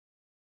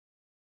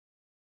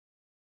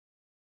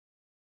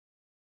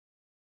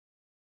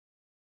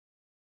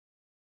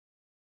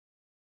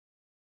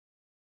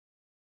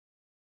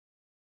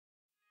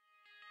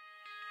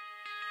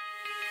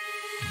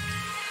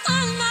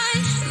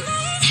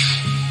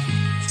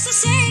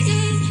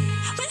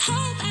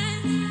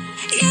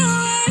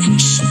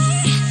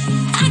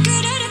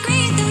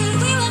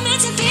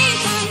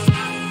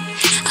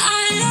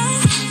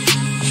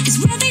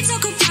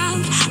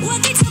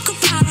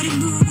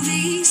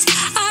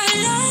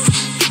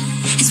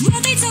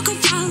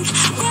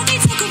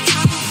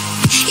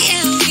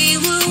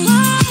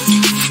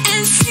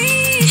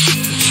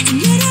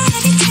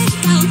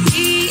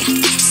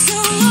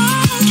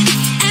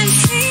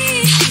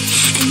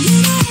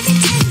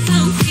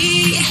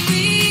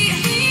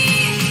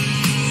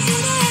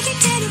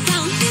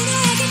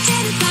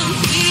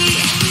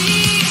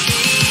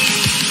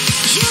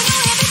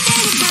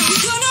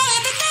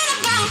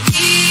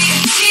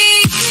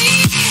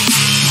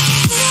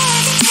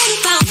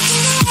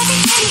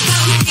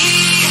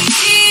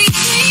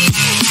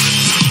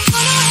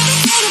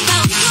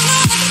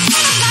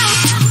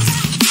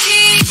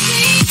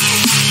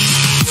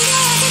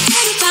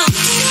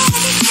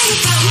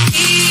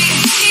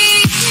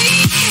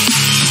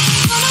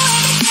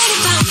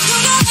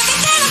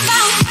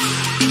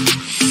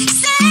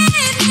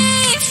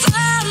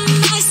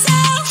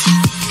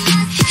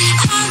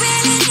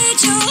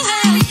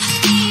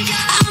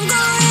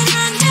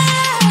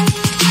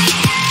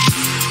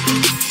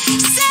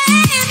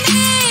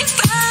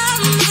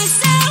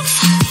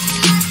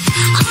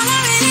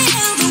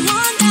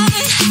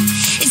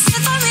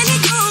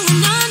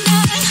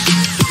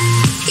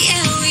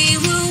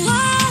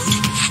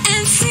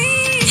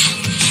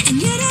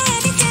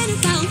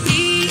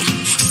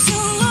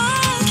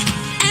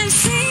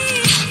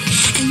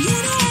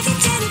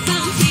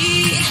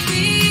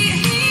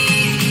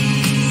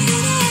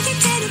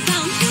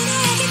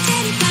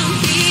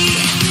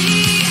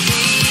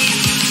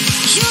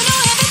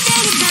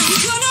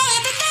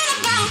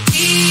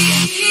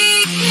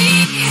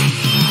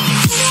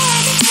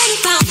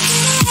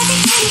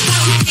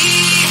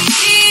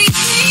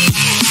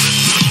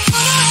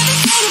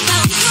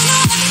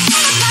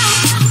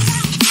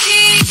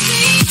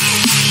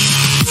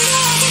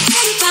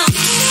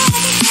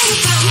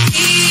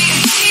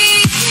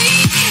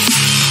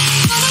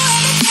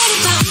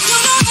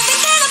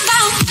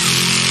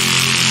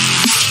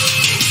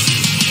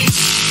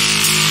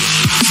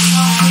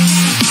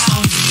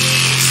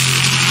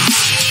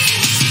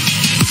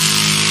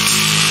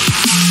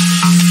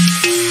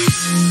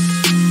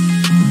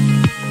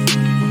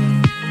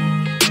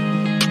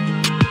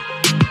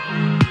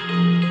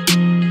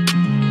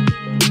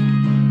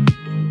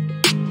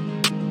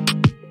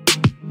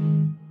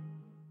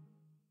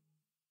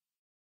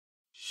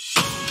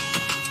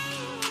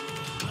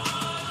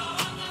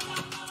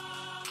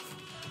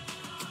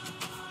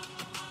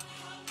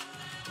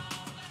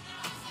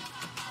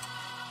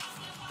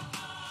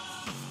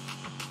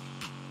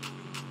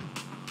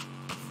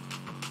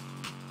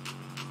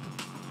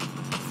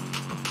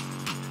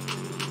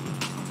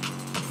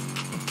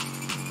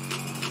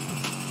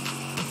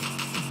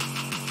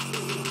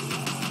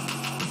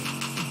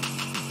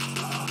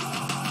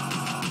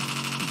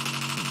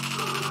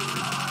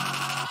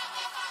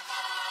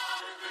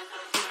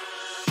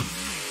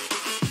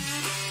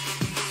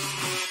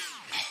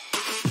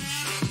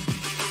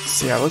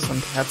Servus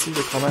und herzlich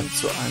willkommen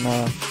zu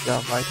einer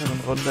weiteren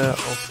Runde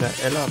auf der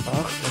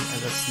Ellerbach im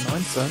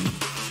LS19.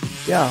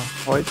 Ja,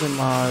 heute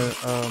mal,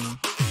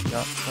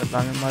 seit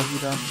langem mal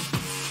wieder.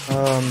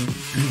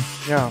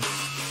 Ja,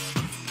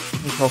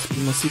 ich hoffe, die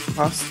Musik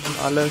passt und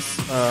alles.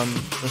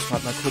 Müssen wir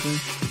halt mal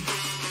gucken.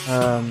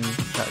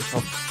 Ich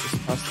hoffe, es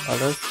passt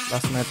alles.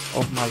 Lassen wir jetzt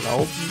auch mal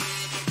laufen.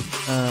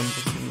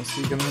 Bisschen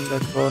Musik im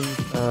Hintergrund.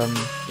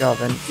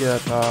 Wenn ihr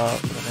da,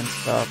 oder wenn es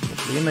da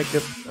Probleme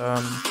gibt,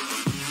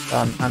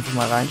 dann einfach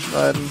mal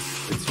reinschreiben,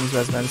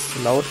 beziehungsweise wenn es zu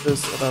laut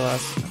ist oder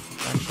was,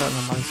 reinschreiben,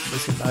 dann mache ich es ein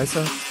bisschen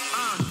leiser.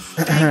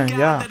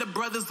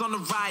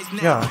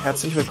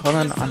 Herzlich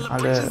willkommen an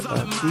alle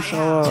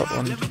Zuschauer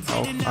und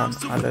auch an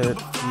alle,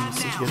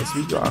 die sich hier das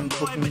Video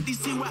angucken.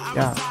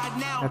 Ja,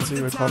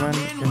 herzlich willkommen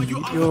im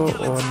Video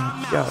und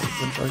ja,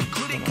 ich wünsche euch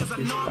schon mal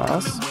viel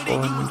Spaß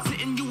und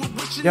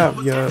ja,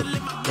 wir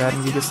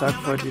werden wie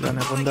gesagt heute wieder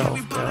eine Runde auf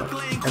der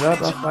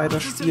Ellerbach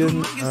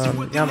weiterspielen.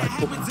 Mal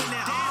gucken,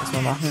 was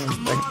wir machen.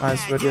 Ich denke mal,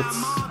 es wird jetzt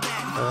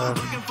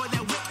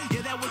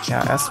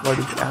erst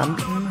wollte ich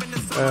ernten,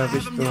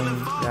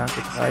 Richtung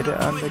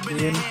Getreideernte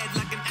gehen,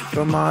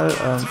 schon mal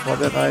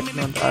vorbereiten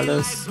und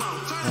alles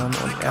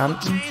und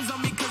ernten,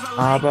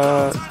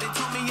 aber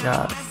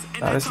ja,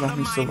 da es noch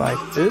nicht so weit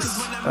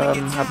ist,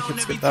 habe ich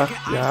jetzt gedacht,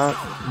 ja,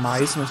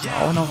 Mais müssen wir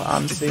auch noch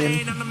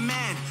ansehen,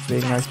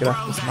 deswegen habe ich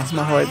gedacht, das machen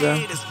wir heute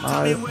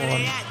mal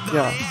und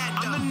ja,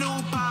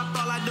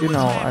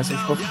 genau, also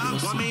ich hoffe, die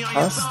Musik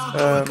passt.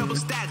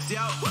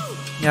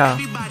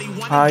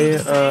 Hi,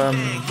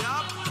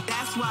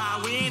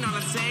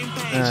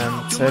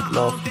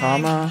 Z-Love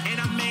Karma.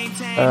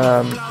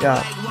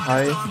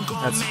 Hi,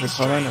 herzlich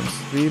willkommen im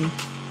Stream.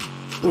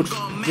 Gut,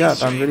 ja,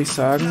 dann würde ich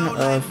sagen,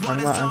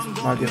 fangen wir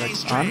einfach mal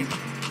direkt an.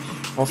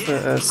 Ich hoffe,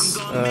 es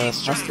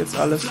passt jetzt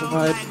alles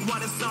soweit.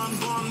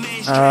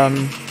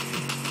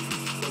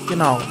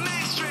 Genau.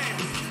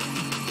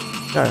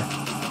 Geil.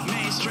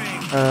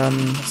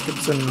 Was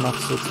gibt's denn noch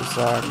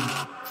sozusagen?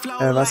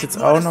 Was jetzt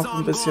auch noch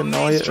ein bisschen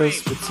neu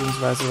ist,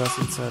 beziehungsweise was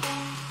jetzt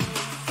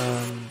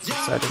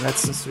seit dem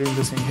letzten Stream ein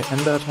bisschen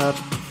geändert hat.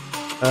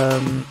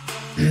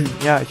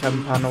 Ich habe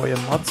ein paar neue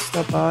Mods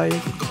dabei.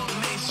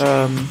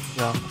 Mir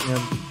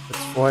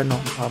jetzt vorhin noch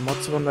ein paar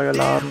Mods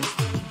runtergeladen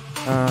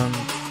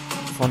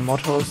von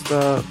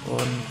Modhoster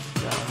und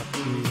habe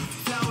die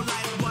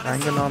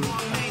reingenommen.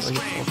 Kann ich euch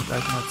jetzt auch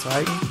gleich mal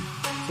zeigen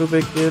zu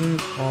Beginn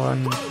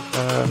und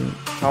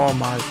schauen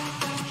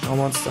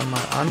wir uns dann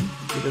mal an,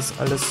 wie das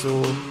alles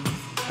so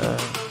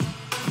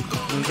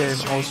in-game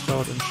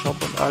ausschaut, im Shop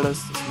und alles.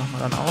 Das machen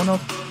wir dann auch noch.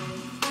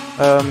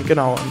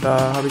 Genau, und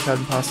da habe ich halt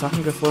ein paar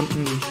Sachen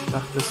gefunden, die ich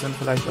dachte, das sind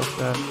vielleicht auf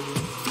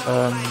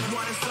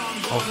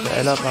der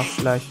Ellerbach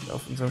vielleicht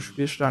auf unserem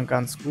Spielstand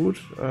ganz gut,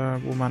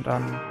 wo man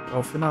dann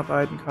darauf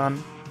hinarbeiten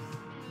kann.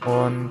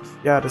 Und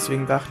ja,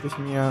 deswegen dachte ich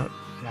mir,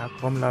 ja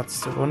komm,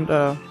 lad's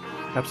runter.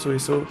 Ich habe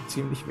sowieso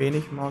ziemlich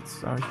wenig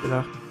Mods, da habe ich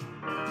gedacht,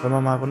 wenn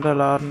wir mal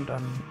runterladen,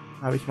 dann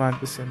habe ich mal ein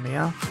bisschen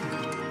mehr.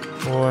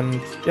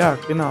 Und ja,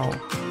 genau.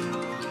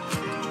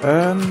 Die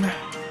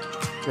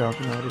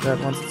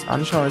werden wir uns jetzt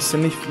anschauen. Es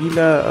sind nicht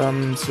viele,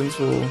 es sind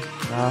so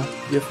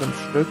 4,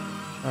 5 Stück.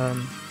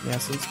 Mehr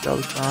sind es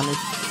glaube ich gar nicht.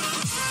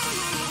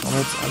 Schauen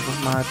wir jetzt einfach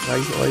mal,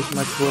 zeige ich euch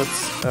mal kurz.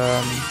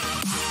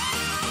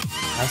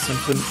 Es sind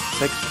 5,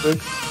 6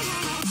 Stück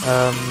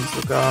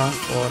sogar.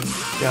 Und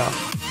ja,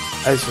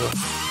 also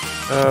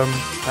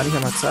kann ich ja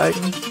mal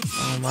zeigen.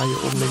 Fangen wir mal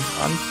hier oben links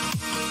an.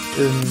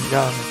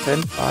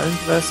 Eine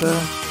Ballenpresse.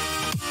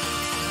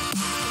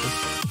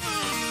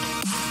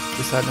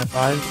 Das ist halt eine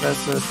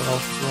Ballenpresse,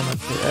 drauf 200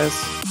 PS.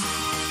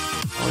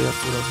 Baujahr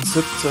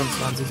 2017,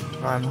 20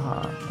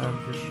 km/h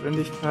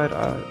Geschwindigkeit,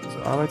 also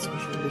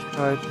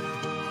Arbeitsgeschwindigkeit.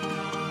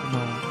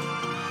 Genau.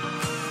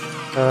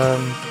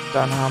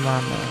 Dann haben wir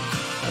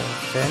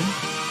eine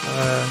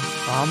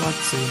Farmer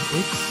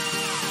 10X.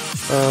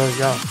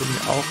 Finde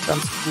ich auch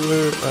ganz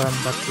cool.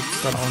 Da gibt es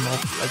dann auch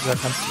noch, also da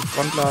kannst du die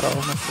Frontlader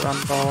auch noch dran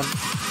bauen.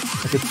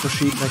 Da gibt es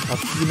verschiedene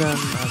Kabinen,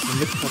 also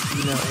mit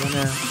Kabine,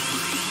 ohne,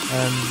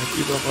 mit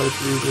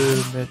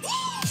Überrollflügel, mit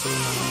so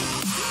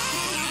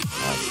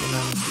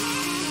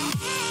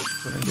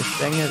einem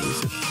Gestänge, wie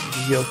es jetzt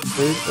hier auf dem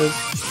Bild ist.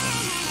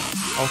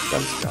 Auch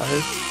ganz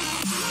geil.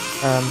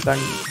 Dann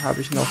habe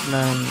ich noch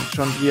einen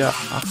John Deere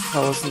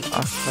 8000 10.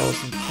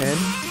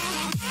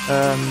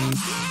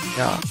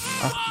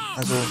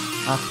 Also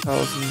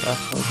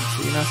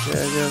 8010er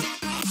Serie.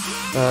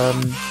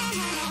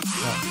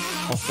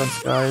 Auch ganz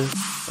geil.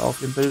 Auf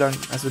den Bildern,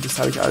 also das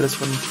habe ich alles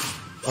von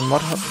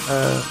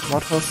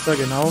Modhoster,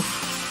 genau.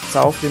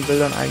 Sah auf den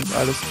Bildern eigentlich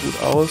alles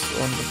gut aus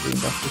und deswegen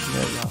dachte ich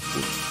mir, ja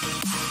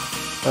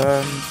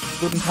gut.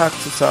 Guten Tag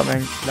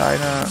zusammen,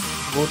 kleiner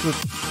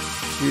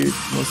Prototyp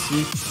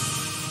Musik,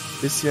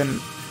 bisschen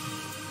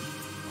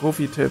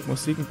Profi-Tipp,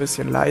 Musik ein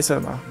bisschen leiser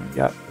machen.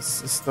 Ja,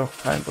 das ist doch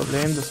kein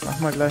Problem, das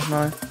machen wir gleich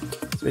mal.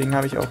 Deswegen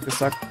habe ich auch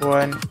gesagt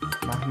vorhin,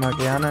 machen wir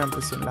gerne ein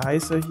bisschen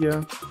leiser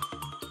hier.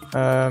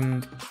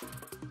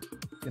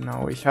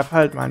 Genau, ich habe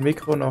halt mein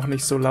Mikro noch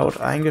nicht so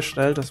laut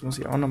eingestellt, das muss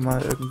ich auch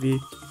nochmal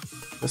irgendwie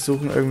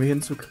versuchen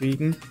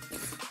hinzukriegen.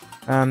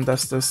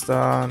 dass das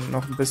da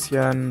noch ein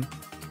bisschen,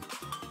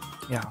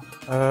 ja,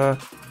 ja,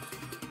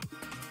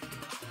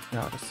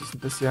 dass das ein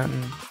bisschen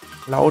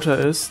lauter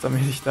ist,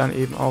 damit ich dann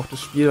eben auch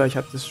das Spiel, weil ich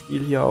habe das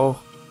Spiel hier auch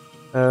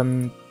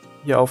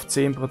hier auf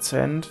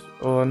 10%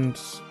 und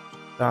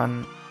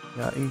dann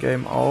ja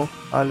in-game auch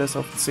alles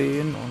auf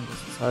 10 und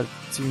es ist halt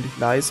ziemlich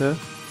leise.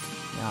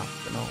 Ja,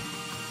 genau.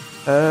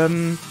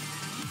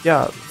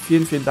 Ja,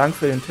 vielen Dank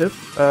für den Tipp.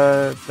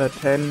 The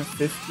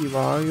 1050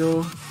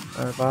 Vario.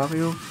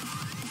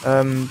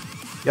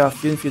 Ja,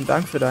 vielen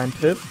Dank für deinen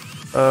Tipp.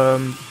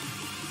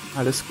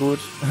 Alles gut.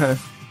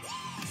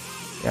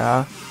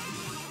 Ja.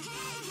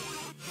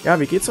 Ja,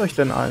 wie geht's euch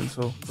denn allen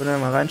so? Können wir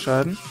mal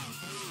reinschalten?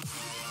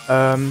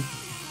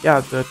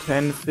 Ja, The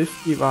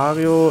 1050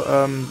 Vario,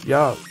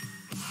 ja,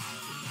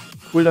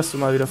 cool, dass du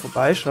mal wieder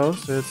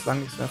vorbeischaust. Ich habe jetzt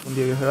lange nichts mehr von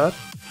dir gehört.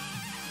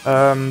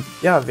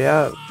 Ja,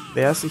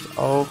 wer sich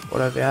auch,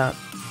 oder wer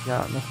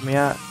ja noch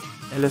mehr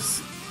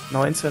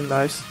LS19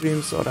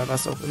 Livestreams oder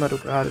was auch immer du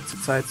gerade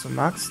zurzeit so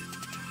magst,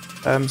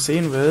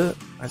 sehen will,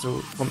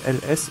 also vom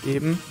LS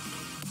eben,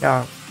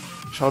 ja,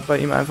 schaut bei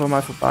ihm einfach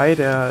mal vorbei,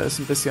 der ist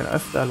ein bisschen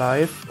öfter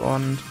live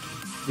und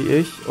wie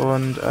ich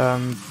und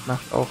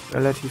macht auch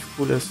relativ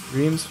coole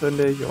Streams,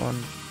 finde ich,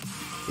 und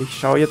ich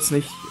schaue jetzt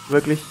nicht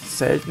wirklich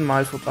selten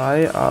mal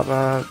vorbei,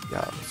 aber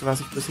ja, so was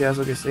ich bisher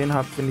so gesehen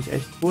habe, finde ich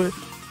echt cool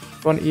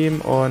von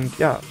ihm und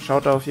ja,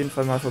 schaut da auf jeden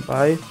Fall mal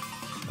vorbei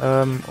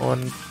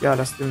und ja,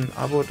 lasst ihm ein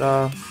Abo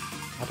da,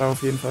 hat er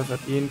auf jeden Fall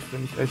verdient,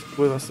 finde ich echt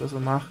cool, was er so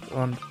macht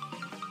und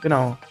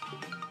genau.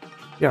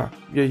 Ja,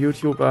 wir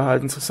YouTuber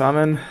halten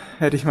zusammen,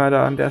 hätte ich mal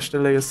da an der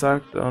Stelle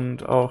gesagt,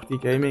 und auch die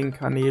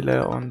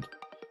Gaming-Kanäle und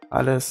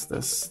alles,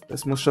 das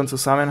muss schon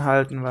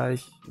zusammenhalten, weil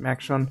ich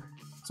merke schon,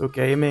 so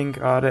Gaming,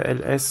 gerade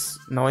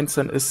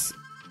LS19 ist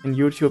in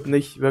YouTube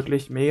nicht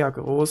wirklich mega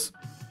groß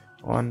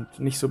und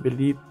nicht so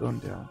beliebt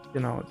und ja,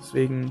 genau,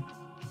 deswegen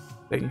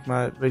denke ich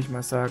mal, würde ich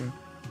mal sagen,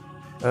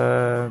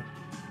 ja,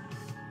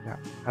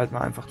 halten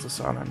wir einfach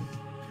zusammen.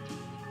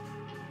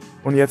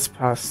 Und jetzt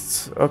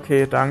passt's.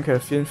 Okay, danke.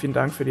 Vielen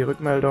Dank für die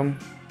Rückmeldung.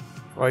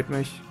 Freut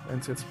mich, wenn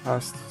es jetzt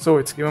passt. So,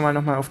 jetzt gehen wir mal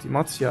nochmal auf die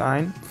Mods hier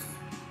ein.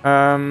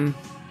 Ja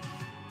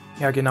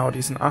genau,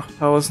 diesen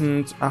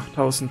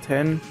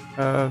 8010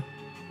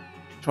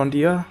 John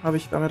Deere habe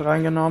ich damit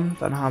reingenommen.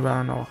 Dann haben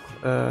wir noch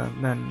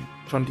einen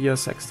John Deere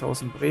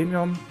 6000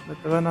 Premium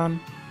mit drinnen.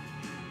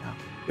 Ja,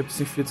 gibt es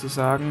nicht viel zu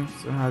sagen.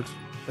 Das sind halt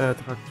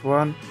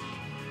Traktoren.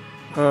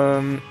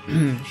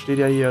 Steht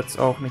ja hier jetzt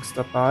auch nichts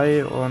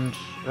dabei und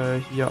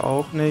hier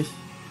auch nicht.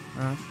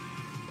 Ja.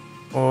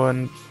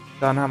 Und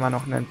dann haben wir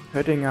noch einen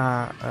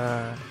Pöttinger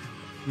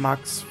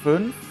Max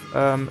 5.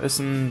 Ist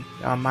ein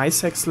ja,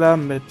 Maishäcksler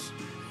mit,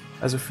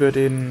 also für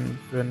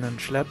einen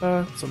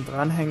Schlepper zum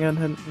Dranhängen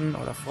hinten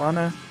oder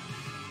vorne.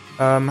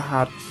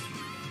 Hat,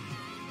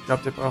 ich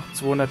glaube, der braucht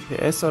 200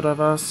 PS oder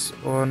was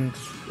und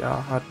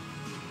ja, hat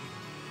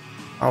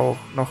auch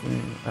noch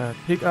ein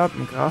Pickup,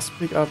 ein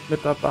Gras-Pickup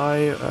mit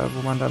dabei,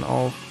 wo man dann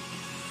auch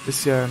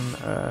bisschen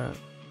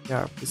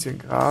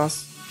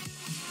Gras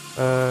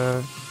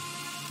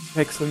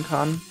wechseln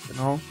kann,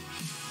 genau.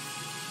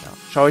 Ja,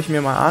 schaue ich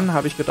mir mal an,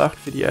 habe ich gedacht,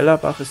 für die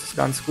Ellerbach ist es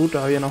ganz gut,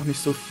 da wir noch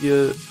nicht so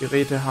viel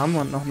Geräte haben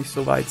und noch nicht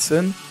so weit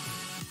sind.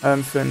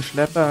 Für einen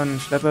Schlepper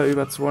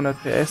über 200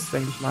 PS,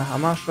 denke ich mal,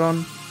 haben wir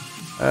schon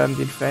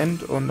den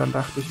Fendt, und dann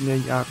dachte ich mir,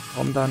 ja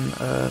komm, dann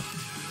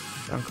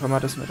können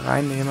wir das mit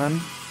reinnehmen.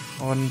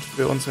 Und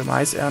für unsere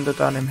Maisernte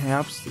dann im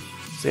Herbst, ich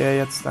sehe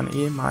jetzt dann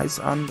Mais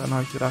an, dann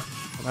habe ich gedacht,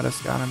 kann man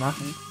das gerne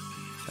machen.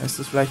 Dann ist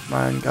das vielleicht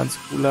mal ein ganz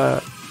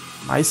cooler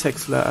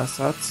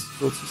Maishäcksler-Ersatz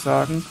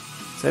sozusagen,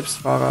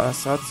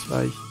 Selbstfahrerersatz,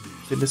 weil ich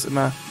finde es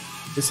immer ein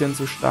bisschen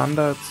so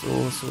Standard,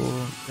 so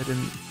mit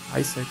dem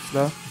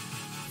Maishäcksler.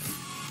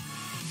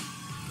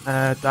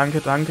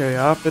 Danke,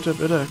 ja,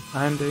 bitte,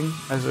 kein Ding.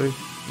 Also ich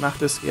mache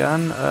das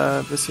gern,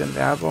 bisschen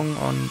Werbung,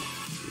 und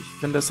ich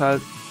finde es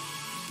halt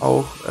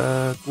auch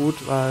gut,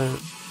 weil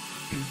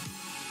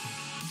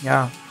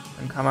ja,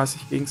 dann kann man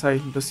sich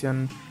gegenseitig ein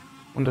bisschen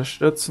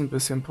unterstützen, ein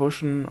bisschen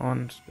pushen,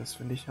 und das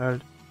finde ich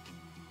halt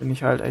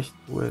echt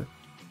cool.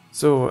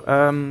 So,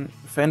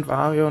 Fendt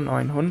Vario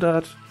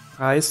 900,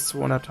 Preis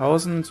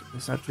 200.000,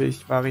 ist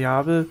natürlich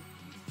variabel.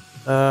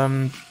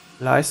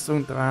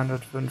 Leistung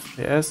 305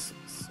 PS,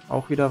 ist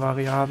auch wieder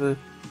variabel.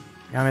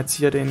 Wir haben jetzt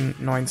hier den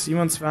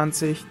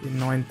 927, den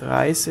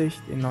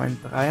 930, den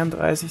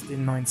 933,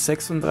 den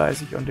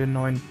 936 und den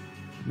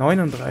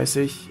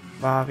 939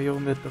 Vario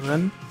mit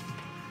drin.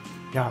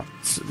 Ja,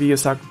 wie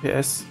gesagt,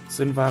 PS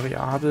sind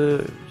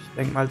variabel. Ich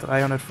denke mal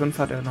 305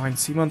 hat der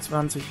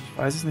 927, ich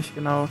weiß es nicht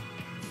genau.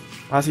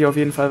 Was ich auf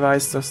jeden Fall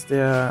weiß, dass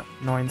der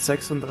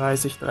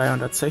 936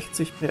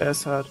 360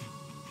 PS hat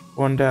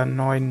und der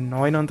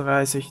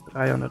 939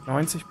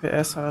 390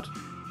 PS hat.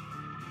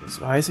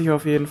 Das weiß ich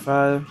auf jeden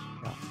Fall.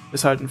 Ja,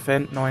 ist halt ein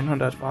Fendt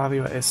 900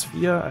 Vario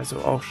S4, also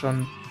auch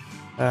schon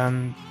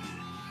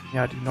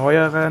ja, die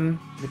neueren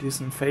mit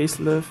diesem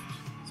Facelift,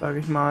 sage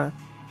ich mal,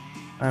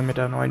 mit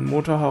der neuen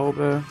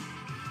Motorhaube.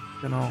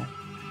 Genau.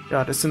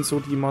 Ja, das sind so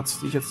die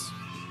Mods, die ich jetzt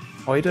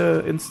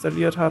heute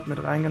installiert habe,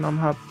 mit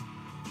reingenommen habe.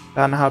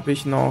 Dann habe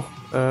ich noch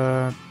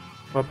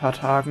vor ein paar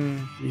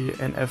Tagen die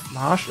NF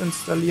Marsch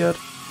installiert.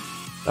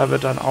 Da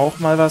wird dann auch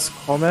mal was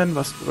kommen,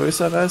 was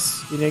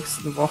Größeres, die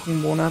nächsten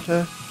Wochen,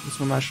 Monate. Müssen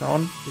wir mal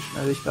schauen, wie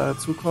schnell ich da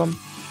dazu komme.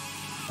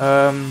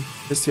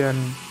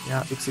 Bisschen,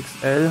 ja,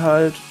 XXL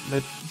halt,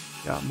 mit,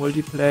 ja,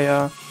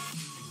 Multiplayer.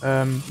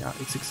 Ja,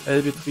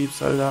 XXL-Betrieb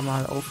soll da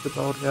mal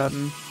aufgebaut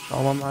werden.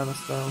 Schauen wir mal, was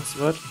daraus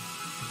wird.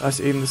 Da ist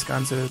eben das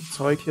ganze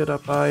Zeug hier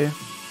dabei.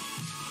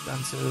 Das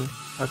ganze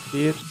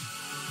Paket.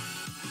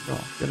 Ja,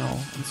 genau.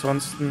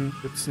 Ansonsten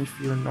gibt es nicht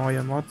viele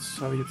neue Mods.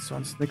 Habe ich jetzt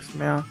sonst nichts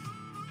mehr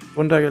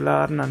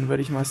runtergeladen. Dann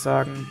würde ich mal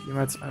sagen, gehen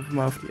wir jetzt einfach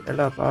mal auf die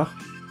Ellerbach.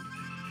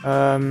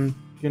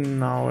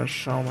 Genau,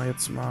 schauen wir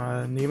jetzt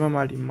mal. Nehmen wir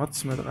mal die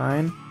Mods mit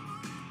rein.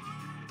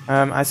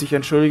 Also ich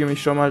entschuldige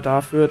mich schon mal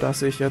dafür,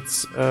 dass ich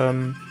jetzt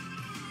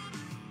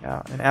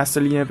ja, in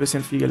erster Linie ein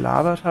bisschen viel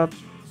gelabert habe.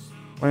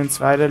 Und in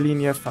zweiter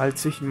Linie,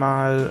 falls ich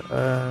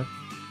mal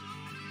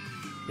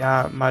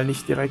ja, mal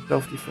nicht direkt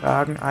auf die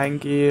Fragen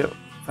eingehe,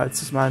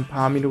 falls es mal ein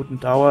paar Minuten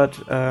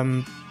dauert,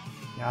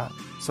 ja,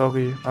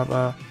 sorry,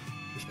 aber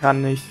ich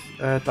kann nicht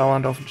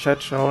dauernd auf den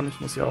Chat schauen.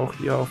 Ich muss ja auch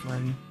hier auf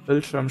meinen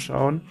Bildschirm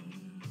schauen,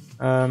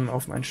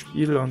 auf mein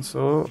Spiel und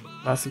so,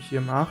 was ich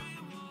hier mache,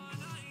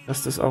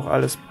 dass das auch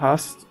alles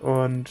passt.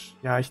 Und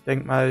ja, ich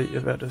denke mal,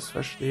 ihr werdet es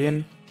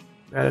verstehen.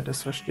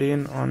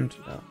 Und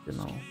ja,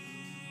 genau.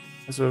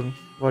 Also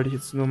wollte ich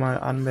jetzt nur mal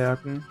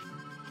anmerken.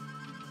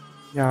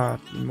 Ja,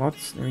 die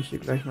Mods nehme ich hier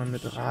gleich mal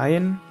mit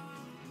rein.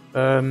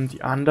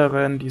 Die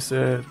anderen,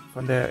 diese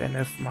von der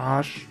NF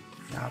Marsch,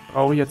 ja,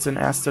 brauche ich jetzt in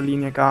erster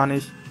Linie gar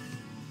nicht.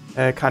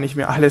 Kann ich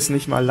mir alles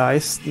nicht mal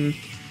leisten.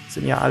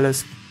 Sind ja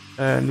alles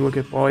nur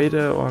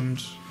Gebäude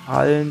und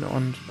Hallen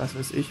und was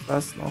weiß ich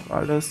was noch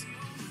alles.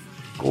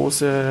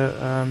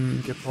 Große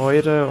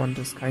Gebäude und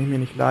das kann ich mir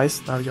nicht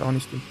leisten, da habe ich auch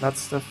nicht den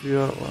Platz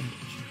dafür und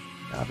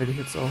ja, will ich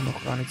jetzt auch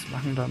noch gar nichts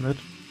machen damit.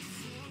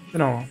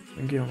 Genau,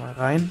 dann gehen wir mal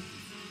rein.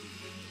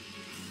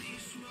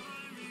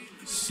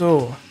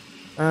 So,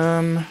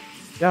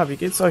 ja, wie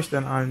geht's euch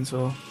denn allen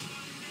so?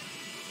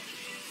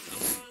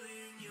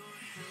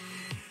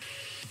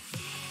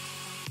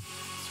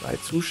 Zwei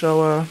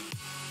Zuschauer.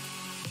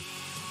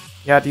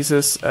 Ja,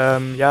 dieses,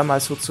 ja,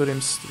 mal so zu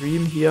dem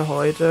Stream hier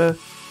heute,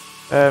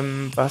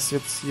 was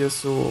jetzt hier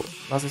so,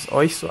 was es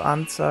euch so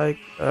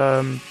anzeigt.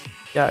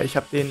 Ja, ich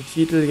habe den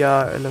Titel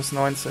ja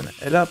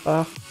LS19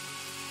 Ellerbach,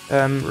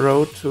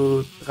 Road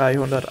to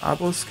 300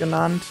 Abos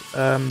genannt.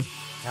 Ja,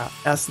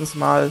 erstens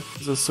mal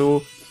ist es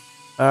so,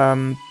 ja,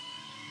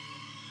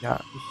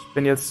 ich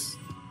bin jetzt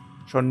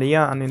schon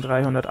näher an den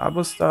 300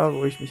 Abos da,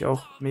 wo ich mich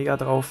auch mega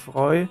drauf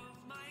freue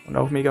und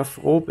auch mega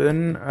froh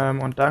bin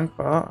und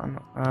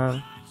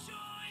dankbar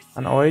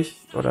an euch,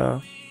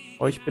 oder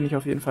euch bin ich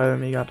auf jeden Fall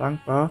mega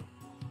dankbar,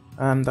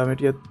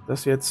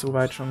 dass wir jetzt so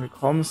weit schon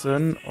gekommen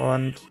sind,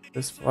 und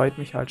das freut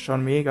mich halt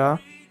schon mega.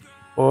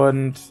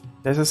 Und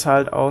das ist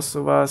halt auch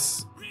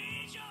sowas,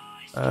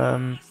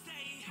 habe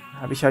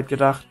ich halt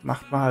gedacht,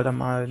 macht man halt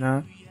einmal,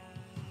 ne?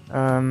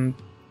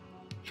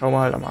 Schauen wir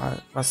halt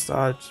einmal, was da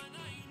halt,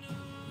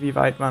 wie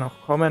weit wir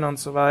noch kommen und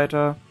so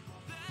weiter.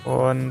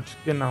 Und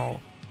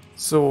genau.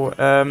 So,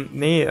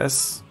 nee,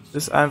 es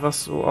ist einfach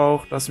so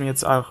auch, dass mir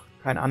jetzt auch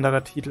kein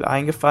anderer Titel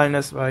eingefallen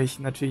ist, weil ich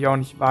natürlich auch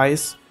nicht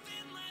weiß,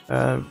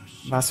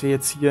 was wir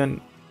jetzt hier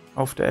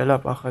auf der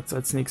Ellerbach jetzt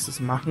als nächstes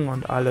machen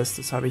und alles.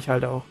 Das habe ich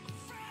halt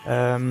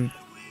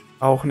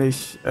auch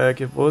nicht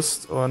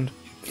gewusst, und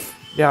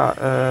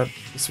ja,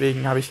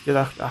 deswegen habe ich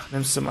gedacht, ach,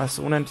 nimmst du mal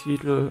so einen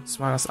Titel, ist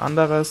mal was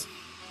anderes.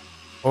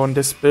 Und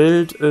das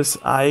Bild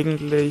ist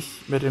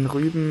eigentlich mit den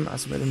Rüben,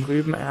 also mit dem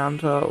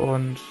Rübenernter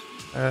und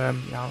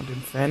ja, und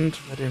dem Fendt,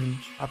 mit dem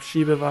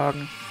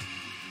Abschiebewagen,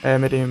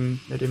 mit dem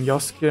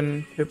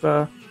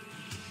Joskin-Kipper,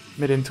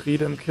 mit dem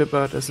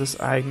Drillen-Kipper. Das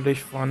ist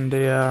eigentlich von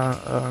der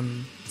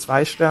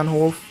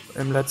 2-Sternhof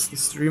im letzten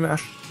Stream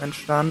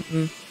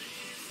entstanden.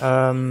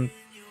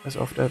 Also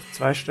auf der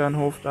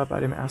 2-Sternhof da bei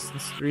dem ersten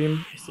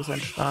Stream ist das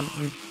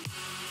entstanden.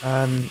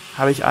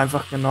 Habe ich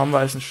einfach genommen,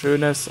 weil es ein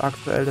schönes,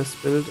 aktuelles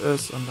Bild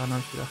ist, und dann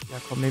habe ich gedacht, ja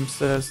komm, nimmst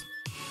du das.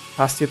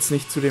 Passt jetzt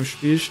nicht zu dem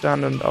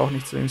Spielstand und auch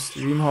nicht zu dem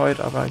Stream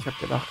heute, aber ich habe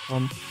gedacht,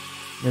 komm,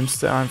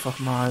 nimmst du einfach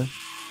mal.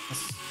 Das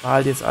war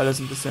halt jetzt alles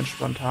ein bisschen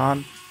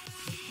spontan.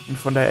 Und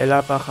von der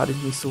Ellerbach hatte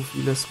ich nicht so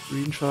viele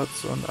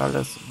Screenshots und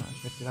alles. Und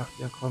ich habe gedacht,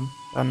 ja komm,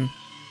 dann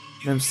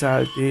nimmst du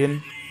halt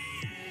den.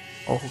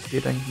 Auch okay,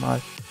 denke ich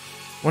mal.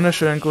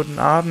 Wunderschönen guten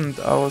Abend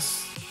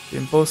aus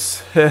dem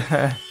Bus.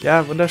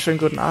 Ja, wunderschönen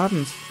guten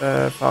Abend,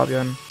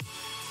 Fabian.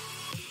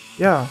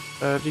 Ja,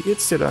 wie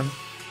geht's dir dann?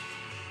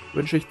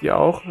 Wünsche ich dir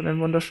auch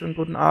einen wunderschönen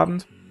guten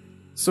Abend.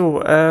 So,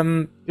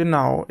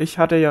 genau. Ich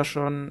habe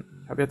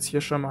jetzt hier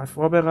schon mal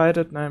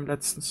vorbereitet, ne, im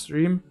letzten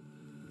Stream.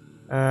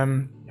 Ja,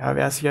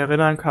 wer sich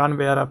erinnern kann,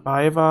 wer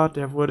dabei war,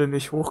 der wurde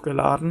nicht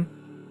hochgeladen,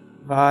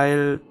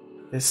 weil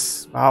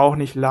es war auch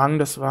nicht lang,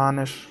 das war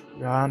eine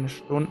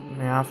Stunde,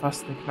 ja,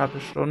 fast eine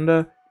knappe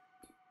Stunde.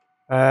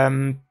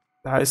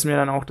 Da ist mir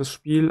dann auch das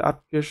Spiel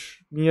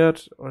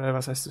abgeschmiert, oder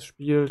was heißt das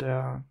Spiel,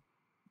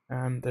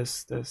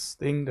 das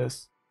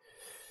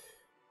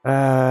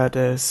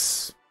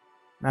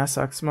na,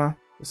 sag's mal,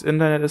 das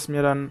Internet ist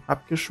mir dann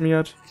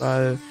abgeschmiert,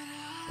 weil,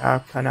 ja,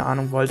 keine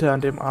Ahnung, wollte er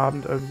an dem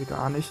Abend irgendwie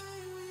gar nicht.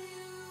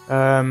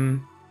 Ja,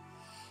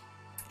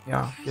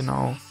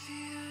 genau.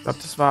 Ich glaube,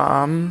 das war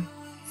am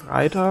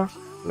Freitag,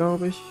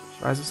 glaube ich.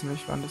 Ich weiß es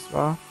nicht, wann das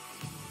war.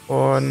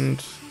 Und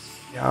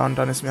ja, und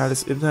dann ist mir halt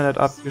das Internet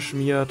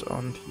abgeschmiert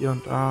und hier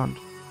und da und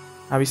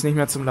habe ich es nicht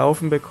mehr zum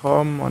Laufen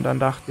bekommen und dann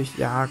dachte ich,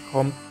 ja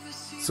komm,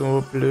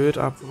 so blöd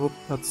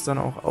abrupt hat es dann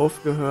auch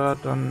aufgehört.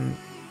 Dann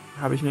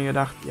habe ich mir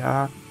gedacht,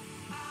 ja,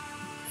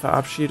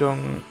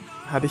 Verabschiedung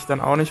hatte ich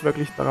dann auch nicht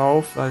wirklich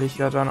drauf, weil ich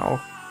ja dann auch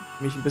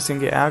mich ein bisschen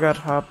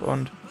geärgert habe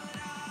und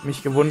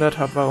mich gewundert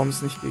habe, warum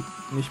es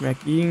nicht mehr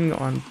ging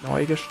und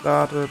neu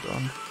gestartet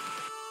und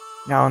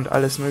ja und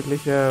alles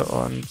mögliche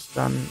und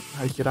dann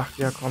habe ich gedacht,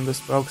 ja komm,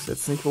 das brauchst du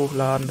jetzt nicht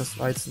hochladen, das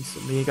war jetzt nicht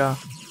so mega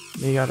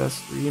der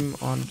Stream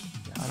und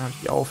ja, dann habe ich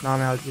die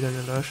Aufnahme halt wieder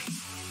gelöscht.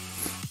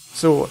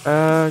 So,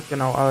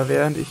 genau, aber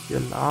während ich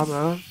hier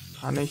laber,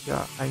 kann ich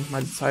ja eigentlich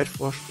mal die Zeit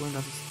vorspulen,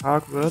 dass es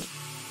Tag wird,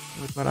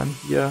 damit wir dann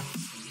hier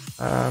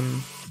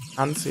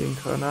ansehen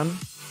können.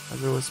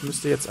 Also es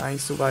müsste jetzt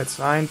eigentlich soweit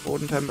sein.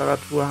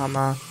 Bodentemperatur haben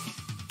wir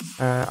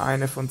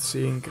eine von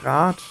 10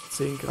 Grad.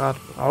 10 Grad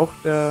braucht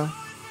der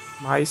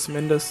Mais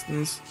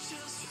mindestens.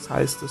 Das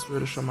heißt, das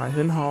würde schon mal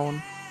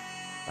hinhauen.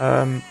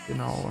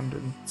 Genau, und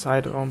im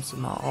Zeitraum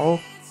sind wir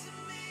auch.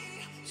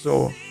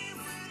 So.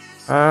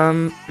 Ja,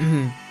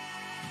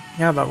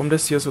 warum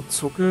das hier so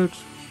zuckelt,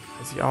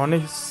 weiß ich auch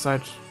nicht. Es ist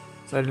seit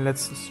den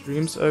letzten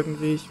Streams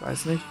irgendwie, ich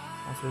weiß nicht.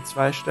 Auf der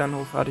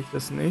 2-Sternhof hatte ich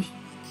das nicht.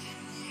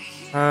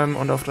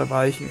 Und auf der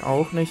Weichen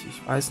auch nicht.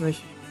 Ich weiß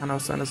nicht. Kann auch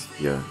sein, dass ich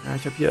hier... Ja,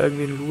 ich habe hier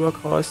irgendwie ein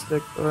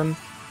Lure-Cross-Deck drin.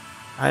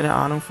 Keine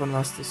Ahnung, von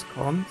was das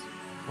kommt.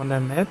 Von der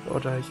Map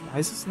oder ich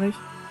weiß es nicht.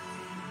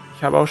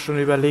 Ich habe auch schon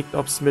überlegt,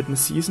 ob es mit einem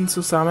Season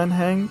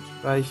zusammenhängt.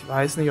 Weil ich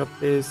weiß nicht, ob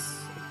die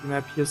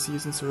Map hier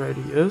Seasons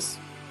Ready ist.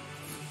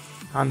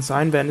 Kann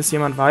sein. Wenn es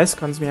jemand weiß,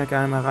 kann es mir ja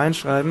gerne mal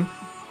reinschreiben.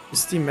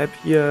 Ist die Map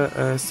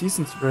hier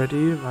Seasons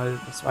Ready? Weil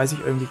das weiß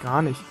ich irgendwie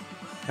gar nicht.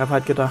 Ich habe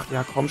halt gedacht,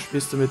 ja komm,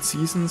 spielst du mit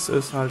Seasons,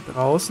 ist halt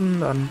draußen,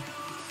 dann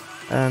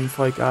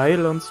voll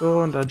geil und so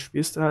und dann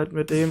spielst du halt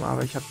mit dem,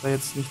 aber ich habe da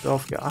jetzt nicht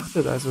drauf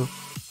geachtet. Also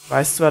ich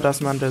weiß zwar,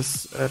 dass man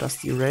dass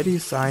die ready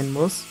sein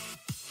muss,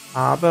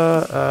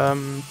 aber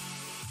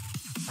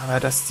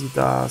dass die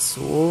da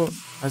so,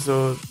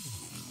 also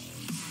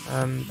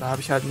da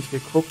habe ich halt nicht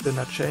geguckt in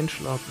der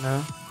Changelog, ne?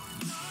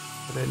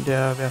 Oder in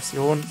der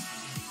Version,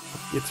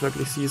 ob die jetzt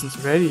wirklich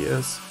Seasons Ready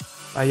ist.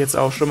 Weil ich jetzt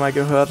auch schon mal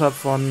gehört habe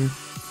von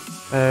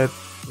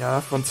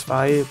von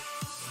zwei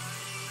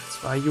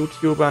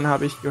YouTubern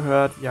habe ich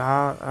gehört,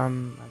 ja,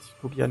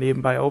 ich gucke ja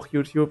nebenbei auch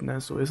YouTube,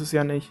 ne, so ist es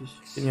ja nicht.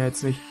 Ich bin ja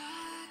jetzt nicht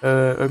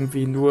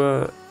irgendwie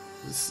nur,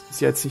 es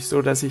ist jetzt nicht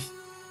so, dass ich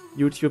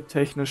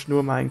YouTube-technisch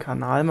nur meinen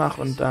Kanal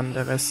mache und dann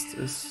der Rest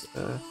ist,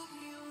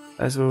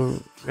 also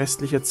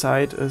restliche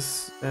Zeit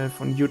ist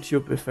von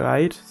YouTube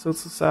befreit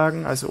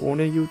sozusagen, also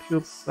ohne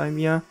YouTube bei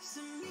mir.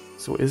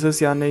 So ist es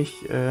ja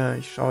nicht.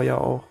 Ich schaue ja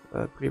auch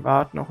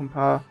privat noch ein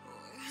paar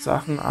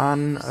Sachen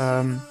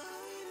an,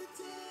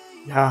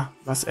 ja,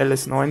 was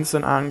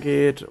LS19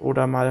 angeht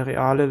oder mal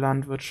reale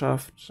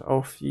Landwirtschaft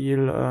auch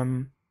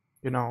viel,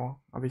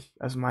 genau, habe ich,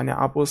 also meine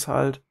Abos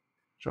halt,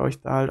 schaue ich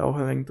da halt auch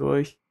ein wenig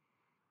durch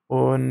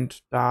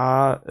und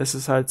da ist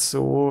es halt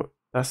so,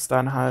 dass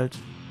dann halt,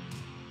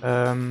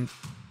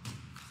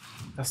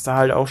 dass da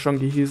halt auch schon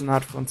gehießen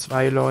hat von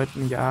 2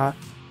 Leuten, ja,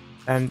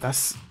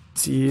 dass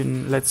sie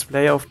ein Let's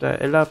Play auf der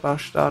Ellerbach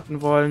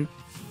starten wollen,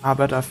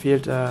 aber da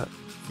fehlt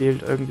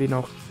irgendwie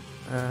noch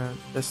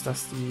dass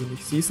die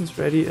nicht Seasons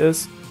Ready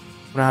ist.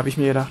 Und da habe ich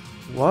mir gedacht,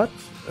 what?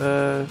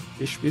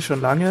 Ich spiele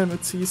schon lange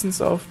mit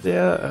Seasons auf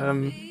der.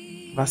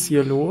 Was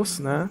hier los,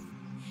 ne?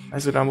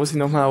 Also da muss ich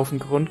nochmal auf den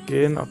Grund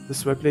gehen, ob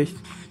das wirklich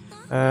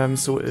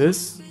so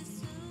ist.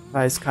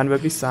 Weil es kann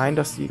wirklich sein,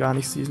 dass die gar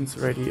nicht Seasons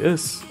Ready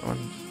ist. Und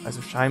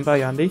also scheinbar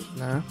ja nicht,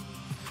 ne?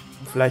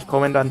 Und vielleicht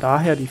kommen dann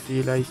daher die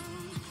Fehler. Ich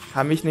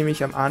kann mich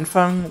nämlich am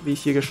Anfang, wie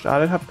ich hier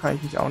gestartet habe, kann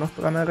ich mich auch noch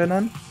dran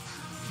erinnern,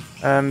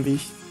 wie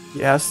ich die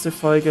erste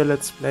Folge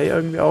Let's Play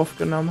irgendwie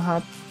aufgenommen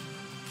habe,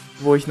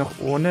 wo ich noch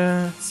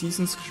ohne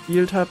Seasons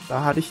gespielt habe,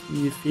 da hatte ich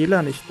die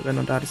Fehler nicht drin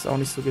und da hat es auch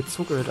nicht so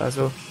gezuckelt.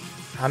 Also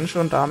kann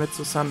schon damit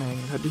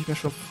zusammenhängen, könnte ich mir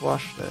schon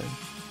vorstellen.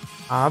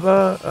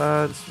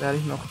 Aber das werde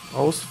ich noch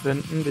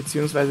rausfinden,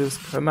 beziehungsweise das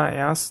können wir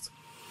erst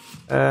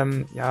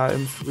ja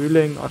im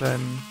Frühling oder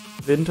im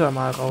Winter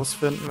mal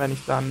rausfinden, wenn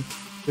ich dann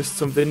bis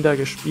zum Winter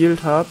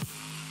gespielt habe.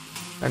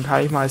 Dann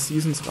kann ich mal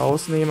Seasons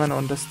rausnehmen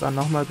und das dann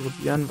nochmal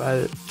probieren,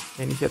 weil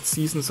wenn ich jetzt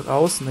Seasons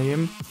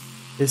rausnehme,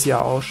 ist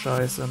ja auch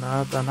scheiße,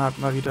 ne? Dann hat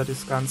man wieder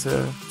das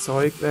ganze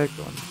Zeug weg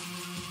und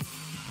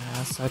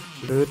ja, ist halt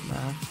blöd, ne?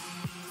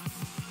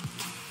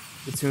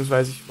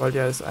 Beziehungsweise ich wollte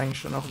ja das eigentlich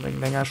schon noch ein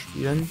wenig länger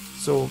spielen.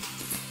 So,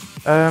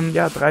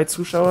 ja, 3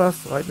 Zuschauer,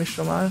 freut mich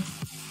schon mal.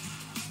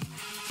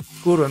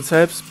 Gut, und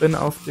selbst bin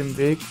auf dem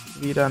Weg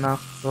wieder nach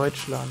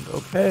Deutschland.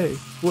 Okay,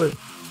 cool.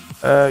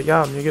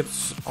 Ja, mir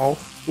geht's auch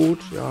gut,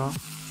 ja.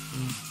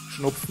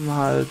 Schnupfen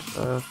halt,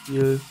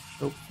 viel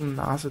Schnupfen,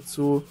 Nase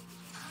zu.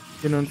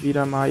 hin und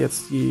wieder mal.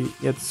 Jetzt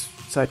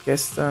seit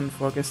gestern,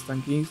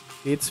 vorgestern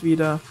geht's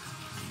wieder.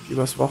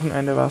 Übers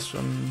Wochenende war es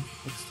schon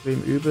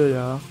extrem übel,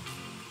 ja.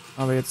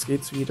 Aber jetzt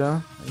geht's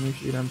wieder. Ich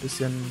mich wieder ein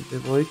bisschen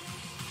beruhigt,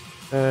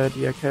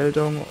 die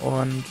Erkältung.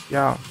 Und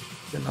ja,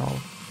 genau.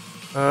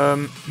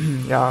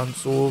 Ja, und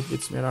so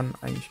geht's mir dann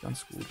eigentlich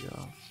ganz gut, ja.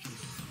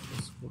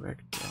 Das ist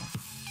korrekt,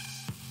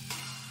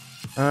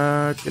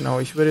 ja. Genau,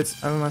 ich würde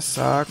jetzt einfach mal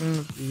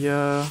sagen,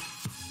 wir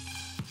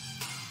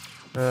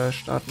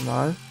starten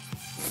mal.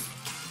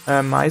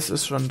 Mais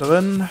ist schon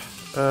drin.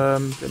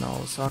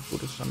 Genau,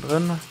 Saatgut ist schon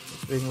drin.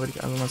 Deswegen würde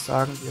ich einfach mal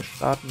sagen, wir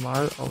starten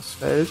mal aufs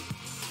Feld.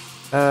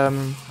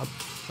 Hab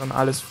schon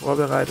alles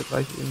vorbereitet,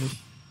 weil ich eben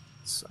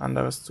nichts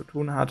anderes zu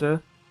tun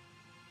hatte.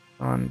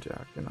 Und ja,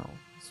 genau.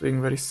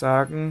 Deswegen würde ich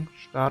sagen,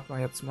 starten wir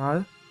jetzt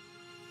mal.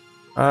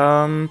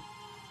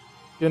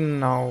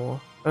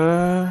 Genau.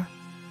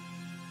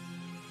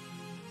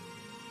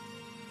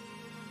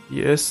 Die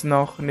ist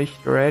noch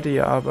nicht ready,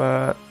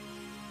 aber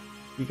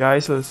die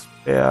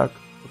Geißelsberg,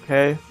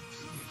 okay.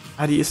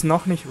 Ah, die ist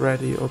noch nicht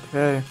ready,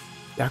 okay.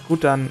 Ja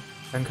gut, dann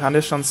kann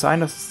es schon sein,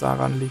 dass es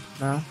daran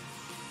liegt, ne?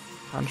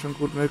 Kann schon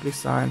gut möglich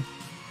sein.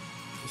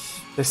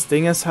 Das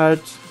Ding ist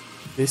halt,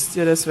 wisst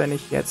ihr das, wenn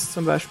ich jetzt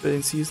zum Beispiel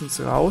den Seasons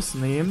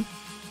rausnehme,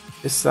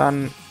 ist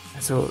dann,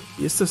 also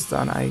wie ist das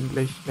dann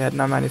eigentlich? Werden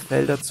dann meine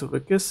Felder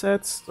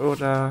zurückgesetzt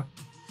oder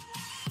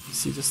wie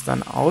sieht es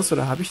dann aus?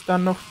 Oder habe ich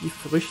dann noch die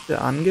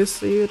Früchte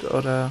angesät?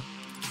 Oder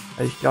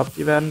ich glaube,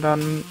 die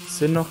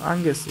sind noch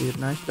angesät,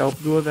 ne? Ich glaube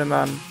nur, wenn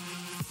man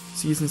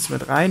Seasons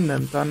mit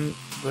reinnimmt, dann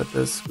wird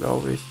es,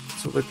 glaube ich,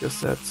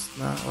 zurückgesetzt,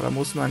 ne? Oder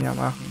muss man ja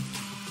machen,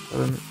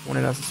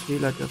 ohne dass es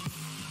Fehler gibt.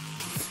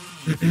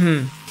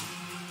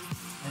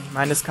 Ich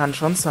meine, es kann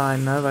schon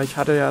sein, ne? Weil ich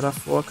hatte ja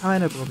davor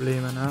keine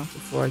Probleme, ne?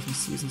 Bevor ich die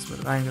Seasons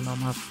mit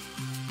reingenommen habe.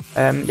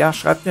 Ja,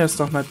 schreibt mir das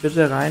doch mal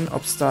bitte rein,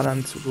 ob es da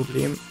dann zu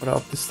Problemen oder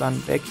ob das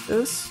dann weg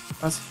ist.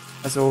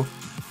 Also,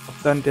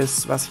 ob dann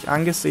das, was ich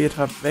angesät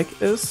habe, weg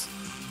ist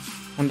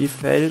und die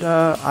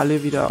Felder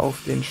alle wieder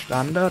auf den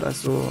Standard,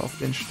 also auf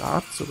den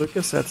Start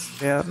zurückgesetzt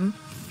werden.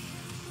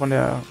 Von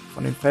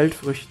den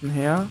Feldfrüchten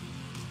her,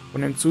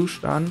 von dem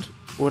Zustand,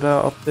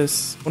 oder ob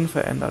das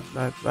unverändert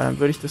bleibt, weil dann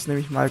würde ich das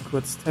nämlich mal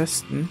kurz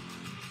testen,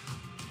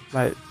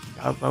 weil,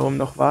 ja, warum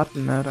noch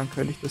warten, ne? Dann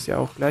könnte ich das ja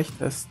auch gleich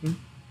testen,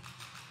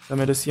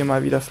 damit es hier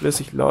mal wieder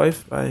flüssig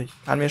läuft, weil ich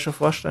kann mir schon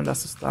vorstellen,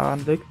 dass es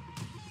daran liegt,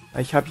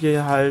 weil ich habe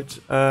hier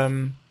halt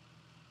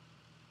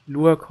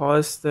Lure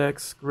Call Stack,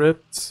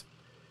 Scripts,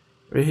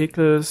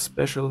 Vehicle,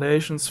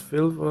 Specialations,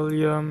 Fill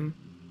Volume,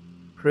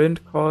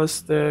 Print Call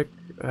Stack,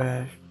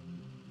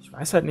 ich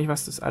weiß halt nicht,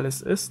 was das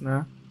alles ist,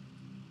 ne?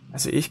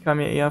 Also ich kann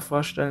mir eher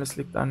vorstellen, es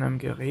liegt an einem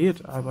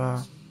Gerät,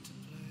 aber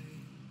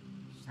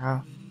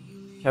ja,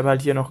 ich habe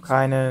halt hier noch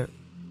keine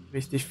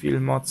richtig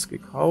vielen Mods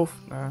gekauft,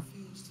 ne?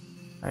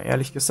 Ja,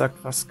 ehrlich gesagt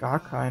fast gar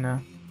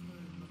keine.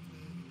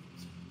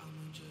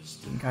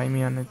 Deswegen kann ich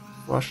mir ja nicht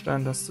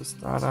vorstellen, dass das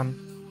daran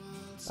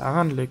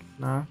liegt,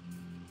 ne?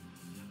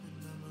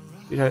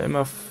 Steht halt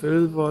immer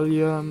Fill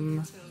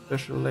Volume,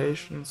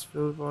 Specialations,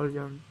 Fill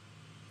Volume.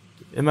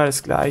 Immer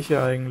das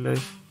gleiche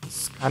eigentlich.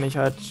 Das kann ich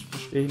halt,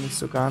 verstehe ich nicht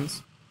so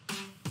ganz.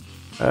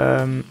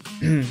 Also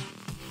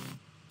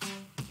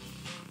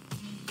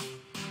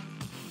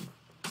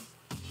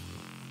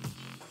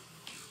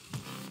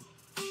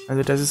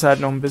das ist halt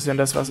noch ein bisschen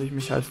das, was ich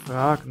mich halt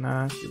frage,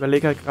 ne? Ich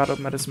überlege halt gerade, ob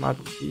wir das mal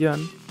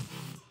probieren.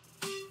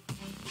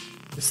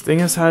 Das Ding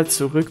ist halt,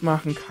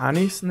 zurückmachen kann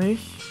ich es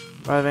nicht,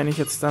 weil wenn ich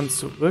jetzt dann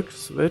zurück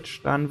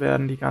switch, dann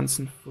werden die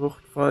ganzen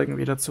Fruchtfolgen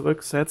wieder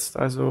zurückgesetzt,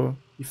 also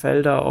die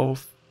Felder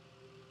auf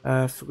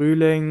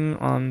Frühling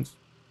und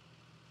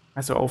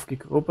also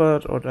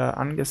aufgegrubbert oder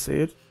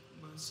angesät,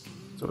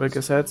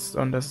 zurückgesetzt,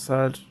 und das ist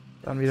halt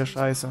dann wieder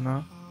scheiße,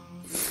 ne?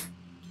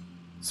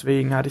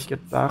 Deswegen hatte ich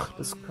gedacht,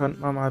 das könnte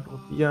man mal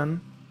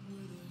probieren.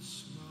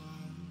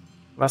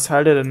 Was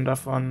haltet ihr denn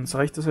davon?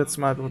 Soll ich das jetzt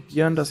mal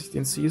probieren, dass ich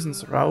den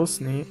Seasons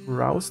rausnehme?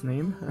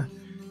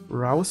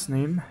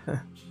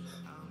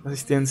 Dass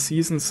ich den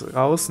Seasons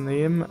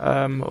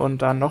rausnehme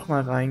und dann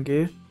nochmal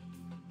reingehe.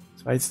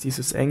 Das war jetzt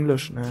dieses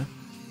Englisch, ne?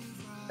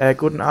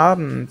 Guten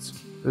Abend,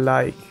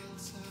 Like.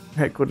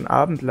 Guten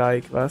Abend,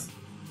 Like, was?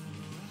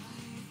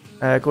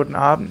 Guten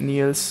Abend,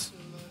 Nils.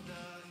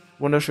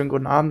 Wunderschönen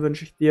guten Abend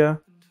wünsche ich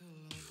dir.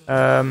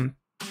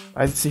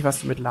 Weiß jetzt nicht,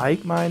 was du mit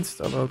Like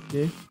meinst, aber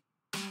okay.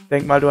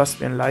 Denk mal, du hast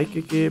mir ein Like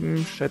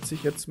gegeben, schätze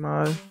ich jetzt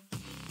mal.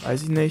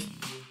 Weiß ich nicht.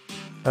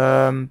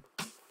 Kann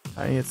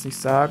ich jetzt nicht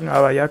sagen,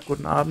 aber ja,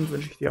 guten Abend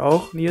wünsche ich dir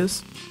auch,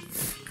 Nils.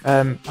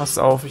 Pass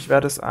auf, ich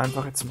werde es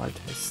einfach jetzt mal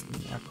testen.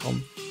 Ja,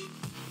 komm.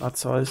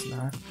 Was soll's,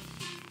 ne?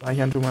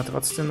 Speichern tun wir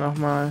trotzdem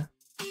nochmal.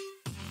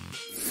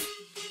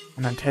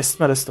 Und dann testen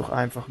wir das doch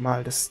einfach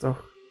mal. Das ist doch...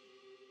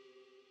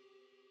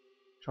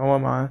 Schauen wir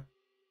mal.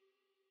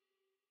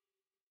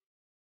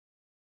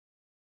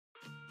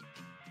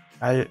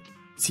 Weil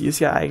sie ist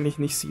ja eigentlich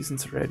nicht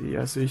Seasons ready.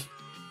 Also ich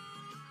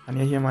kann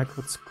ja hier mal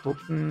kurz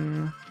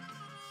gucken.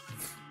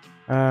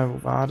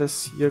 Wo war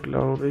das? Hier,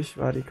 glaube ich,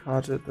 war die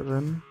Karte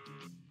drin.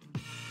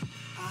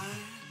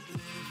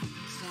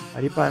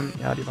 War die beim,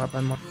 ja, die war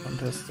beim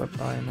Mod-Contest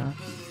dabei, ne?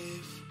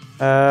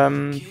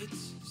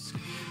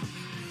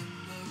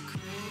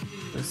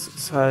 Das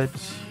ist halt,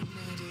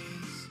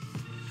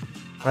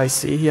 weil ich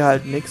sehe hier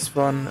halt nichts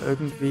von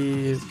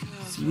irgendwie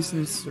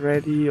Seasons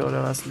Ready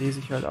oder was, lese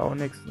ich halt auch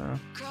nichts, ne?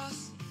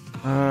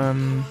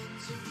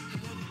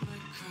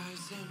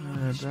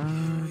 Da.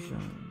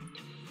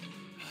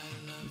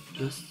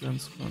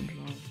 Distance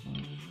Control.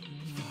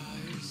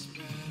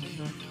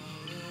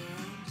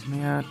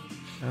 Mehr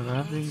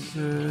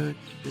Terrarwinkel,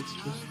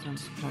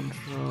 Distance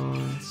Control,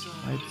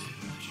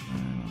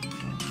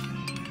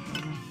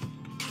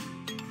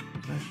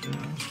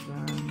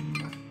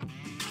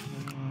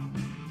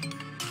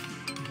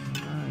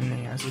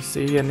 nee, also ich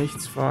sehe hier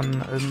nichts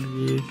von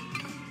irgendwie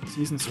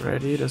Seasons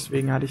Ready,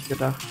 deswegen hatte ich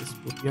gedacht, das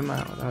probieren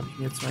wir, oder habe ich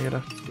mir jetzt mal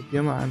gedacht, das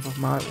probieren wir einfach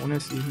mal ohne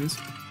Seasons.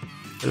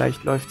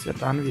 Vielleicht läuft es ja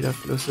dann wieder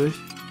flüssig.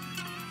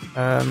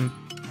 Ja,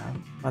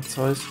 was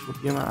soll's,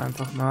 probieren wir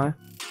einfach mal.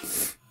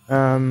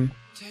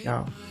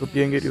 Ja,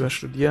 probieren geht über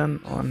studieren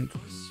und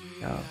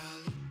ja,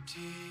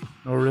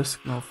 no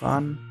risk, no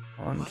fun.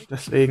 Und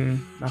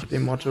deswegen, nach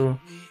dem Motto,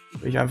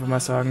 würde ich einfach mal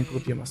sagen,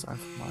 probieren wir es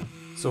einfach mal.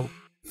 So.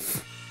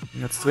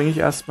 Und jetzt trinke ich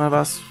erstmal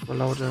was, vor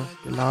lauter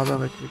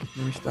Gelabere kriege ich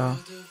nämlich da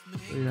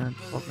wieder einen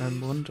trockenen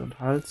Mund und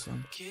Hals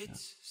und ja.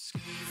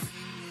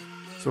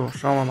 So,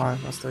 schauen wir mal,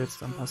 was da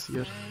jetzt dann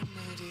passiert.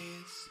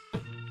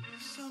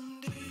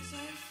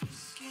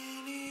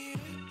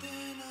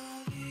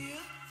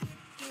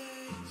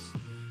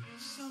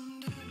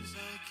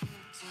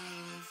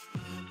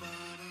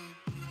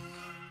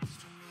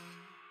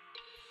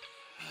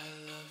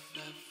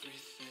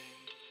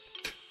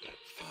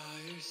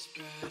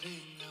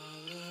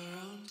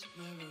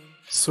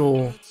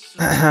 So,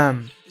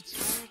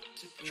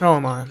 schauen wir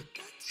mal.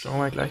 Schauen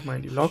wir gleich mal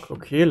in die Log.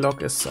 Okay,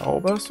 Log ist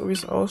sauber, so wie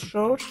es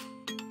ausschaut.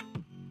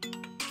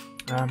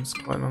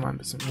 Scrollen wir mal ein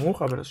bisschen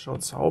hoch, aber das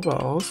schaut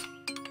sauber aus.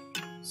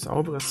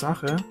 Saubere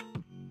Sache.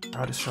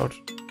 Ja, das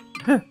schaut...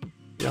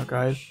 ja,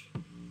 geil.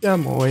 Ja,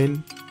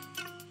 moin.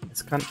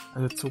 Es kann...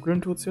 Also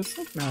zuckeln tut es jetzt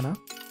nicht mehr, ne?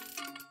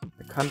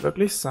 Kann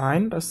wirklich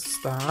sein, dass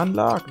es daran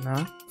lag,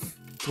 ne?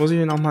 Jetzt muss ich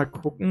hier nochmal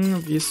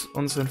gucken, wie es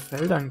unseren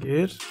Feldern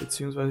geht,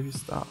 beziehungsweise wie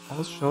es da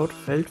ausschaut.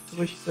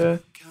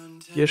 Feldfrüchte,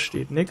 hier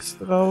steht nichts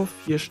drauf,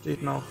 hier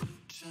steht noch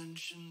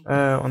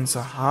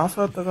unser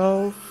Hafer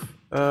drauf.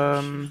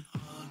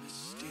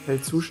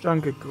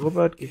 Feldzustand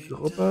gegrubbert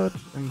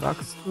im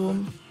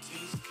Wachstum.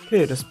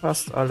 Okay, das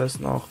passt alles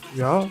noch.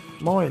 Ja,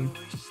 moin.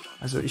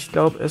 Also ich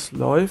glaube, es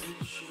läuft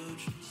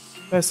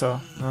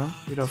besser, ne,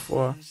 wie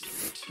davor.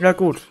 Ja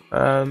gut,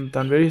 dann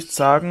würde ich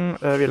sagen,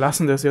 wir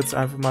lassen das jetzt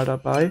einfach mal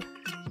dabei.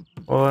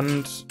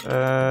 Und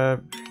ja,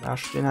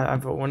 stehen halt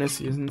einfach ohne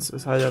Seasons.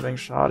 Ist halt ein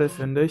wenig schade,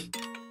 finde ich.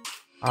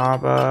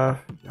 Aber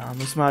ja,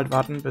 müssen wir halt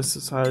warten, bis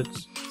es halt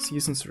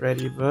Seasons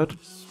ready wird.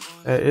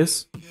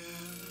 Ist.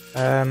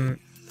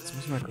 Jetzt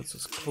müssen wir kurz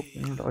was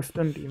gucken. Läuft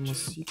denn die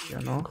Musik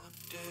hier noch?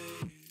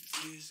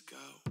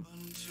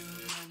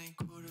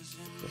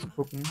 Was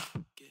gucken.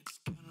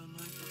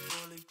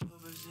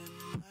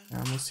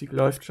 Ja, Musik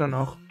läuft schon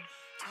noch.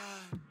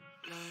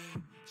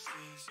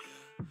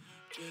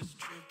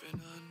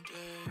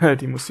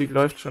 Die Musik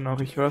läuft schon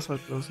auch, ich höre es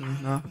halt bloß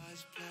nicht, ne?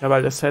 Ich habe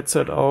halt das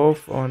Headset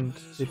auf und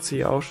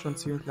PC auch schon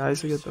ziemlich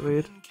leise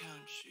gedreht,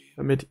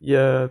 damit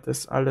ihr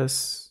das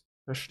alles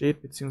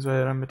versteht,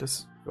 beziehungsweise damit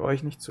es für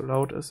euch nicht zu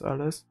laut ist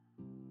alles.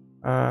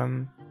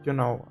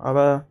 Genau,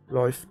 aber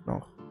läuft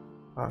noch.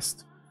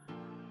 Passt.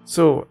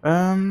 So,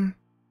 ja,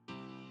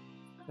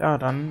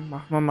 dann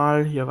machen wir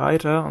mal hier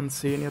weiter und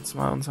sehen jetzt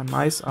mal unseren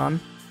Mais an.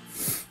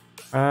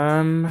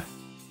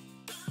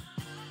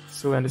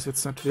 So, wenn das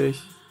jetzt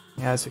natürlich...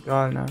 Ja, ist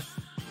egal, ne?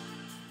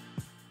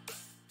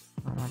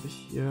 Dann habe ich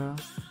hier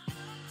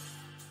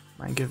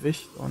mein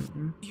Gewicht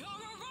unten.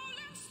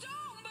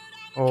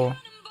 Oh,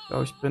 ich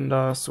glaube, ich bin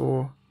da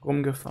so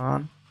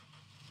rumgefahren.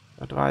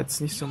 Das war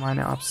jetzt nicht so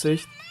meine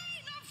Absicht.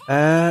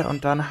 Und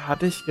dann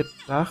hatte ich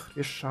gedacht,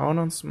 wir schauen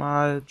uns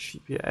mal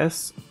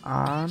GPS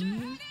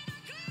an.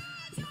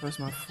 Ich weiß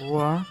mal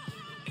vor.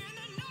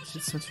 Das ist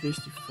jetzt natürlich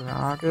die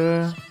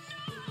Frage,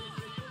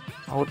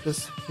 haut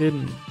es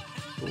hin,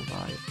 so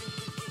weit?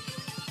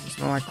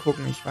 Müssen wir mal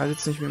gucken. Ich weiß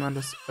jetzt nicht, wie man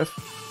das öffnet.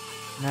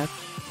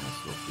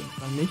 Also auf jeden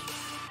Fall nicht.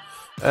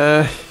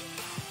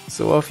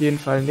 So auf jeden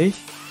Fall nicht.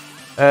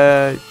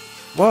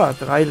 Boah,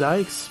 3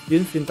 Likes.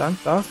 Vielen, vielen Dank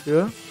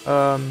dafür.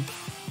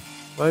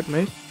 Freut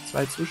mich.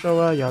 2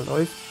 Zuschauer, ja,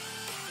 läuft.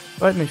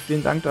 Freut mich,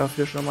 vielen Dank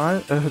dafür schon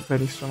mal.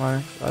 Wenn ich es schon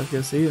mal gerade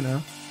hier sehe,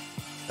 ne?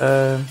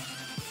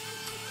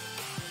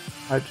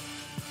 Halt.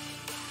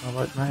 Da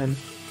wollten wir hin.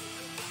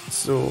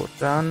 So,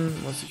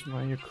 dann muss ich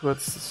mal hier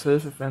kurz das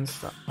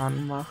Hilfefenster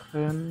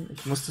anmachen.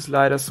 Ich muss das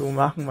leider so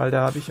machen, weil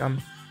da habe ich am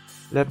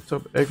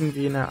Laptop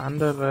irgendwie eine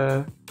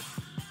andere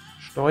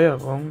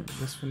Steuerung.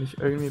 Das finde ich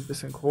irgendwie ein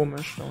bisschen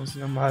komisch. Da muss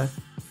ich nochmal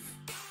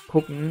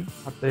gucken.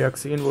 Habt ihr ja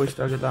gesehen, wo ich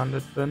da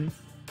gelandet bin.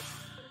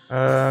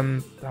 Da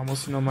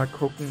muss ich nochmal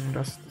gucken,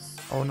 dass ich das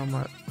auch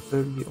nochmal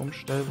irgendwie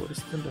umstelle. Wo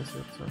ist denn das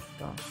jetzt?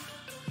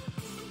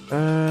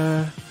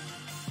 Da.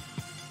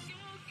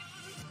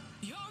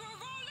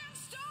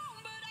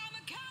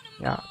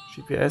 Ja,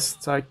 GPS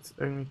zeigt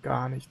irgendwie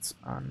gar nichts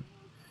an.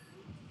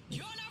 Wenn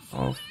ich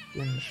auf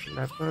den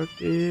Schlepper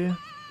gehe.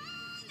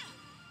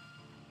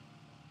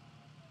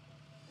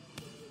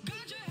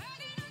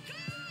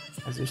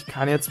 Also ich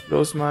kann jetzt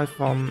bloß mal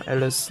vom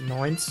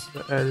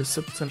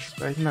LS17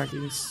 sprechen, da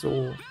ging es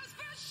so.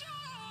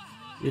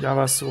 Geht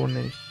aber so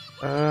nicht.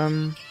 Da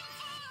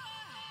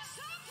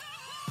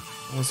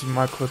muss ich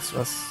mal kurz da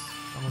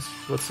muss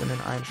ich kurz in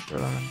den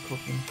Einstellungen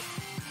gucken.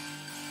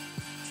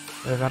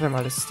 Warte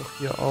mal, das ist doch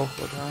hier auch,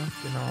 oder?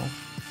 Genau.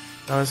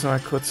 Da müssen wir mal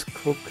kurz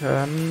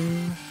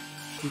gucken.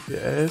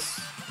 GPS.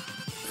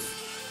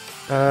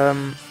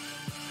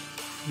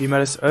 Wie man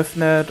das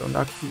öffnet und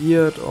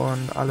aktiviert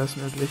und alles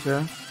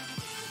mögliche.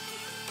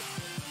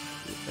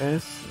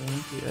 GPS,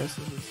 nee, GPS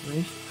ist es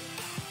nicht.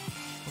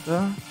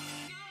 Oder?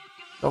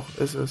 Doch,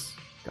 ist es.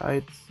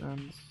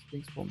 Guidance,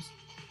 Dingsbums.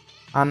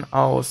 An,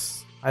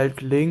 aus.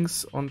 Alt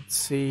links und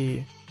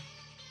C.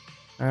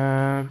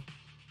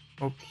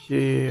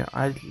 Okay,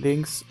 Alt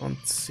links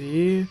und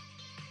C.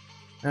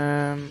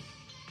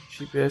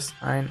 GPS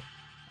ein,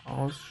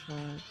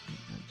 ausschalten.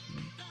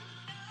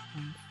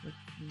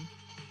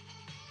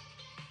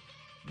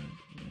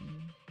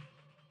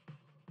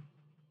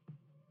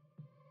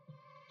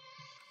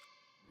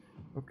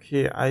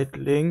 Okay, Alt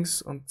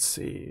links und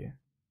C.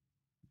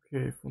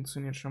 Okay,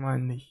 funktioniert schon mal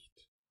nicht.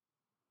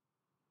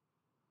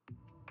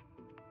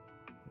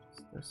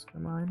 Ist das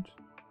gemeint?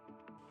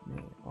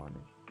 Nee, auch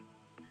nicht.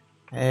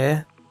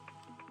 Hä?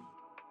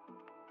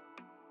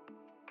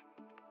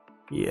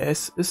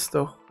 GS ist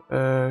doch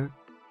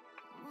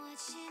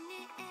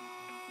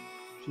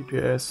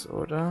GPS,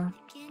 oder?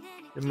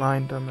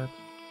 Gemeint damit.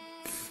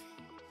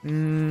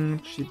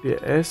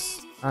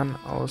 GPS an,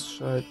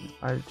 ausschalten,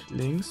 Alt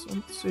links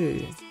und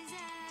C.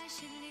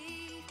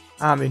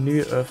 Ah,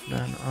 Menü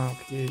öffnen. Ah,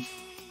 okay.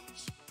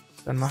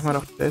 Dann machen wir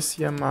doch das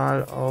hier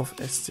mal auf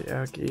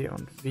SCR, G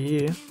und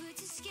W.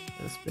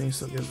 Das bin ich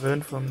so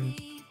gewöhnt vom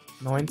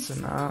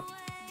 19er.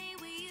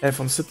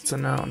 Vom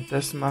 17er. Und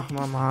das machen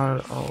wir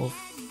mal auf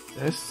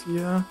das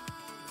hier.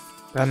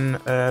 Dann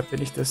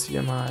bin ich das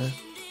hier mal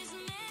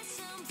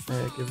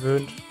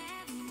gewöhnt.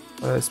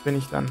 Oder das bin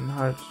ich dann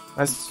halt.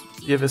 Weißt,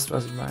 ihr wisst,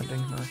 was ich meine,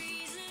 denke ich mal.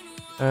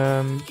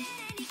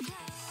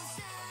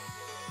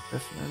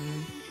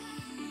 Öffnen.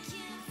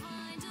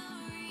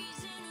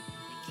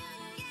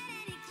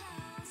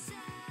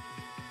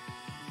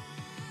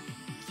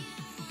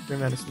 Schön,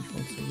 wenn es nicht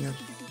funktioniert.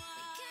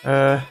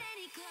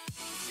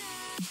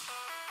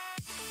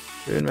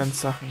 Schön, wenn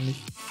Sachen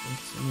nicht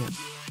funktionieren.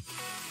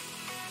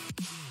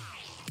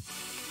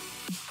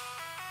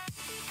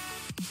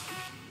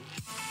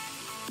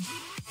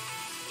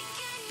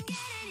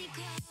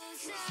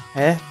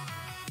 Hä?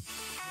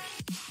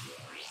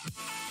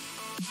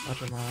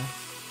 Warte mal.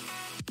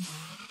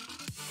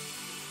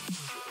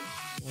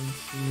 Und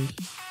mich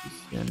ein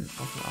bisschen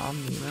auf den Arm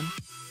nehmen.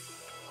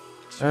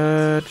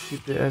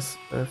 GPS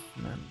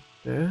öffnen.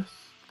 Das.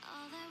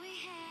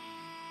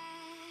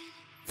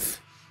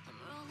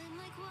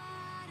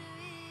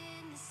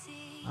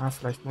 Ah,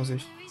 vielleicht muss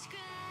ich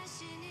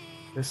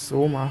das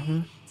so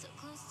machen.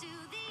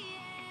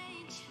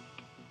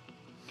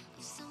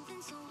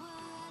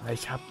 Aber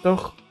ich hab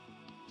doch.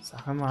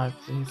 Sag mal,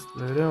 bin ich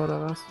blöde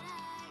oder was?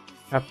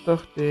 Ich hab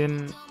doch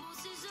den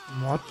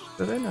Mod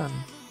drinnen.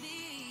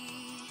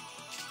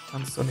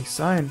 Kann's doch nicht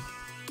sein.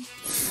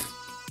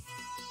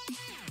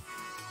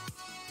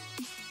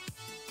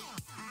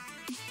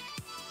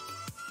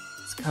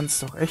 Das kann's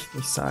doch echt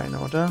nicht sein,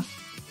 oder?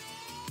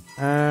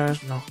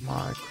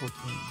 Nochmal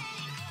gucken.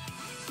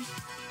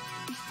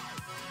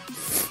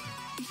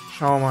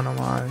 Schauen wir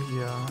nochmal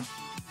hier.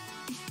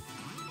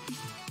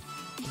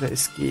 Oder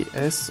ist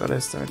GS? Oder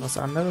ist damit was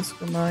anderes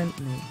gemeint?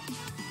 Nee.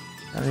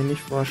 Kann ich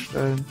nicht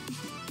vorstellen.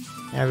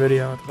 Ja, würde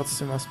ja aber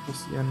trotzdem was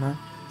passieren, ne?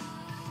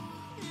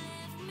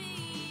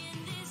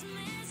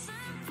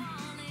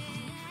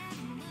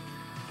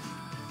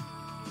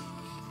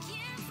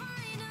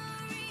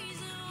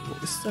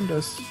 Wo ist denn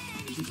das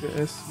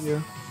GPS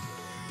hier?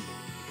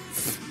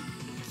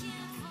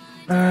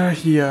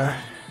 Hier.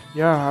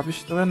 Ja, habe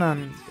ich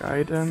drinnen.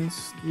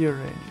 Guidance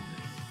Steering.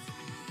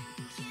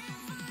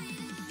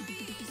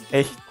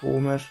 Echt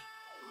komisch.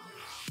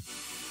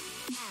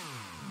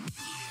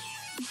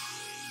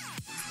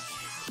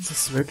 Das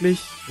ist wirklich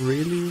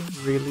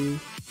really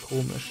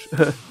komisch.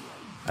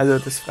 Also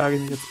das frage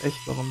ich mich jetzt echt,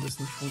 warum das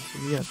nicht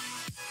funktioniert.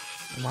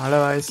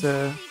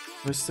 Normalerweise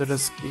müsste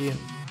das gehen.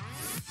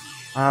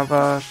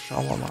 Aber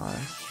schauen wir mal.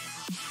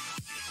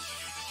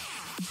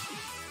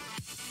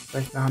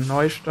 Vielleicht nach einem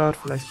Neustart,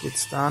 vielleicht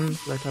geht's dann.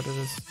 Vielleicht hat er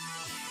das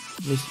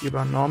nicht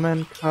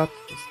übernommen gehabt.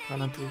 Das kann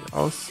natürlich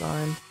auch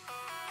sein.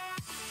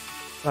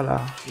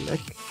 Voilà,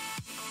 leck.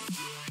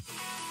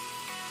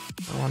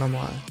 Schauen wir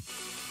nochmal.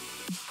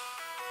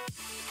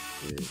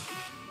 Okay.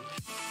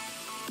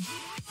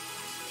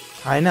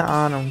 Keine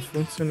Ahnung,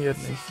 funktioniert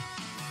nicht.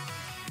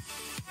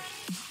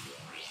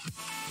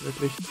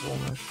 Wirklich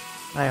komisch.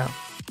 Naja.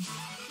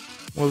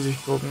 Muss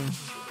ich gucken.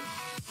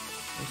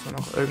 Muss man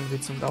auch irgendwie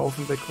zum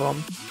Laufen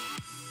bekommen.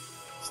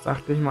 Das Jetzt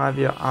dachte ich mal,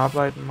 wir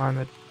arbeiten mal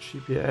mit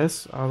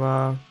GPS,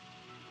 aber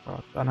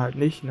ja, dann halt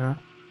nicht, ne?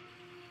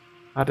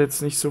 Hat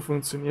jetzt nicht so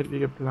funktioniert wie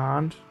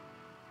geplant.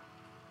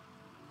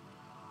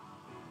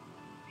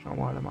 Schauen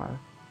wir alle mal.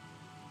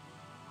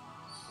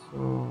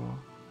 So.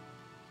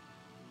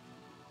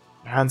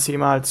 Ja, dann ziehen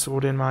wir halt so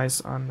den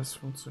Mais an. Das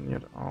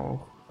funktioniert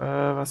auch.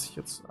 Was ich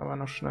jetzt aber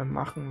noch schnell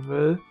machen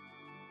will,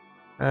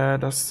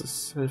 dass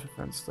das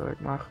Hilfefenster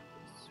wegmacht.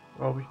 Das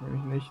brauche ich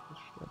nämlich nicht. Das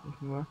stört mich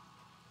nur.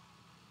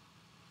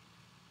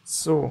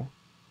 So.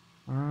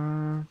 Das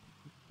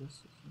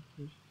ist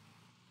natürlich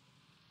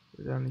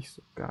wieder nicht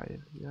so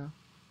geil hier.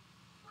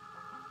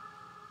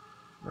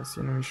 Lass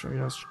hier nämlich schon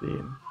wieder was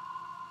stehen.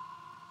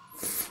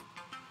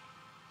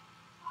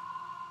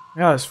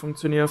 Ja, es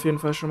funktioniert auf jeden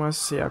Fall schon mal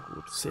sehr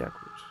gut, sehr gut.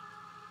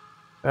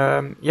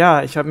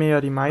 Ja, ich habe mir ja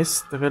die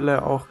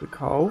Mais-Drille auch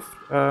gekauft.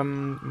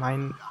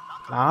 Mein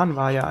Plan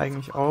war ja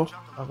eigentlich auch,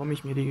 warum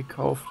ich mir die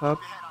gekauft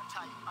habe.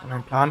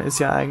 Mein Plan ist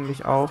ja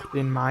eigentlich auch,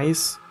 den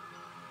Mais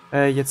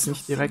jetzt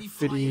nicht direkt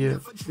für die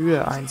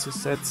Kühe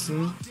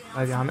einzusetzen,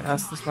 weil wir haben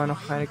erstens mal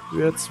noch keine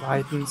Kühe,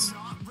 zweitens,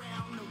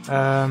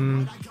 ja,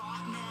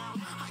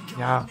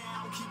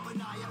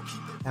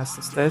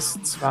 erstens das,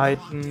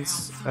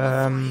 zweitens,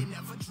 ja,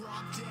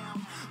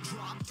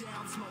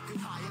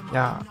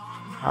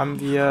 haben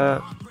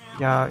wir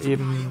ja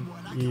eben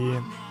die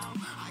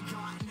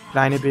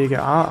kleine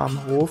BGA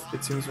am Hof,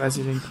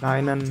 beziehungsweise den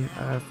kleinen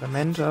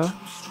Fermenter.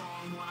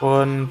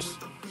 Und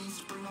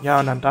ja,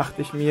 und dann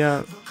dachte ich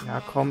mir,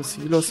 ja komm,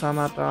 Silos haben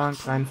wir da, einen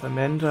kleinen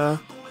Fermenter.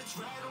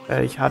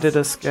 Ich hatte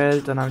das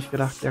Geld, dann habe ich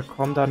gedacht, ja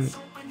komm, dann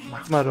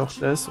machen wir doch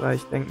das, weil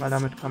ich denke mal,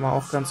 damit kann man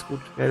auch ganz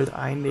gut Geld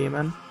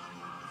einnehmen.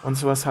 Und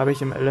sowas habe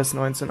ich im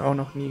LS19 auch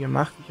noch nie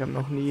gemacht. Ich habe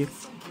noch nie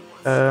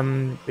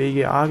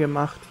BGA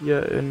gemacht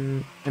hier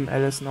im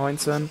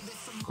LS19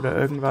 oder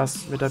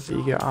irgendwas mit der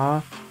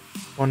BGA.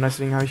 Und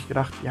deswegen habe ich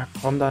gedacht, ja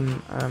komm, dann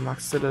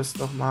machst du das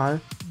doch mal.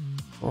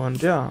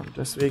 Und ja,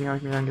 deswegen habe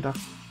ich mir dann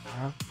gedacht,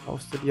 ja,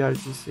 kaufst du dir halt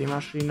die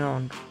Sämaschine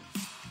und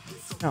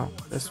ja,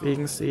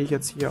 deswegen sehe ich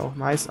jetzt hier auch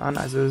Mais an.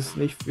 Also es ist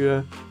nicht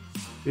für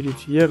die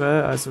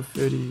Tiere, also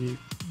für die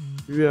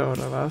Kühe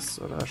oder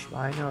was, oder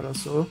Schweine oder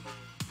so,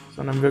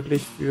 sondern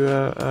wirklich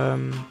für,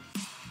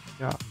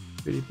 ja,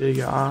 für die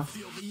BGA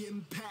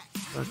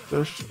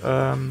praktisch.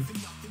 Ja,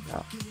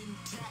 das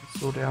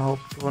ist so der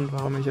Hauptgrund,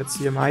 warum ich jetzt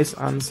hier Mais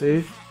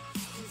ansehe.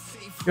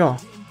 Ja.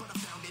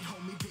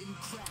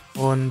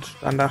 Und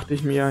dann dachte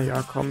ich mir,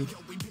 ja komm,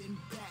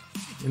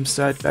 nimmst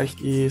du halt gleich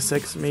die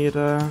 6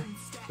 Meter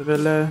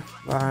Drille,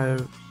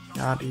 weil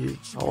ja die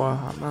Power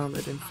haben wir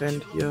mit dem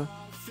Fendt hier.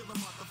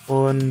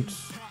 Und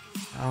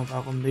ja,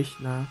 warum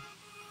nicht, ne?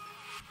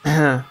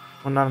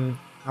 Und dann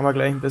haben wir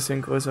gleich ein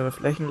bisschen größere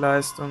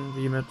Flächenleistung,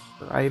 wie mit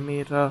 3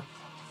 Meter,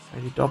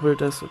 weil die doppelt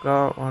ist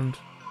sogar. Und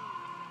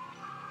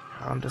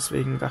ja, und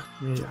deswegen dachte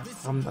ich mir, ja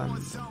komm, dann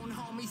machst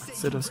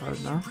du das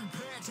halt, ne?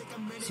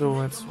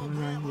 So, jetzt wollen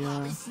wir hier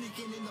einen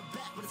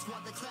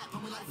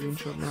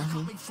Screenshot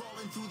machen.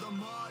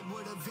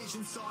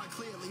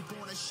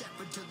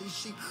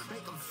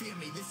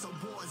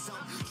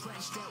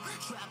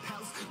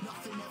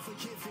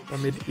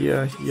 Damit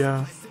ihr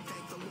hier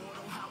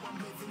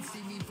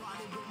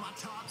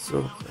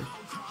so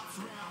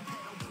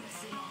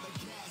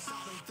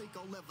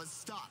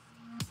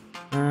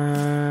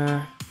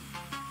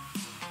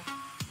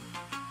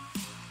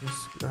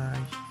ist gleich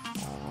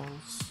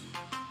aus.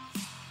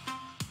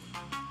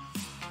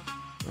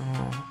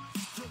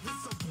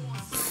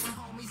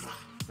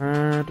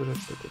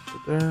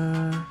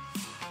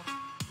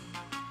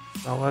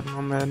 Dauert einen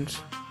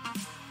Moment.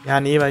 Ja,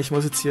 nee, weil ich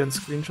muss jetzt hier einen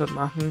Screenshot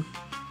machen,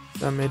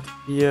 damit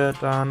ihr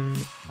dann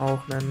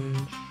auch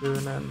einen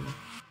schönen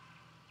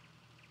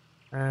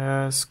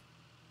ein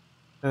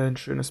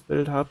schönes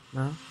Bild habt,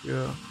 ne,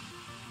 für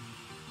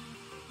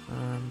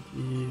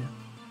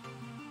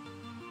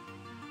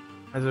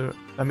also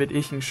damit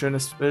ich ein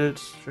schönes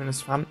Bild,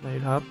 schönes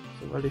Thumbnail habe,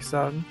 so wollte ich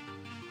sagen.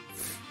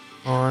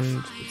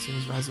 Und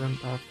beziehungsweise ein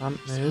paar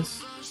Thumbnails,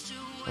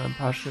 ein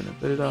paar schöne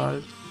Bilder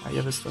halt. Ja,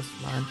 ihr wisst, was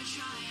ich meine.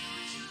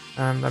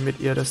 Damit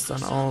ihr das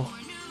dann auch,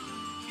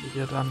 damit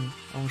ihr dann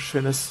auch ein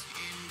schönes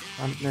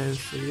Thumbnail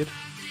seht.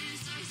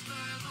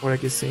 Oder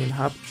gesehen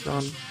habt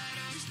schon.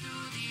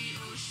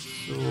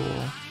 So.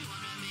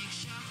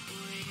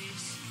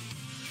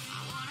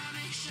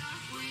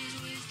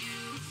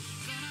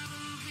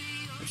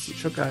 Das sieht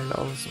schon geil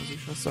aus, muss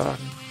ich schon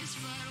sagen.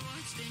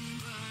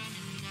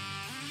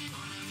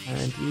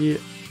 Wenn die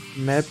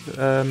Map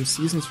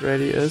Seasons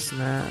Ready ist,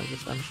 ne, also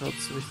dann schaut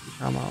es richtig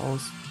hammer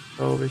aus,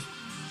 glaube ich.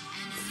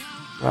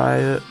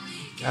 Weil,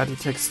 ja, die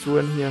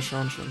Texturen hier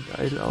schauen schon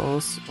geil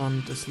aus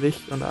und das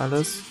Licht und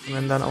alles. Und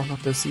wenn dann auch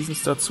noch der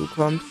Seasons dazu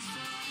kommt,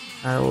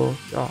 also,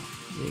 ja,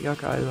 mega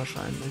geil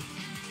wahrscheinlich.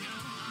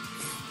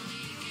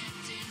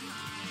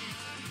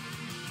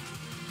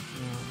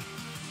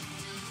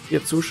 Ja.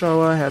 Ihr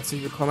Zuschauer,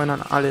 herzlich willkommen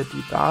an alle,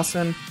 die da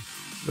sind.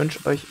 Ich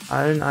wünsche euch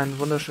allen einen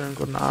wunderschönen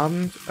guten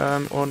Abend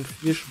und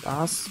viel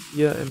Spaß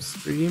hier im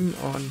Stream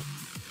und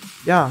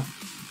ja,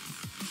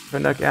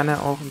 könnt ihr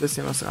gerne auch ein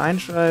bisschen was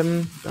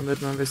reinschreiben, damit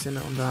wir ein bisschen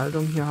eine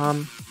Unterhaltung hier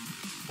haben.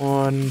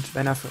 Und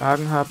wenn ihr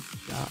Fragen habt,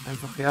 ja,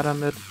 einfach her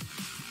damit,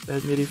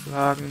 stellt mir die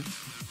Fragen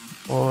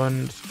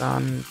und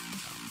dann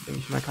denke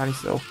ich mal, kann ich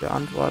sie auch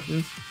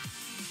beantworten.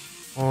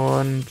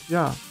 Und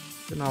ja,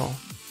 genau.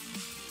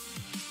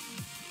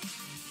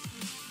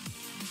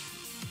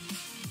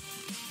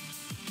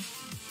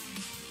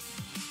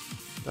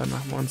 Dann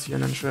machen wir uns hier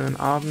einen schönen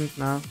Abend,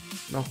 ne?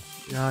 Noch,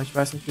 ja, ich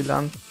weiß nicht wie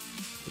lang.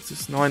 Jetzt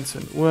ist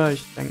 19 Uhr.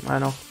 Ich denke mal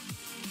noch,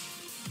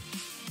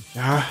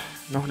 ja,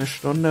 noch eine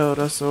Stunde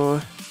oder so.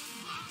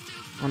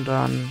 Und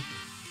dann,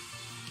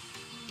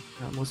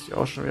 ja, muss ich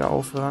auch schon wieder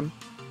aufhören.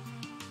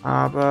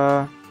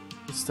 Aber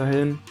bis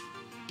dahin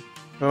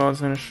können wir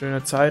uns eine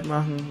schöne Zeit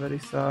machen, würde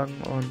ich sagen.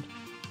 Und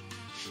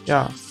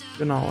ja,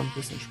 genau, ein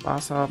bisschen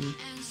Spaß haben.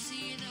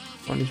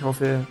 Und ich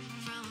hoffe,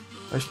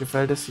 euch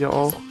gefällt es hier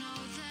auch.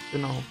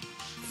 Genau.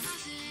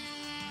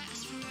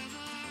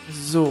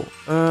 So,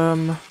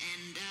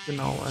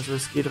 genau, also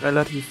es geht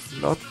relativ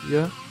flott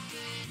hier.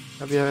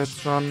 Ich habe ja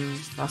jetzt schon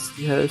fast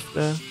die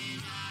Hälfte.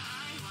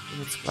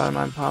 Bin jetzt gerade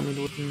mal ein paar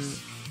Minuten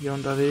hier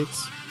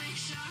unterwegs.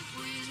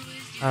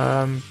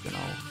 Genau,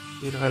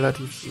 geht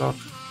relativ flott.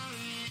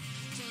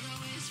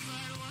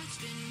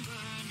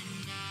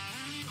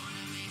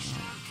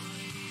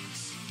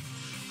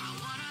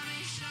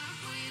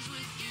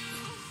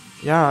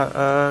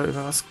 Ja,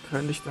 über was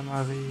könnte ich da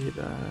mal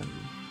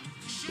reden?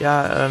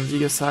 Ja, wie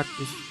gesagt,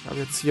 ich habe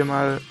jetzt hier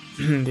mal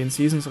den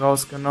Seasons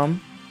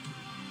rausgenommen,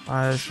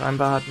 weil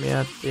scheinbar hat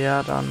mir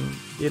der dann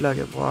Fehler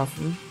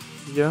geworfen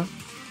hier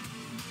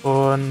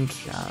und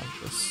ja,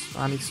 das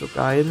war nicht so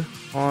geil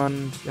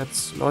und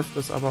jetzt läuft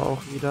das aber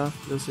auch wieder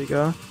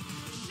flüssiger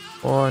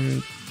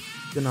und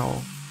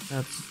genau,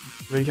 jetzt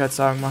würde ich halt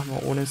sagen, machen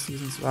wir ohne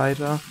Seasons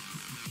weiter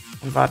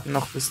und warten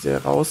noch bis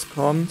der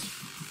rauskommt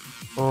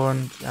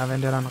und ja,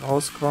 wenn der dann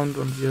rauskommt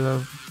und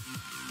wir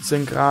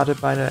sind gerade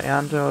bei der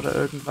Ernte oder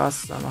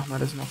irgendwas, dann machen wir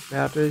das noch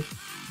fertig,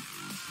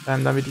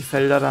 damit die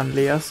Felder dann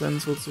leer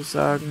sind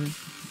sozusagen,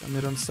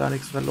 damit uns da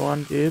nichts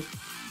verloren geht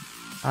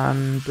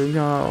an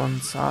Dünger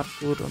und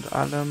Saatgut und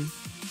allem.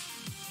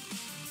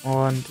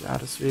 Und ja,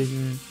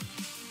 deswegen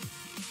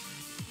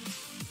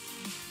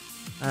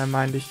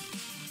meinte ich,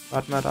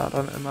 warten wir da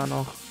dann immer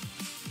noch,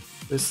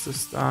 bis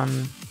das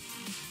dann,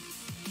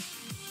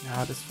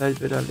 ja, das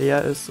Feld wieder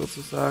leer ist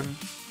sozusagen.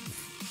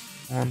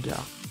 Und ja,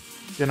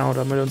 genau,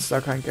 damit uns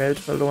da kein Geld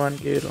verloren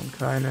geht und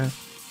keine,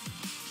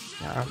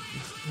 ja,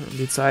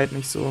 die Zeit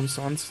nicht so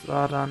umsonst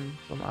war dann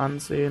vom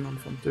Ansehen und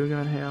vom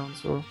Düngen her und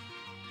so.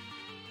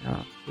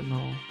 Ja,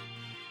 genau.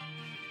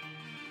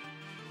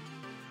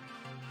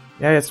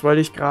 Ja, jetzt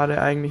wollte ich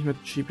gerade eigentlich mit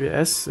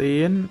GPS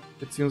sehen,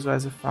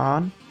 beziehungsweise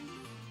fahren.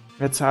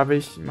 Jetzt habe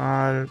ich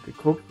mal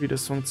geguckt, wie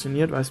das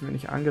funktioniert, weil es mir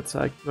nicht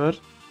angezeigt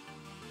wird.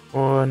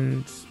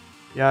 Und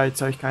ja, jetzt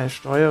habe ich keine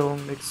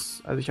Steuerung,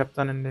 nichts. Also ich habe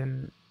dann in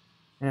den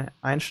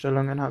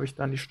Einstellungen habe ich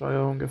dann die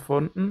Steuerung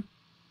gefunden.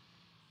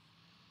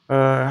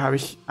 Habe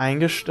ich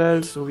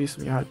eingestellt, so wie es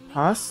mir halt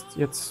passt.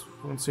 Jetzt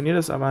funktioniert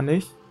es aber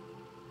nicht.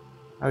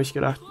 Habe ich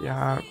gedacht,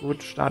 ja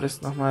gut,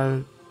 startest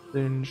nochmal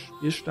den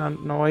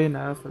Spielstand neu,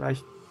 ne?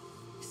 Vielleicht,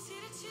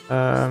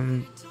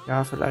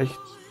 ja, vielleicht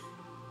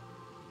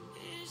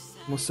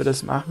musst du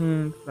das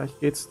machen, vielleicht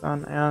geht's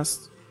dann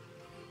erst.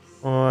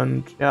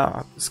 Und ja,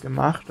 hab das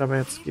gemacht, aber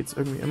jetzt geht's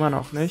irgendwie immer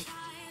noch nicht.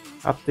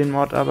 Hab den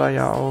Mod aber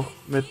ja auch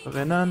mit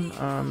drinnen,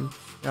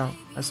 ja,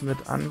 also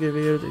mit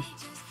angewählt.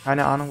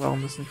 Keine Ahnung,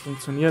 warum das nicht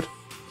funktioniert.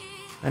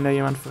 Wenn da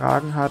jemand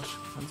Fragen hat,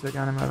 kannst du ja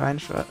gerne mal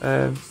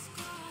reinschreiben.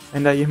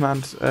 Wenn da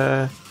jemand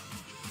eine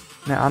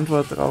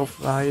Antwort drauf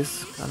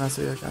weiß, kann er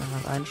sie ja gerne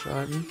mal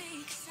reinschreiben.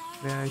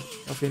 Wäre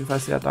ich auf jeden Fall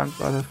sehr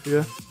dankbar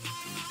dafür.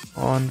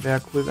 Und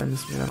wäre cool, wenn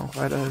es mir dann auch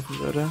weiterhelfen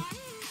würde.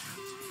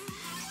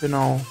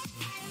 Genau.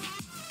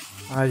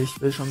 Weil ich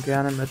will schon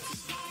gerne mit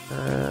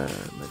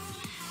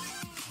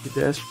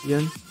GPS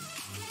spielen.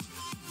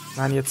 Ich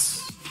meine,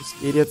 es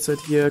geht jetzt halt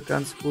hier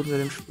ganz gut mit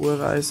dem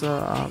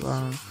Spurreiser,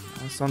 aber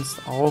ja, sonst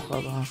auch,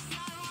 aber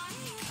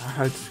ja,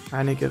 halt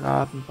keine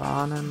geraden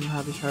Bahnen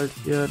habe ich halt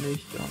hier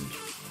nicht und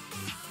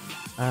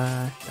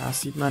ja,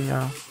 sieht man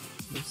ja,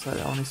 ist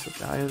halt auch nicht so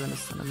geil, wenn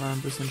es dann immer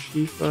ein bisschen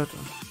schief wird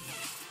und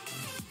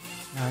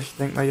ja, ich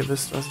denke mal, ihr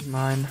wisst, was ich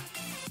meine,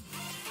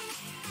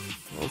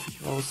 worauf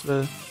ich raus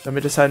will,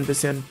 damit es halt ein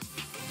bisschen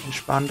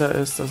entspannter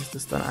ist, dass ich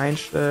das dann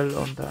einstelle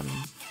und dann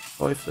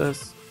läuft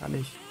es, kann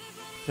ich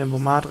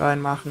Tempomat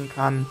reinmachen,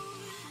 kann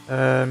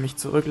mich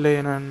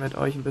zurücklehnen, mit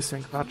euch ein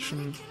bisschen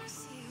quatschen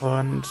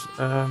und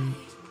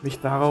mich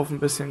darauf ein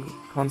bisschen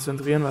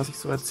konzentrieren, was ich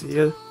so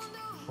erzähle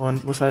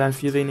und muss halt dann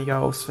viel weniger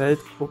aufs Feld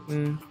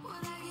gucken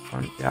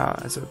und ja,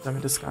 also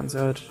damit das Ganze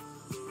halt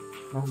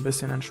noch ein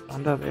bisschen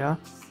entspannter wäre,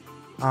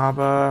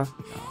 aber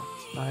ja,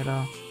 leider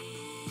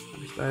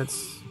habe ich da jetzt,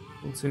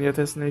 funktioniert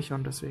es nicht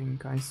und deswegen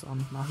kann ich es auch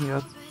nicht machen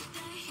jetzt,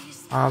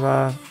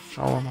 aber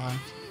schauen wir mal,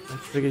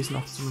 vielleicht kriege ich es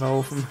noch zum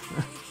Laufen.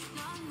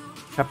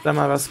 Ich habe da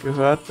mal was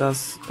gehört,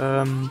 dass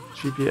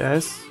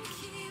GPS,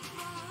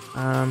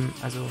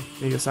 also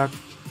wie gesagt,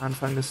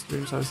 Anfang des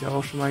Streams habe ich ja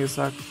auch schon mal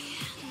gesagt,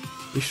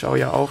 Ich schaue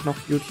ja auch noch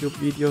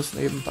YouTube-Videos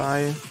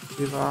nebenbei,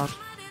 privat.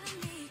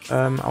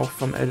 Auch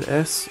vom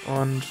LS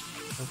und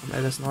vom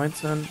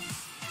LS19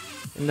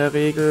 in der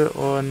Regel.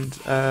 Und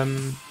da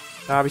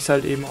habe ich es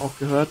halt eben auch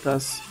gehört,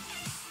 dass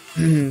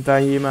da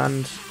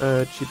jemand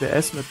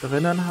GPS mit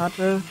drinnen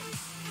hatte.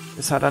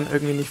 Es hat dann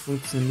irgendwie nicht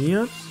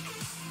funktioniert.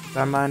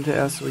 Dann meinte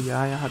er so,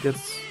 ja, er hat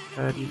jetzt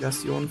die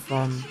Version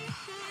vom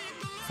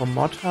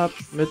Mod-Hub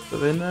mit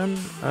drinnen.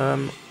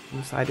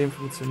 Und seitdem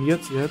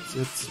funktioniert es jetzt.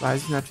 Jetzt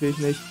weiß ich natürlich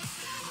nicht,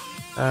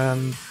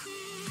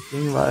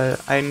 weil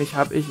eigentlich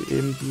habe ich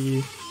eben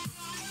die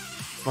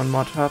von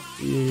ModHub,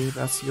 die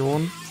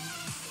Version.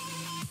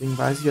 Deswegen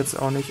weiß ich jetzt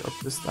auch nicht, ob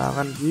das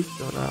daran liegt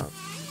oder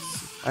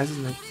ich weiß es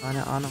nicht,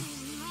 keine Ahnung.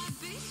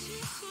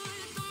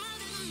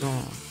 So.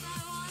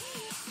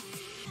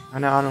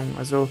 Keine Ahnung,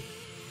 also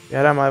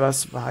wer da mal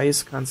was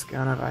weiß, kann es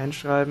gerne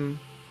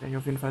reinschreiben. Wäre ich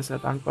auf jeden Fall sehr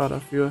dankbar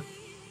dafür, dass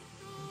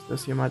ich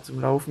das hier mal zum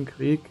Laufen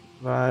kriege,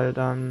 weil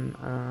dann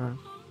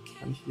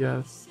kann ich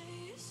hier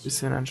ein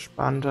bisschen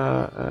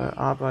entspannter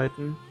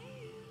arbeiten.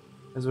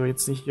 Also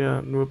jetzt nicht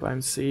hier nur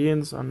beim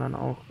Sehen, sondern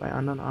auch bei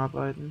anderen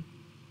Arbeiten.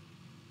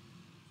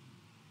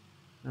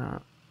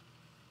 Ja,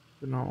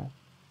 genau.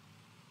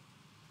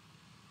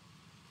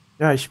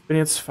 Ja, ich bin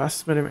jetzt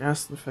fast mit dem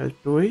ersten Feld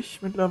durch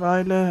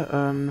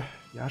mittlerweile.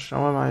 Ja,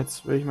 schauen wir mal.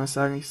 Jetzt würde ich mal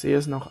sagen, ich sehe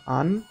es noch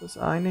an, das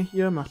eine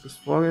hier, macht das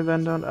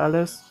Vorgewende und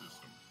alles.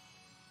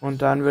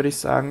 Und dann würde ich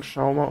sagen,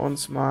 schauen wir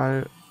uns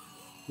mal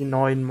die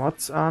neuen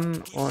Mods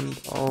an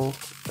und auch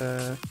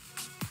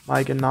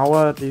mal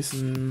genauer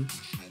diesen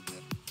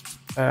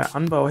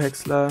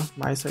Anbauhäcksler,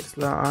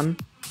 Maishäcksler an,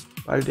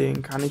 weil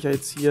den kann ich ja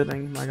jetzt hier,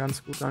 denke ich mal,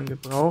 ganz gut dann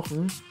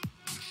gebrauchen.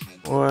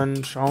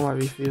 Und schauen mal,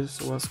 wie viel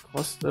sowas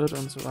kostet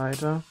und so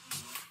weiter.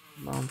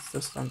 Mal uns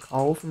das dann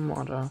kaufen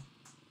oder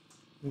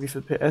wie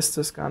viel PS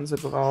das Ganze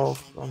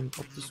braucht und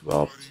ob das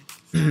überhaupt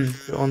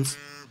für uns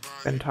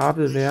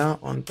rentabel wäre.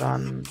 Und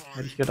dann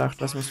hätte ich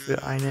gedacht, dass man es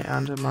für eine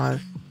Ernte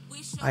mal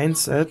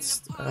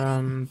einsetzt.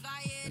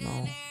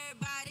 Genau,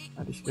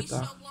 hätte ich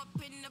gedacht.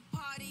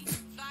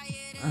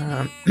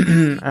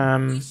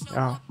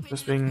 Ja,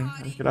 deswegen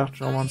habe ich gedacht,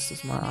 schauen wir uns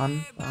das mal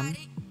an, dann,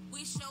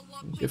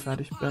 wenn ich hier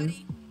fertig bin.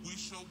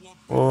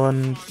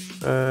 Und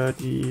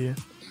die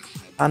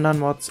anderen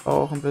Mods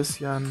auch ein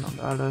bisschen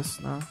und alles,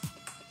 ne?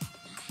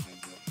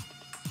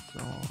 So,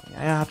 ja,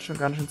 er hat schon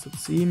ganz schön zu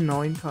ziehen,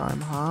 9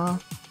 km/h.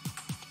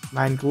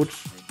 Mein gut,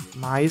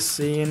 Mais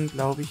sehen,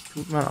 glaube ich,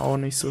 tut man auch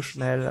nicht so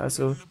schnell.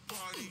 Also,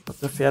 ich glaube,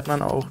 da fährt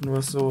man auch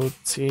nur so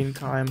 10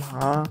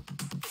 km/h.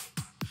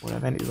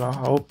 Oder wenn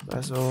überhaupt,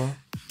 also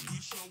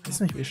ich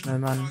weiß nicht, wie schnell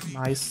man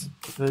Mais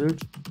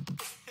drillt.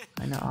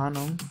 Keine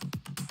Ahnung.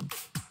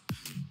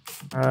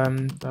 Da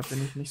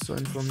bin ich nicht so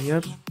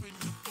informiert.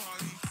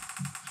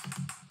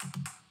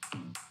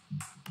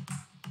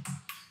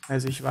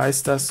 Also ich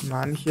weiß, dass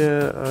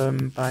manche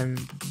beim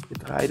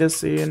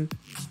Getreidesehen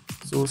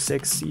so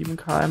 6-7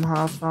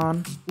 km/h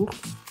fahren.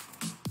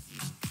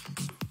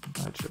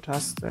 Falsche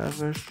Taste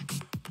erwischt.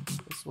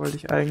 Das wollte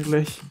ich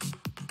eigentlich.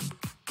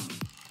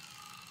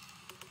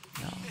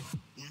 Ja.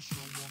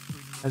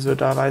 Also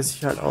da weiß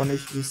ich halt auch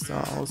nicht, wie es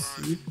da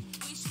aussieht.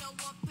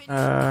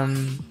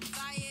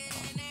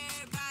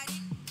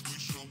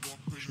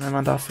 Wie schnell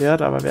man da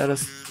fährt, aber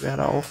wer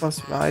da auch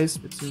was weiß,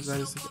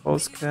 beziehungsweise sich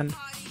auskennt,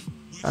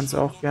 kann es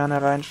auch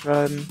gerne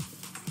reinschreiben.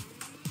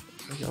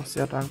 Bin ich auch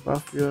sehr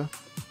dankbar für.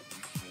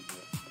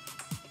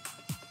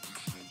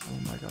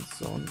 Oh, mal ganz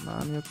so unten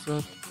an jetzt.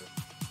 Muss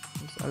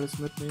alles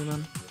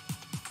mitnehmen.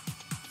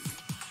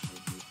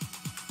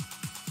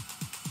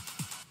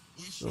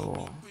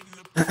 So.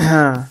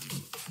 Ja,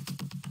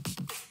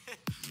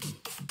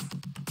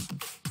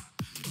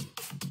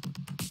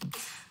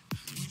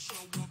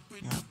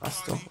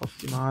 passt doch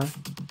optimal.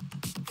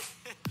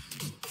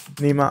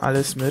 Nehmen wir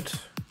alles mit.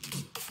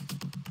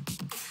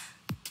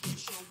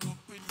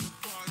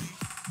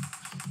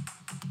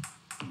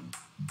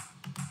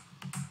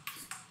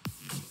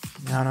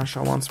 Ja, dann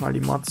schauen wir uns mal die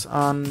Mods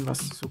an, was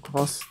die so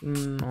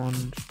kosten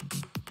und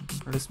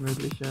alles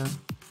Mögliche.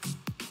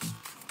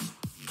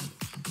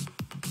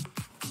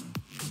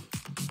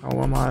 Schauen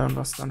wir mal, und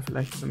was dann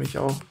vielleicht für mich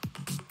auch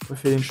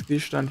für den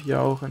Spielstand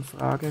hier auch in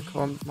Frage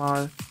kommt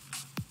mal,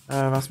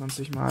 was man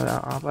sich mal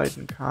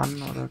erarbeiten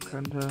kann oder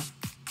könnte.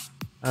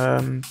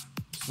 Müssen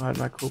wir halt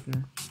mal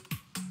gucken.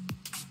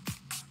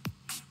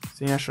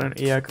 Sind ja schon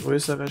eher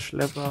größere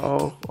Schlepper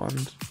auch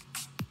und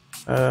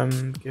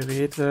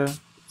Geräte,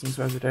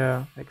 beziehungsweise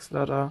der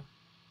Häcksler da.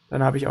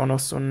 Dann habe ich auch noch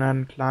so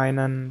einen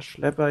kleinen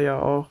Schlepper ja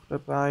auch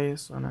dabei,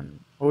 so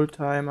einen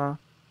Oldtimer.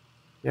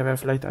 Der wäre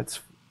vielleicht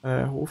als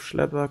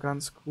Hofschlepper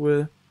ganz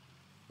cool,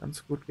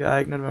 ganz gut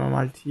geeignet, wenn wir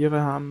mal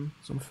Tiere haben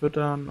zum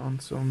Füttern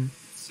und zum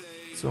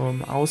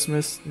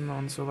Ausmisten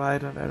und so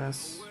weiter. Wäre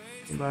das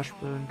zum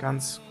Beispiel ein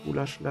ganz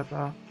cooler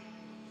Schlepper,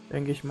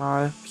 denke ich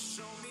mal.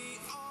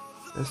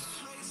 Das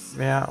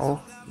wäre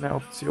auch eine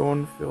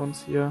Option für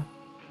uns hier.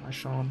 Mal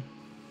schauen.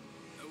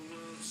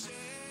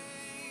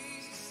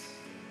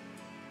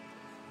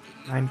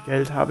 Mein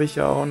Geld habe ich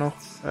ja auch noch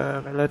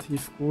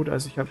relativ gut.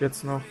 Also ich habe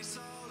jetzt noch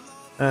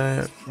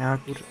ja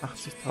gut,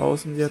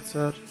 80.000 jetzt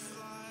hat.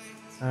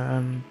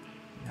 Ja,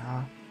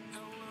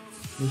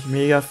 nicht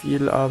mega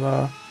viel,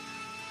 aber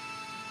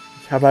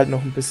ich habe halt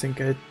noch ein bisschen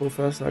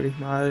Geldpuffer, sage ich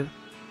mal.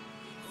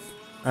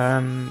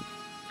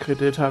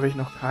 Kredit habe ich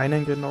noch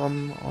keinen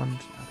genommen und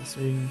ja,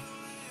 deswegen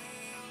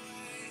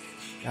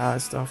ja,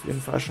 ist da auf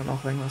jeden Fall schon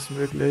auch irgendwas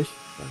möglich,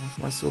 sagen wir es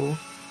mal so.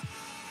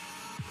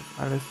 Auf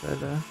alle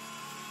Fälle.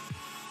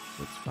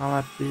 Jetzt machen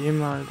wir den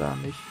mal da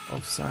nicht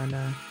auf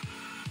seine,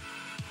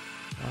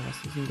 ja, was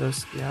ist denn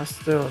das,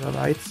 Gerste oder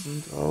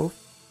Weizen drauf.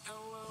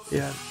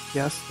 Eher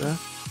Gerste.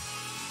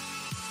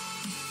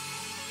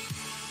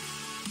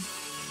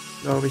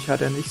 Glaube ich,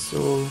 hat er nicht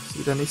so,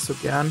 sieht er nicht so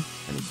gern,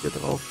 wenn ich hier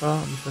drauf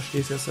war. Und ich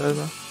verstehe es ja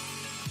selber,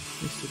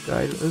 nicht so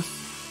geil ist.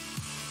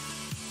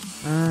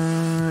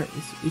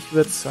 Ich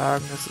würde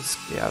sagen, es ist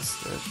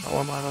Gerste.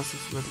 Schauen wir mal, was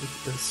es wirklich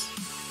ist.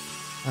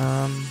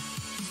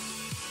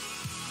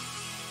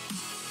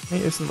 Nee,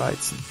 ist ein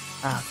Weizen.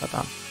 Ah,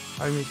 verdammt.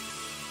 Habe ich mich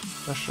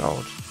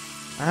verschaut.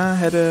 Ich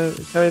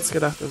habe jetzt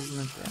gedacht, das ist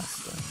eine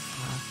Gerste.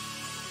 Ja.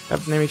 Ich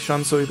habe nämlich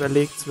schon so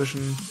überlegt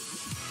zwischen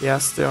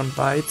Gerste und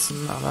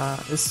Weizen, aber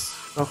ist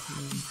doch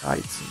ein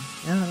Weizen.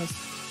 Ja,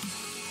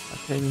 da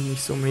kenne ich mich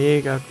nicht so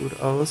mega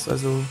gut aus.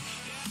 Also in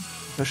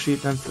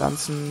verschiedenen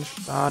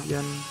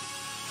Pflanzenstadien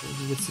kenne ich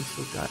mich jetzt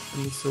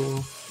nicht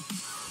so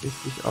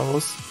richtig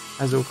aus.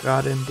 Also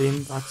gerade in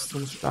dem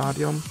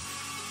Wachstumsstadium.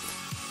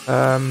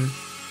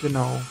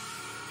 Genau.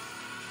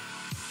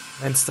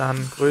 Wenn es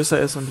dann größer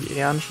ist und die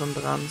Ähren schon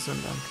dran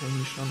sind, dann kenne ich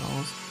mich schon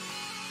aus.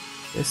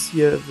 Das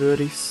hier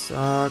würde ich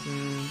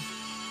sagen,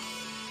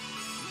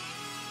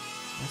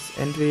 ist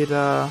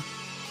entweder,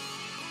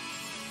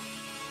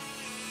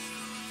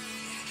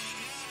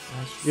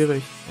 ja,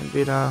 schwierig,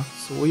 entweder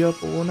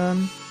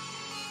Sojabohnen.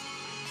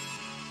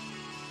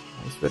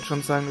 Ich würde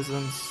schon sagen, das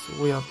sind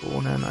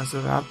Sojabohnen, also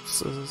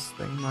Raps ist es,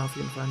 denke ich mal, auf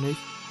jeden Fall nicht.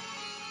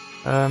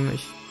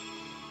 Ich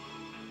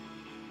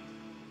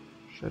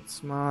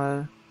schätze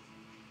mal,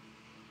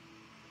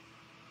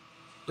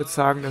 ich würde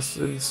sagen, das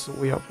sind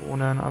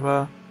Sojabohnen,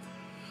 aber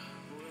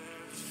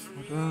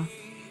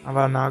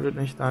nagelt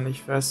mich da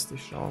nicht fest,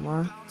 ich schau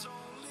mal.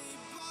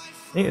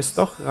 Nee, ist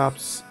doch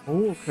Raps.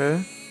 Oh,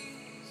 okay.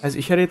 Also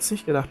ich hätte jetzt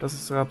nicht gedacht, dass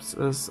es Raps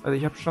ist. Also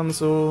ich habe schon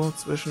so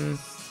zwischen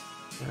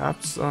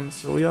Raps und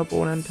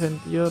Sojabohnen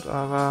tendiert,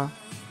 aber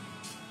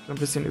schon ein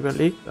bisschen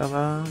überlegt,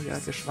 aber ja,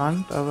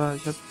 geschwankt, aber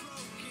ich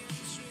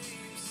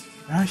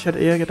hätte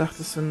eher gedacht,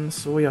 es sind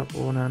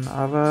Sojabohnen,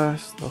 aber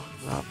ist doch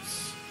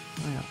Raps.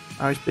 Naja,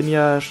 aber ich bin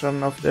ja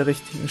schon auf der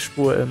richtigen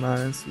Spur immer,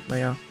 das sieht man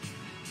ja.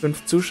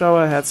 5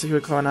 Zuschauer, herzlich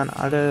willkommen an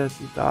alle,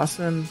 die da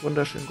sind.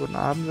 Wunderschönen guten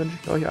Abend wünsche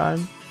ich euch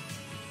allen.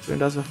 Schön,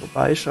 dass ihr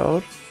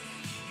vorbeischaut.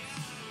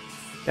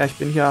 Ja, ich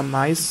bin hier am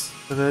Mais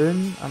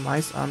drillen, am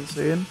Mais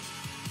ansehen.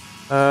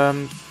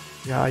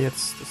 Ja,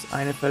 jetzt das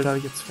eine Feld habe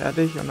ich jetzt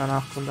fertig und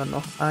danach kommt dann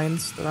noch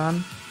eins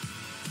dran.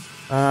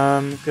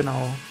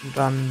 Genau. Und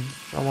dann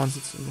schauen wir uns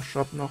jetzt im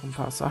Shop noch ein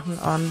paar Sachen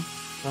an,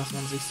 was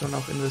man sich so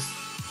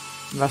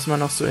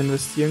noch so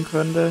investieren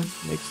könnte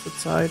nächste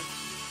Zeit.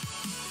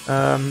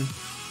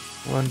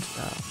 Und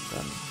ja,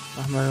 dann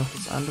machen wir noch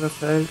das andere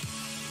Feld.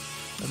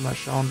 Dann mal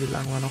schauen, wie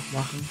lange wir noch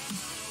machen.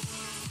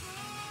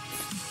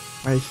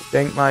 Ich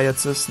denke mal,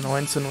 jetzt ist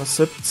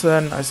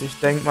 19:17 Uhr, also ich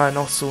denke mal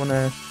noch so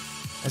eine,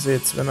 also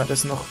jetzt, wenn wir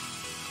das noch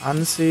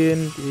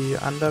ansehen, die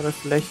andere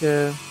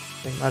Fläche,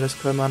 ich denke mal, das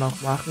können wir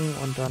noch machen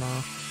und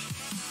danach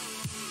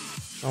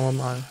schauen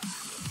wir mal.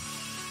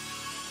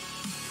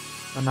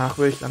 Danach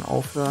würde ich dann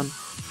aufhören.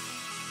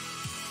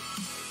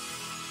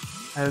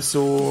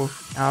 Also,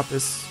 ja,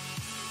 bis,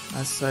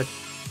 also halt,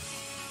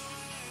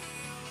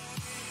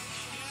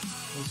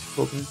 muss ich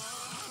gucken.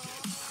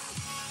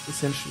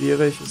 Bisschen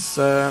schwierig, ist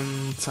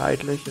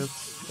zeitlich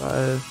jetzt,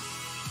 weil,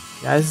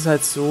 ja, es ist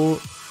halt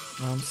so,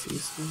 warum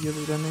siehst du hier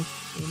wieder nicht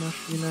die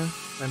Maschine?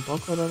 Dein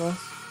Bock oder was?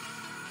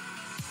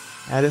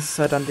 Ja, das ist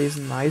halt an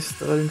diesen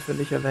Mais-Drillen,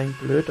 finde ich ein wenig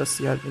blöd, dass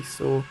die halt nicht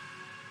so,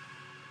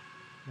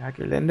 ja,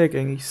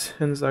 geländegängig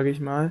sind, sage ich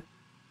mal.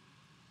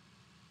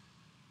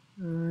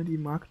 Die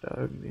mag da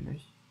irgendwie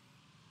nicht.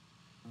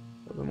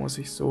 Da muss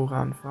ich so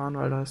ranfahren,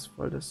 weil da ist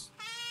voll das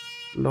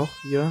Loch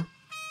hier.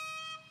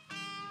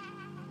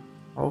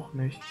 Auch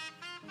nicht.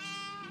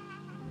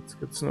 Jetzt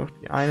gibt es noch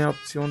die eine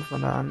Option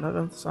von der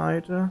anderen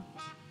Seite.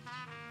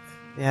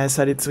 Ja, ist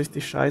halt jetzt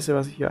richtig scheiße,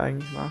 was ich hier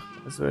eigentlich mache.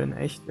 Also in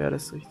echt wäre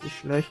das richtig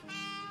schlecht,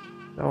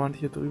 dauernd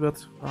hier drüber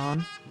zu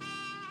fahren.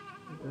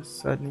 Das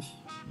ist halt nicht.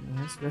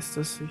 Es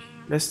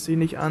lässt sie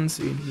nicht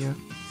ansehen hier.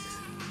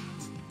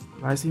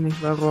 Weiß ich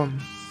nicht warum.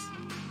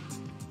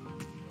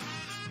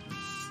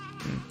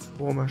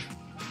 Komisch.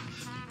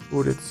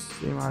 Gut, jetzt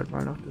sehen wir halt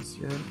mal noch das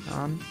hier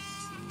an.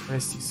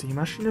 Ist die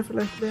Sämaschine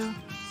vielleicht leer?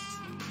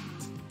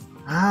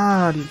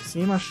 Ah, die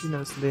Sämaschine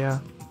ist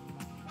leer.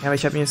 Ja, aber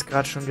ich habe mir jetzt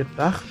gerade schon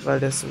gedacht, weil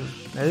der so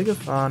schnell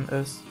gefahren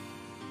ist.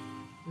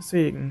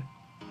 Deswegen.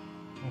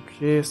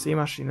 Okay,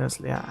 Sämaschine ist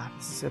leer. Ah,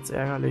 das ist jetzt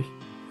ärgerlich.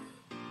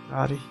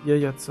 Gerade hier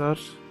jetzt. Mal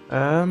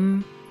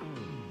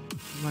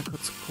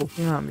kurz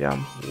gucken. Haben wir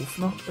am Hof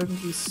noch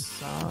irgendwie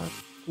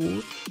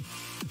Saatgut?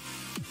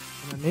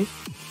 Oder nicht?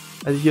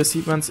 Also hier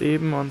sieht man es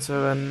eben,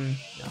 unseren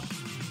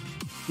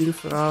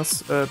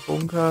Vielfraß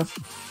Bunker,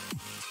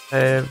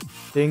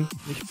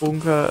 nicht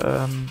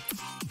Bunker,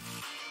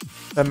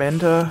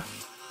 Fermenter,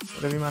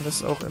 oder wie man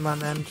das auch immer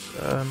nennt,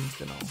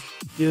 genau.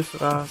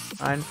 Vielfraß,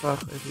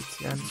 einfach,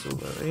 effizient,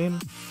 souverän.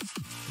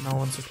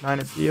 Genau, unsere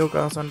kleine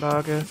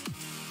Biogasanlage.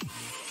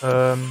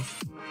 Ja,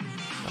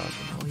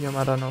 genau, hier haben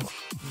wir dann noch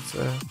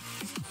unsere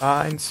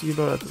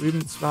A1-Silo, da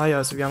drüben 2.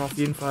 Also wir haben auf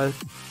jeden Fall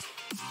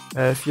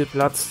viel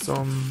Platz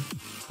zum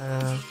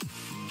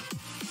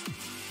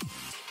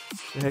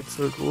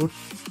Gehäckselgut.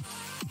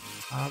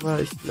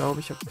 Aber ich glaube,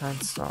 ich habe kein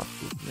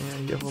Saatgut mehr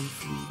hier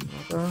rumfliegen,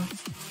 oder?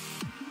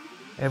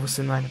 Wo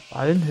sind meine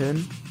Ballen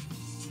hin?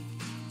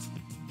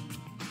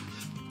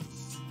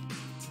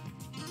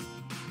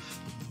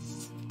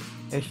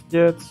 Echt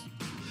jetzt?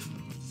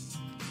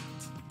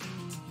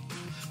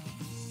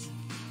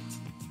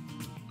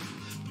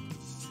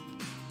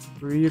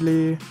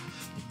 Really?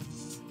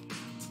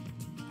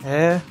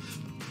 Hä?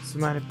 Wo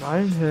sind meine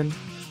Ballen hin?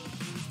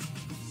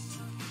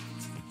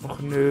 Och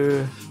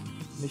nö.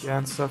 Nicht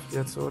ernsthaft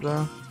jetzt,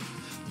 oder?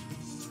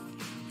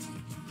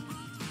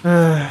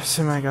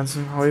 Sind meine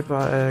ganzen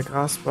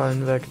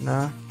Grasballen weg,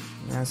 ne?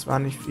 Ja, es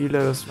waren nicht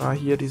viele. Das war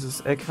hier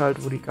dieses Eck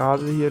halt, wo die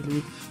Gabel hier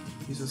liegt.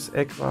 Dieses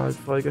Eck war halt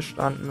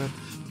vollgestanden mit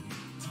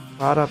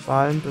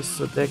Quaderballen bis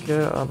zur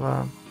Decke,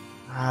 aber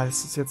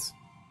das ist jetzt...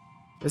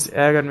 Das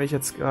ärgert mich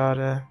jetzt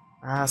gerade.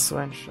 So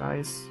ein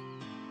Scheiß.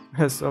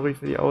 Sorry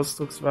für die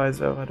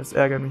Ausdrucksweise, aber das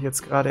ärgert mich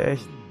jetzt gerade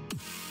echt.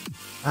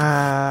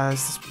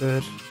 Es ist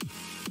blöd.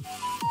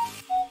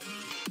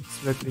 Das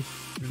ist wirklich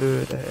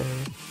blöd, ey.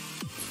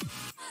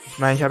 Ich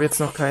meine, ich habe jetzt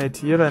noch keine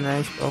Tiere,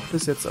 ne? Ich brauche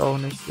das jetzt auch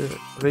nicht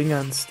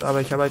dringendst,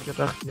 aber ich habe halt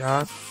gedacht,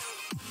 ja,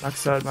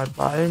 magst du halt mal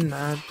Ballen,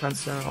 ne? Du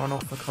kannst ja auch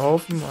noch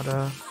verkaufen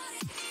oder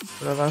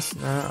was,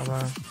 ne? Aber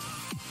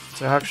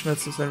 2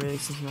 Hackschnitzel ist dann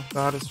wenigstens noch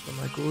da, das ist schon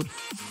mal gut.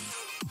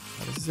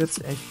 Aber das ist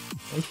jetzt echt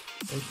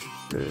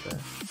blöd, ey.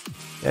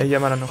 Ja, hier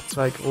haben wir dann noch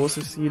 2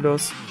 große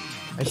Silos.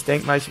 Ich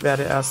denke mal, ich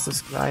werde erst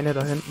das kleine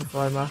da hinten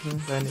voll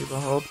machen, wenn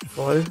überhaupt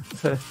voll.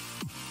 Wenn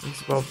ich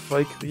es überhaupt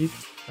voll krieg.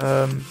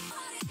 Ja.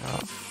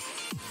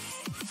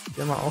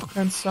 Hier haben wir auch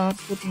kein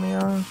Saatgut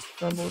mehr,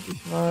 vermute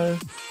ich mal.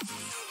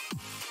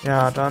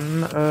 Ja,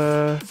 dann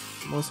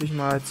muss ich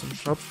mal zum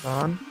Shop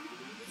fahren.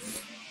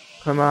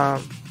 Können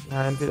wir,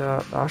 ja,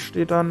 entweder da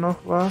steht dann noch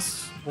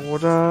was,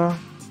 oder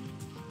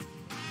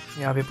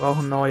ja, wir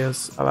brauchen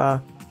Neues,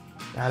 aber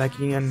ja, da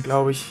gingen,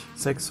 glaube ich,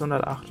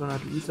 600,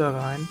 800 Liter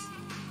rein.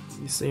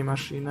 Die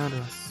Sämaschine,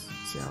 das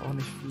ist ja auch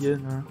nicht viel,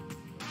 ne?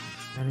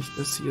 Wenn ich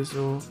das hier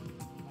so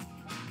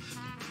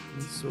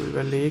nicht so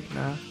überlege,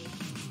 ne?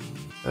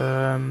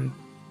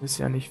 Ist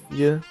ja nicht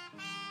viel.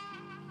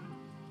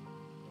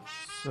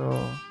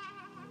 So.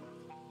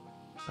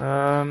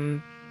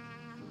 Genau,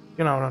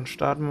 dann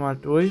starten wir mal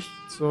durch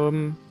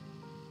zum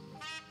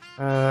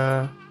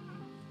Händler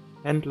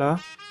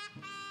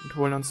und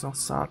holen uns noch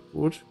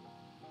Saatgut.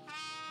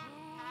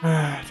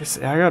 Das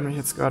ärgert mich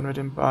jetzt gerade mit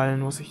den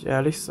Ballen, muss ich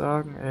ehrlich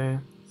sagen, ey.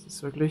 Das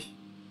ist wirklich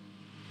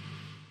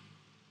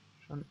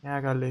schon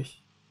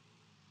ärgerlich.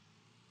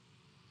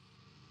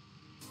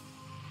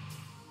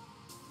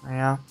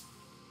 Naja,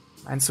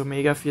 meinst so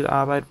mega viel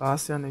Arbeit war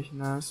es ja nicht,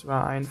 ne? Es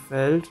war ein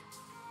Feld.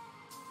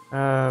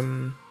 Oder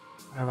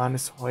waren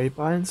es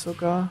Heuballen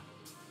sogar?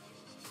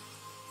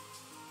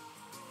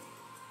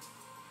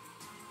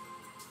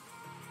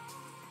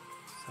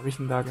 Was habe ich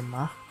denn da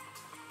gemacht?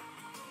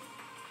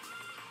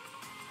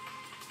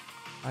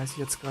 Weiß ich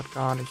jetzt gerade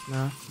gar nicht,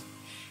 ne?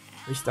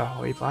 Habe ich da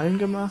Heuballen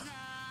gemacht?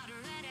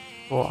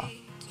 Boah.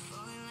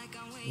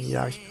 Nee,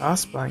 habe ich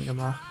Grasballen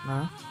gemacht,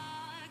 ne?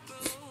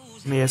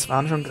 Nee, es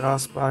waren schon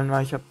Grasballen,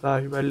 weil ich habe da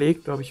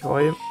überlegt, ob ich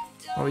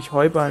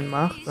Heuballen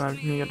mache. Dann habe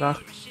ich mir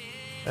gedacht,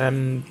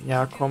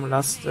 ja komm,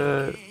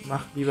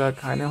 mach lieber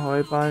keine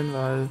Heuballen,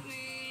 weil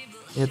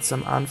jetzt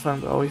am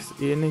Anfang brauche ich es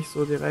eh nicht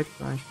so direkt.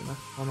 Da habe ich gedacht,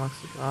 komm,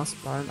 machst du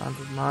Grasballen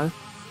einfach mal.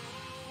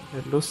 Ich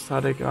halt Lust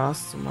hatte,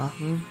 Gras zu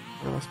machen,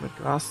 oder was mit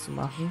Gras zu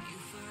machen.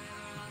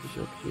 Da dachte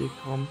ich, okay,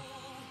 komm,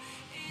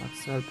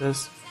 machst halt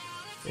das.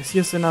 Jetzt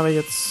hier sind aber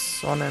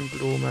jetzt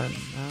Sonnenblumen,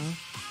 ne?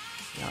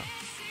 Ja.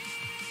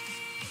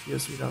 Hier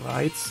ist wieder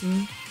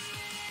Weizen.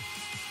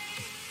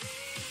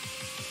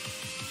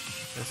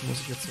 Das muss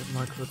ich jetzt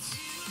mal kurz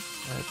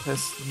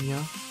testen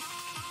hier.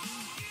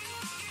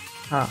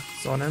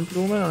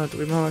 Sonnenblumen und da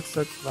drüben haben wir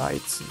gesagt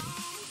Weizen.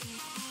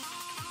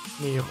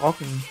 Nee,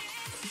 Roggen.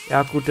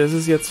 Ja gut, das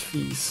ist jetzt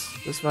fies.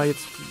 Das war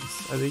jetzt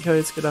fies. Also ich habe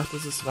jetzt gedacht,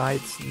 das ist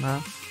Weizen,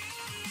 ne?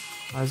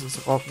 Also es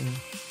ist Roggen.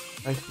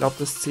 Ich glaube,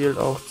 das zählt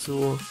auch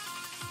zu,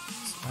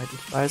 soweit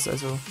ich weiß,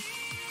 also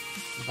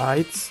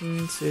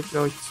Weizen zählt,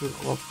 glaube ich, zu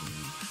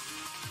Roggen.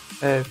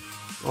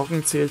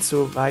 Roggen zählt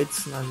zu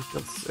Weizen, also ich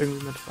glaube, das ist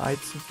irgendwie mit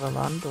Weizen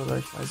verwandt, oder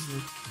ich weiß es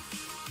nicht.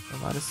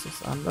 Da war das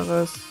was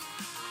anderes.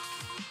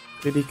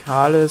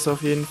 Prädikale ist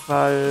auf jeden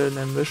Fall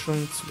eine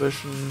Mischung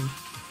zwischen,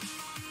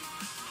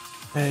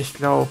 ich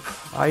glaube,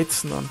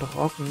 Weizen und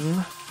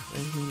Roggen,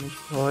 wenn ich mich nicht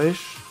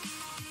täusche.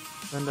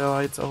 Ich könnte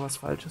aber jetzt auch was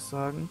Falsches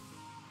sagen.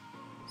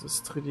 Das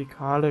ist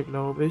Tridikale,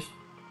 glaube ich.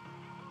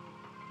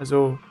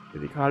 Also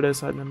Radikale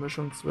ist halt eine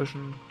Mischung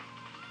zwischen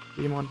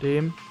dem und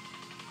dem.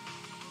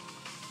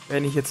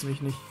 Wenn ich jetzt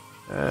mich nicht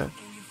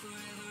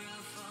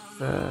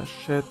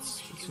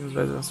verschätze,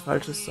 beziehungsweise was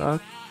Falsches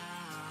sage,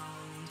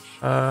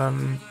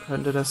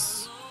 könnte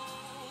das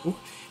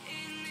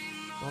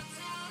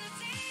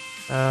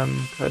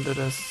könnte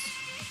das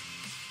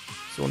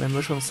so eine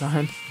Mischung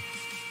sein.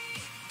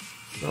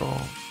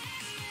 So.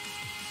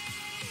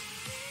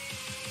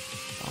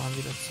 Fahren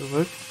wieder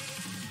zurück.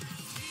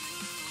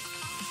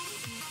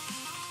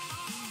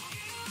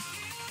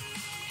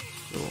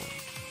 So.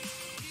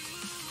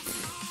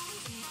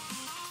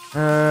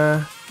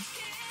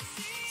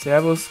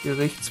 Servus,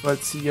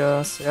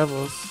 Gerichtsvollzieher.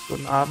 Servus,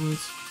 guten Abend.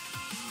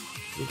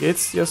 Wie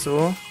geht's dir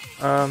so?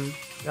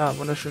 Ja,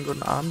 wunderschönen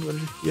guten Abend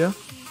wünsche ich dir.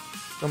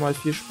 Schon mal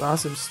viel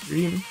Spaß im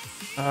Stream.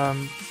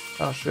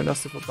 Ja, schön,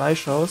 dass du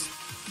vorbeischaust.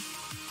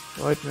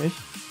 Freut mich.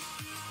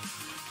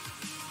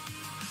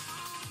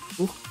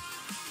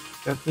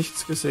 Ich hab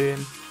nichts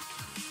gesehen.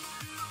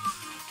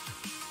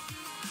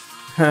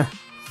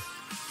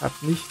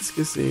 Hab nichts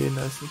gesehen,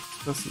 da ist nichts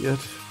passiert.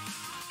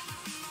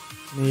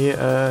 Nee,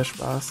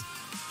 Spaß.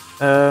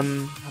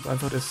 Hab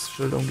einfach das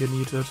Schild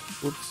umgenietet.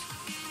 Ups.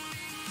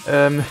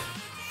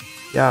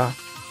 Ja.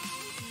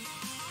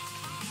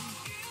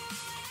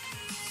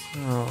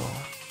 So.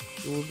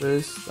 Du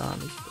willst da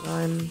nicht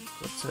rein.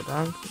 Gott sei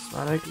Dank, das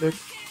war dein Glück.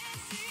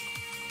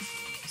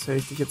 Jetzt hätte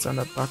ich dich jetzt an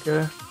der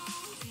Backe.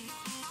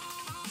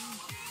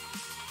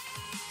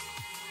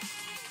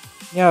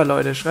 Ja,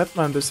 Leute, schreibt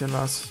mal ein bisschen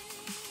was.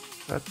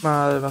 Schreibt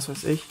mal, was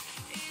weiß ich,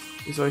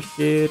 wie es euch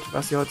geht,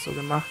 was ihr heute so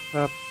gemacht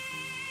habt.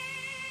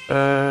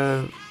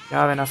 Ja,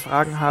 wenn ihr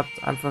Fragen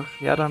habt, einfach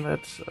her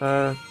damit.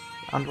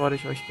 Antworte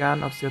ich euch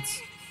gern, ob es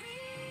jetzt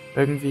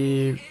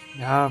irgendwie,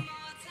 ja,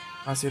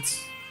 was jetzt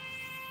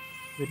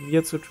mit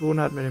mir zu tun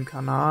hat, mit dem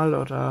Kanal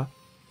oder,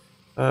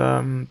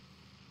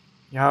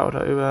 ja,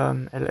 oder über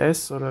ein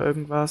LS oder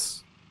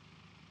irgendwas.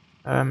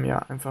 Ja,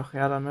 einfach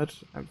her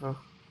damit. Einfach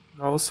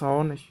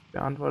raushauen. Ich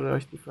beantworte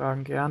euch die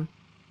Fragen gern.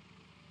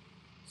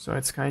 So,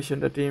 jetzt kann ich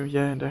hinter dem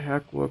hier hinterher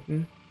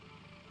gurken.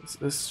 Das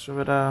ist schon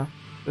wieder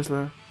ein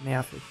bisschen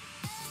nervig,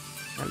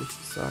 ehrlich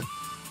gesagt.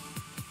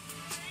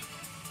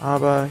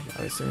 Aber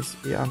ja, wir sind jetzt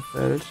eh am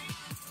Feld.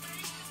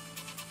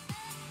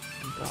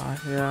 Von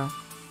daher.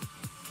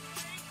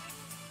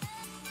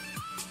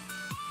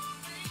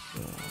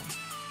 So.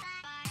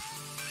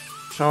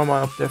 Schauen wir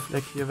mal, ob der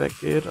Fleck hier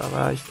weggeht.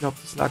 Aber ich glaube,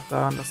 das lag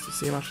daran, dass die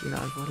Sämaschine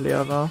einfach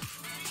leer war.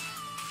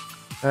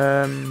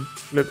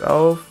 Glück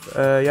auf.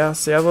 Ja,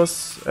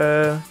 servus,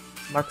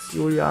 Max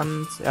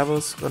Julian.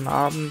 Servus, guten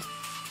Abend.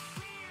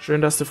 Schön,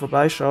 dass du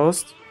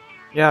vorbeischaust.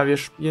 Ja, wir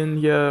spielen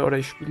hier, oder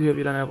ich spiele hier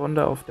wieder eine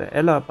Runde auf der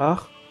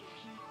Ellerbach.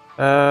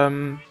 Ja,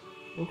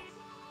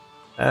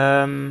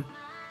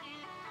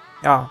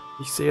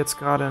 ich sehe jetzt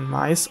gerade ein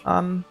Mais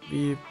an,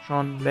 wie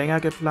schon länger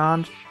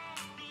geplant.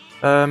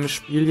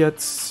 Spiele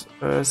jetzt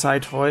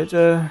seit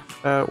heute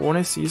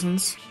ohne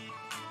Seasons,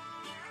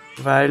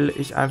 weil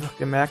ich einfach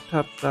gemerkt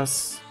habe,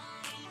 dass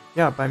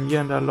ja bei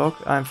mir in der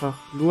Log einfach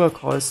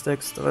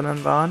Lure-Call-Stacks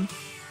drinnen waren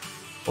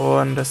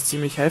und das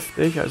ziemlich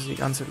heftig, also die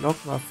ganze Log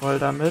war voll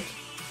damit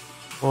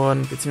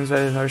und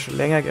beziehungsweise das habe ich schon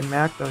länger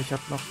gemerkt, aber ich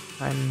habe noch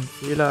keinen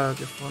Fehler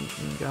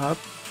gefunden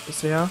gehabt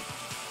bisher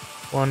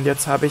und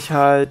jetzt habe ich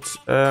halt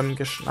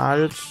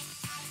geschnallt,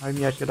 habe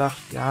mir halt gedacht,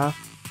 ja,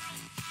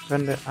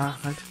 könnte,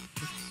 halt,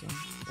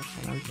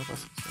 davon habe ich noch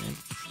was gesehen,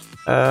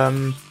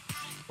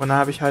 und dann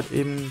habe ich halt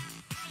eben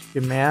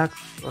gemerkt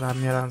oder habe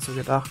mir dann so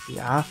gedacht,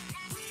 ja,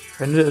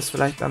 könnte es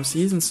vielleicht am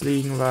Seasons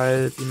liegen,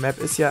 weil die Map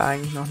ist ja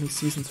eigentlich noch nicht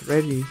Seasons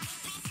ready.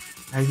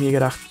 Da habe ich mir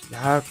gedacht,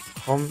 ja,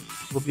 komm,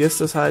 probierst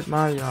das halt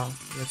mal, ja,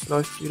 jetzt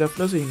läuft es wieder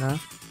flüssig, ne?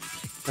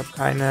 Ich habe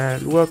keine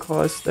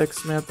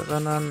Lure-Call-Stacks mehr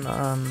drinnen,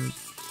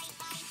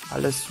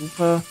 alles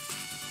super.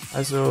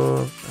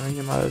 Also, wenn man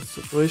hier mal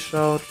so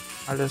durchschaut,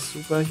 alles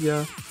super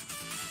hier.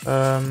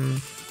 Genau,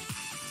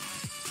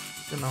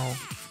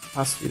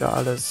 passt wieder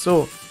alles.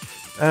 So,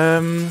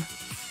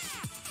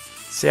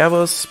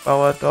 Servus,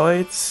 Bauer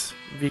Deutz,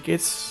 wie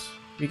geht's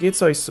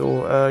euch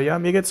so? Ja,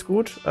 mir geht's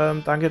gut,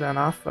 danke der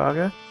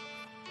Nachfrage.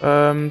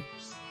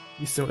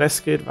 Wie es dem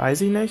Rest geht,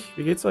 weiß ich nicht.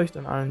 Wie geht's euch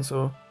denn allen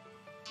so?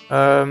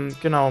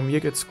 Genau, mir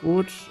geht's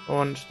gut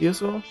und dir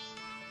so?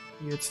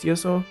 Wie geht's dir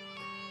so?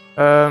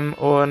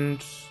 Und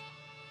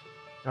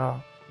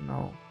ja,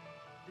 genau.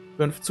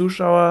 5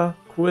 Zuschauer,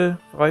 cool,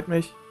 freut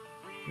mich.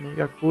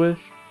 Mega cool.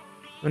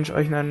 Ich wünsche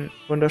euch einen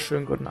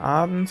wunderschönen guten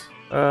Abend.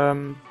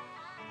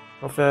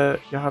 Ich hoffe,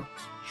 ihr habt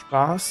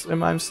Spaß in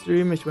meinem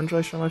Stream. Ich wünsche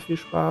euch schon mal viel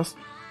Spaß.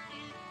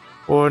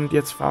 Und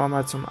jetzt fahren wir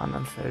mal zum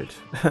anderen Feld.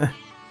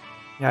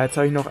 Ja, jetzt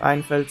habe ich noch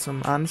ein Feld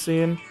zum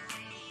Ansehen,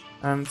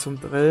 zum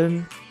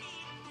Drillen.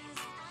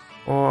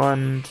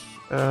 Und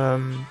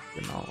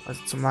genau,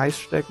 also zum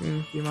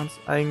Maisstecken, wie man es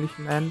eigentlich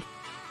nennt.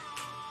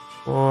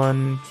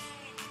 Und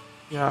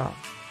ja,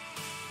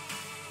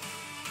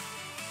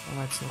 fahren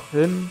wir jetzt noch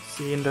hin,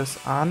 sehen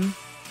das an.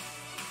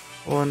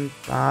 Und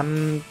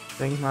dann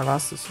denke ich mal, war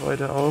es das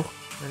heute auch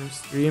mit dem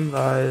Stream,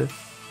 weil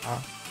ja,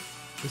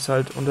 ist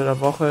halt unter der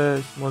Woche,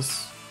 ich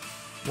muss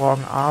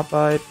morgen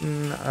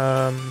arbeiten.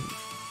 Ja,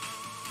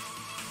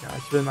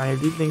 ich will meine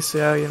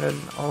Lieblingsserien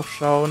auch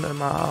schauen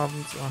immer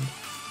abends und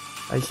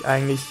weil ich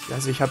eigentlich,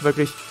 also ich habe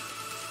wirklich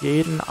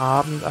jeden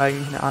Abend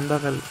eigentlich eine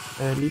andere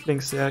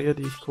Lieblingsserie,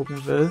 die ich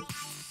gucken will.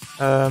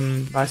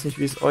 Weiß nicht,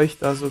 wie es euch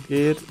da so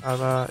geht,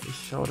 aber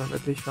ich schaue da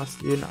wirklich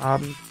fast jeden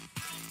Abend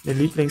eine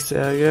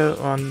Lieblingsserie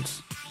und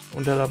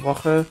unter der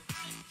Woche.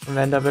 Und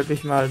wenn da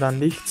wirklich mal dann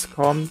nichts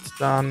kommt,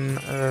 dann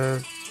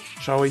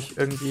schaue ich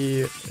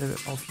irgendwie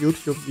auf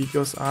YouTube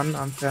Videos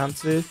am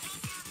Fernsehen.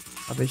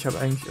 Aber ich habe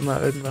eigentlich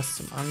immer irgendwas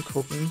zum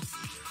Angucken.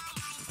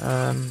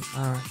 Den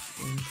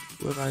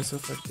Spurreißer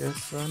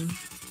vergessen.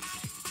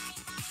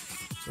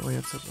 So,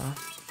 jetzt hat er.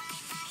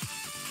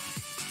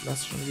 Ich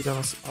lasse schon wieder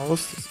was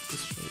aus. Das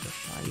ist schon wieder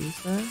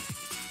scheiße.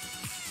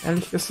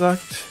 Ehrlich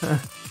gesagt.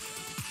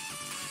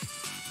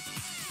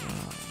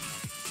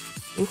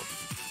 So.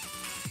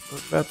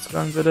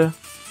 Rückwärtsgang bitte.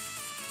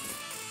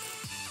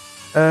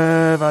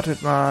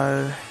 Wartet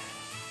mal.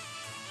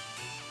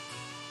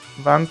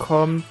 Wann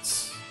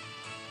kommt's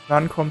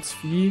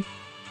Vieh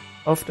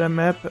auf der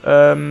Map?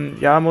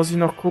 Ja, muss ich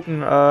noch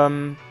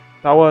gucken.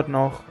 Dauert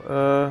noch.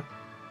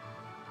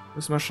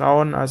 Müssen wir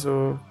schauen.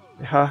 Also,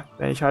 ja,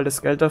 wenn ich halt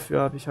das Geld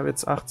dafür habe. Ich habe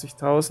jetzt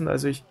 80.000.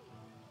 Also ich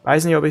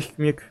weiß nicht, ob ich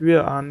mir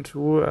Kühe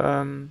antue.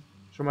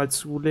 Schon mal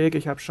zulege.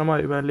 Ich habe schon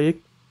mal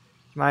überlegt.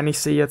 Ich meine, ich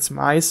sehe jetzt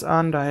Mais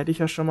an. Da hätte ich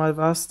ja schon mal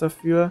was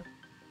dafür.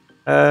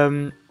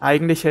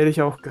 Eigentlich hätte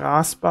ich auch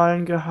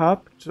Grasballen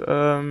gehabt.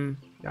 Ja,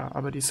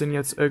 aber die sind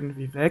jetzt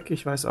irgendwie weg.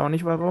 Ich weiß auch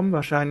nicht warum.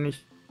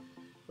 Wahrscheinlich,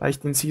 weil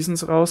ich den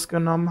Seasons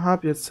rausgenommen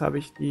habe. Jetzt habe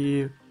ich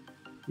die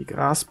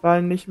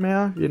Grasballen nicht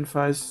mehr.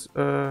 Jedenfalls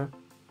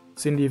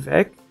sind die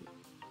weg.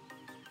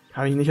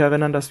 Kann mich nicht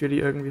erinnern, dass wir die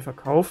irgendwie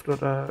verkauft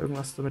oder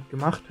irgendwas damit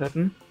gemacht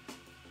hätten.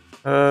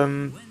 Ja,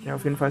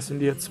 auf jeden Fall sind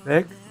die jetzt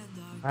weg.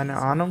 Keine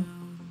Ahnung.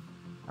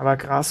 Aber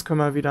Gras können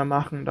wir wieder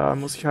machen. Da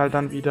muss ich halt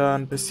dann wieder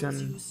ein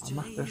bisschen... Oh,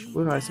 macht der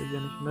Spurreißer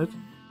hier nicht mit?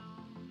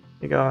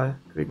 Egal,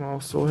 kriegen wir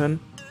auch so hin.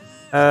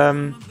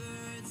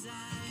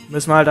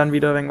 Müssen wir halt dann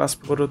wieder irgendwas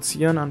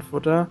produzieren an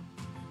Futter.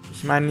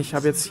 Ich meine, ich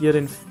habe jetzt hier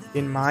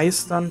den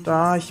Mais dann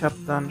da. Ich habe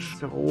dann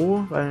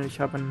Stroh, weil ich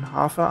habe einen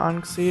Hafer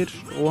angesät.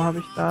 Stroh habe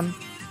ich dann.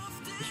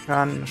 Ich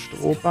kann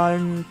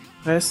Strohballen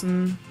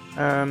pressen.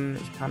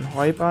 Ich kann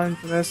Heuballen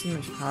pressen.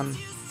 Ich kann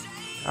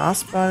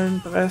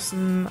Grasballen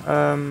pressen.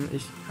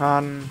 Ich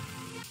kann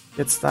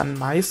jetzt dann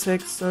Mais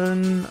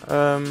häckseln.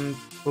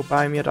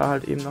 Wobei mir da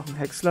halt eben noch ein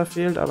Häcksler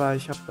fehlt. Aber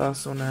ich habe da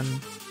so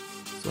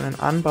einen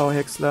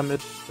Anbauhäcksler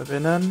mit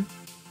drinnen.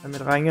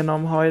 Mit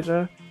reingenommen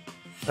heute.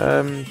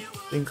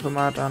 Den können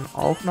wir dann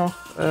auch noch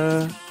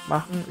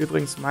machen.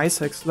 Übrigens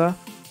Maishäcksler.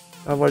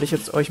 Da wollte ich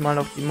jetzt euch mal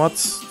noch die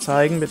Mods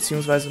zeigen,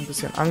 beziehungsweise ein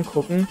bisschen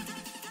angucken.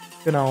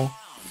 Genau.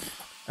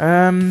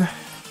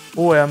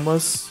 Oh, er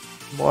muss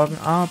morgen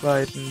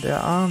arbeiten,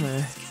 der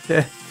Arme.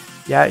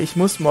 Ja, ich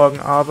muss morgen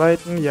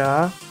arbeiten,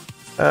 ja.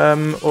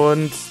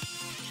 Und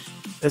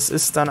es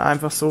ist dann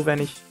einfach so, wenn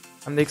ich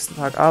am nächsten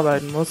Tag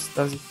arbeiten muss,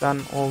 dass ich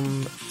dann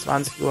um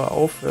 20 Uhr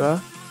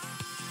aufhöre.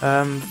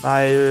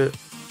 Weil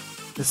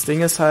das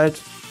Ding ist halt,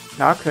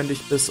 klar könnte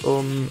ich bis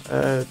um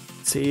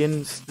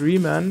 10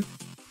 streamen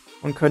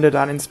und könnte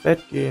dann ins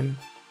Bett gehen.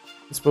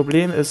 Das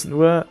Problem ist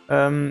nur,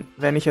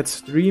 wenn ich jetzt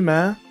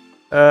streame,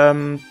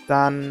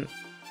 dann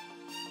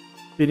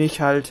bin ich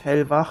halt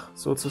hellwach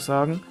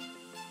sozusagen.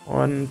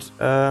 Und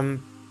ja,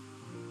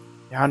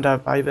 und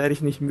dabei werde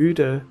ich nicht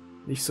müde.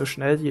 Nicht so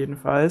schnell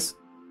jedenfalls.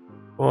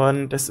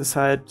 Und das ist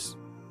halt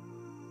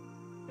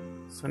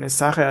so eine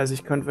Sache. Also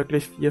ich könnte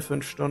wirklich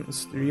 4-5 Stunden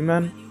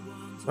streamen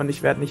und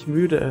ich werde nicht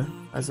müde.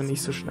 Also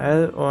nicht so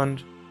schnell.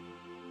 Und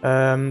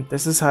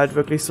das ist halt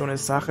wirklich so eine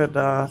Sache,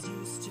 da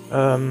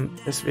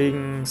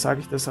deswegen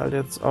sage ich das halt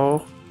jetzt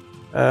auch,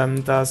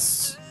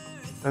 dass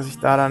ich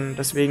da dann,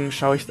 deswegen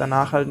schaue ich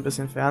danach halt ein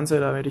bisschen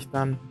Fernsehen, damit ich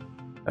dann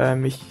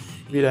mich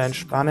wieder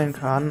entspannen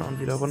kann und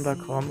wieder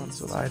runterkommen und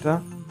so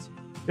weiter.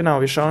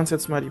 Genau, wir schauen uns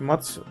jetzt mal die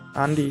Mods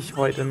an, die ich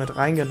heute mit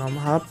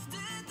reingenommen habe,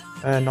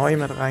 neu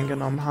mit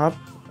reingenommen habe.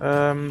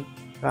 Da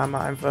haben wir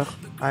einfach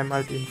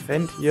einmal den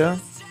Fendt hier,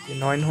 den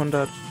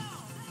 900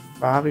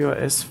 Vario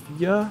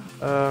S4.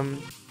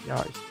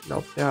 Ja, ich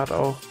glaube, der hat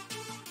auch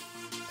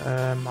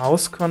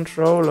Mouse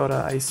Control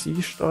oder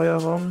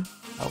IC-Steuerung.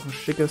 Auch ein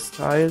schickes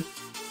Teil.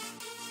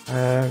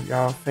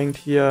 Ja, fängt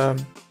hier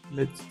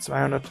mit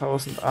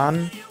 200.000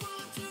 an.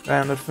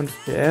 305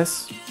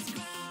 PS.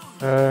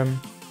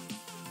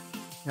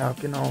 Ja,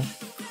 genau.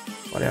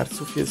 Boah, der hat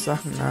zu viele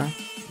Sachen, ne?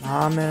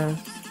 Name,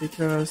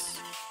 Stickers.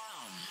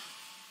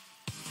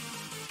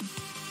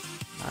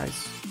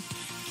 Nice.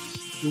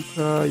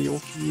 Luca,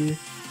 Yoki.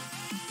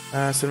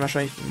 Sind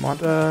wahrscheinlich die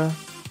Modder.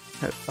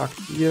 Fuck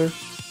hier.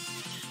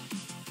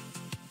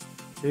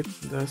 Was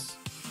lebt denn das?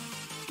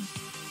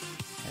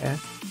 Hä?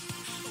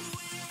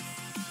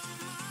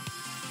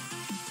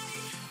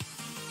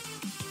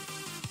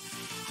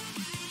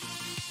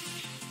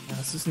 Ja,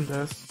 was ist denn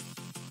das?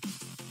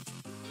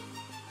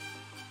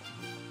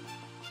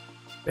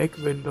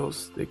 Back Window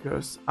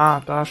Stickers. Ah,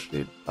 da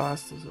steht. Da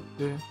ist das,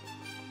 okay.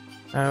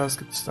 Was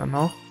gibt's da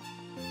noch?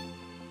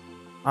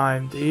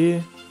 AMD.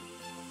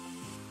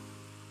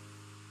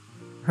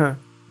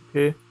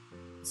 Okay,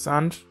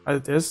 interessant.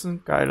 Also der ist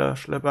ein geiler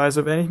Schlepper.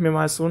 Also wenn ich mir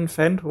mal so einen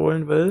Fendt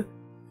holen will,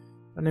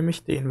 dann nehme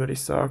ich den, würde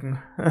ich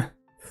sagen.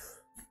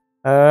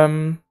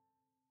 ähm,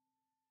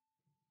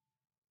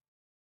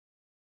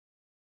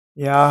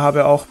 ja,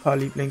 habe auch ein paar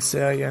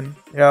Lieblingsserien.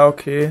 Ja,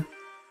 okay.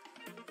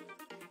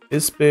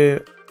 Ist,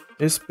 be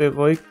ist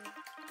beruhigt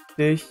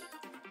dich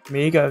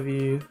mega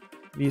wie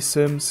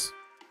Sims.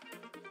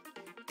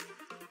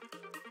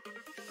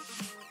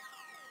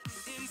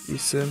 Wie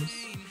Sims.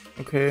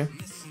 Okay.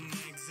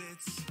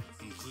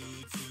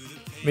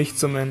 Mich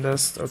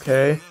zumindest,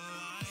 okay.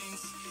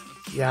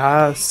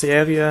 Ja,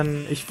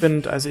 Serien, ich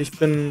finde, also ich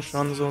bin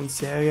schon so ein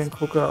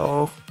Seriengucker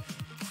auch.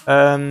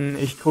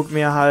 Ich gucke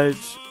mir halt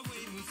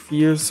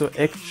viel so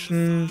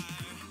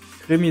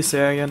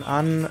Action-Krimiserien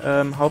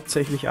an,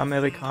 hauptsächlich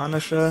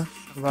amerikanische,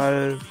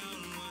 weil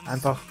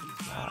einfach,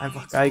 ja,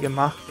 einfach geil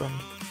gemacht und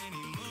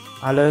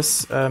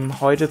alles.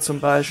 Heute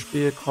zum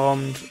Beispiel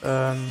kommt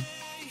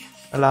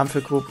Alarm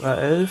für Cobra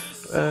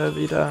 11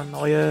 wieder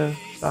neue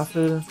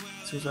Staffel,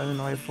 beziehungsweise eine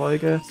neue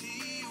Folge.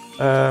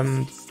 Ja,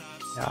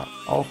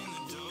 auch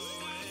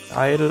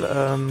geil. Das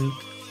habe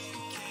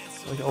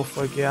ich auch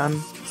voll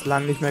gern. Ist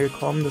lang nicht mehr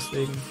gekommen,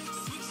 deswegen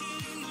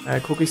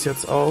gucke ich es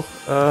jetzt auch.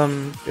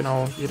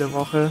 Genau, jede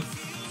Woche.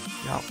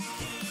 Ja.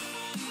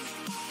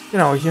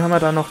 Genau, hier haben wir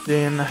dann noch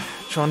den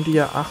John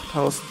Deere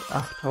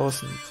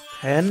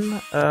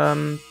 8010.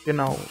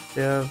 Genau,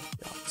 der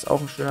ist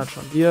auch ein schöner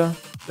John Deere,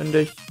 finde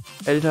ich.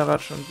 Älterer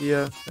John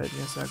Deere, gefällt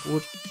mir sehr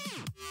gut.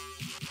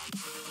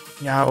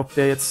 Ja, ob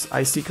der jetzt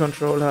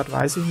IC-Control hat,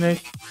 weiß ich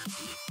nicht.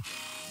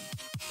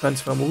 Ich kann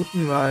es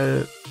vermuten,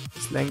 weil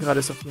das Lenkrad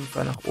ist auf jeden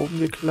Fall nach oben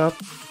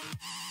geklappt.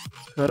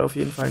 Das hört auf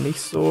jeden Fall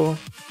nicht so.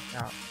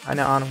 Ja,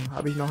 keine Ahnung,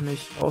 habe ich noch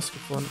nicht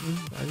rausgefunden,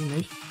 weiß ich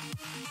nicht.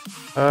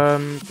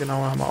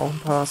 Genau, haben wir auch ein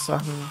paar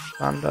Sachen.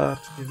 Standard,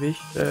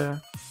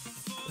 Gewichte,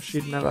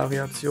 verschiedene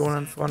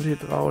Variationen,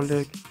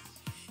 Fronthydraulik,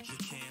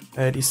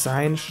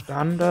 Design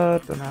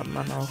Standard, dann hat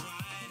man noch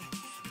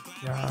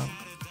ja,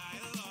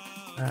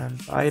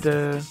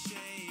 beide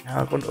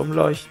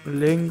Rundumleuchten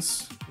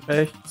links,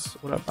 rechts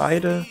oder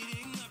beide.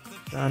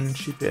 Dann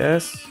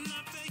GPS.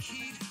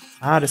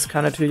 Das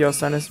kann natürlich auch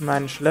sein, dass ich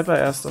meinen Schlepper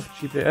erst auf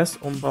GPS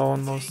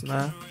umbauen muss,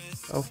 ne?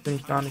 Darauf bin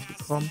ich gar nicht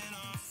gekommen.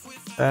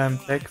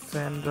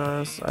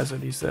 Backfenders, also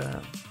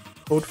diese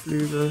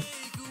Kotflügel.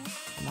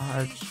 Haben wir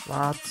halt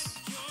schwarz,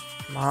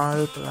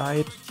 schmal,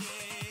 breit.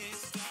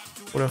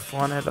 Oder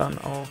vorne dann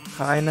auch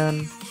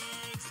keinen.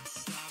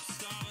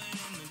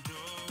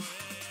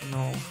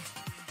 Genau.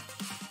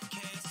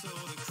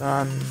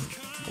 Dann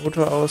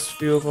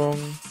Motorausführung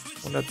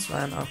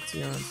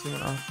 182,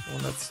 187,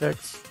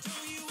 206,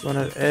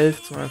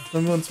 211,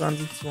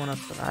 225,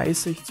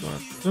 230,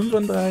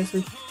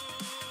 235,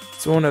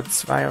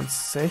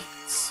 262,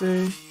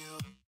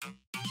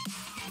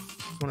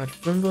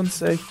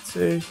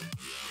 265,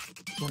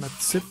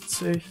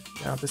 270,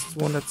 ja bis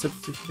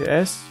 270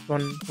 PS,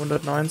 von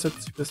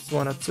 179 bis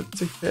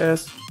 270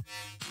 PS,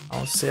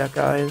 auch sehr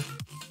geil.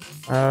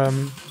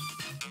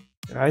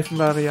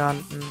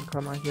 Reifenvarianten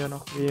kann man hier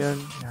noch wählen,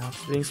 ja,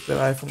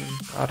 Zwillingsbereifung,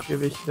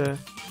 Radgewichte,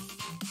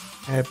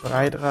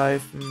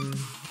 Breitreifen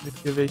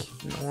mit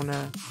Gewichten,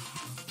 ohne,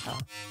 ja,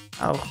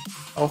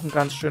 auch ein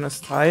ganz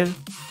schönes Teil,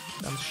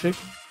 ganz schick.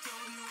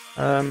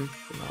 Genau.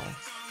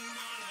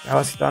 Ja,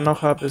 was ich dann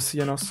noch habe, ist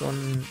hier noch so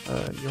ein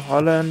New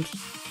Holland,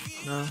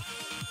 ne?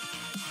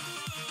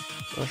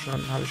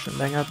 Habe ich schon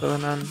länger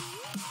drinnen,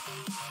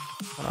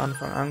 von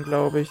Anfang an,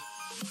 glaube ich.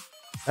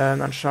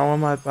 Dann schauen wir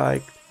mal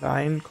bei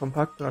kleinen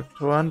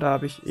Kompakttraktoren, da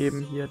habe ich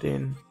eben hier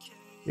den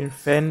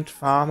Fendt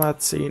Farmer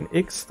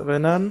 10X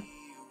drinnen.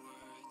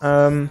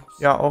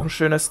 Ja, auch ein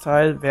schönes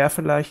Teil, wäre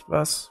vielleicht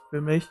was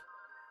für mich.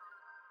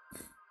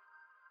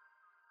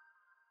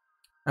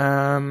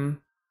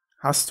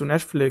 Hast du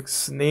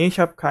Netflix? Nee,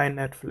 ich habe kein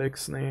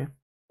Netflix, nee.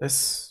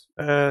 Das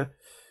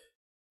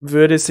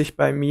würde sich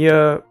bei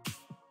mir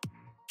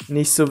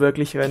nicht so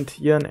wirklich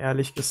rentieren,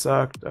 ehrlich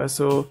gesagt.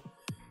 Also,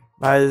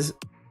 weil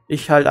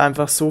ich halt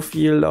einfach so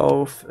viel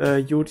auf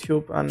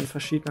YouTube an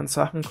verschiedenen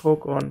Sachen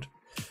gucke und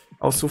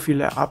auch so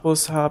viele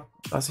Abos habe,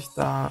 dass ich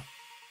da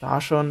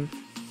schon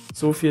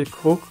so viel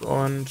gucke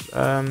und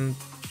ja,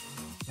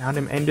 und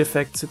im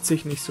Endeffekt sitze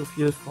ich nicht so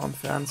viel vorm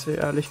Fernseher,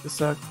 ehrlich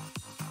gesagt.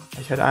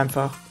 Ich halt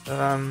einfach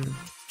ja,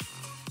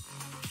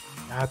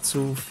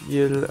 zu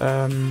viel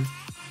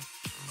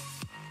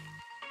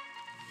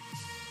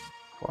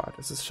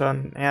das ist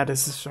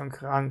schon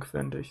krank,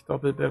 finde ich.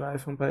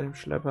 Doppelbereifung bei dem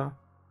Schlepper.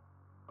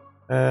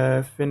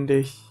 Finde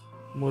ich,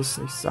 muss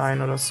nicht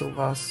sein oder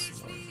sowas.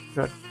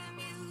 Gehört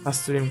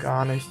passt zu dem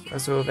gar nicht.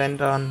 Also wenn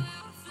dann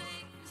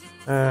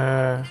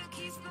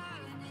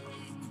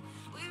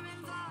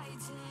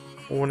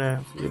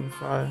ohne auf jeden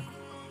Fall.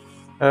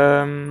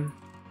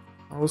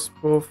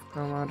 Auspuff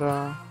kann man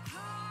da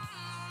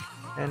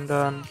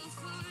ändern.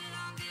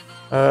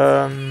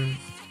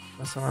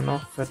 Was haben wir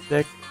noch?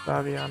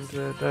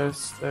 Verdeckt-Variante,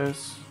 das, so ein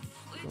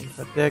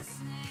Verdeck.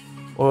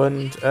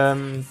 Und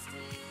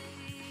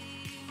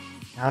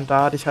ja, und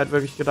da hatte ich halt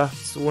wirklich gedacht,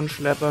 so ein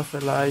Schlepper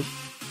vielleicht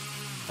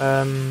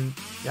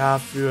ja,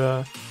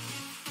 für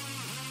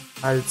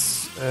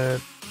als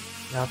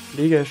ja,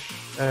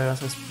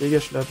 was heißt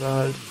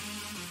Pflegeschlepper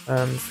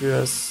halt,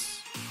 für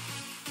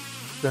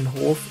den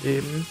Hof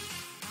eben.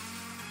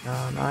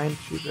 Ja, nein,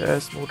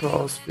 GPS,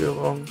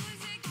 Motorausführung,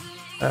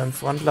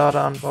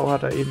 Frontladeranbau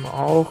hat er eben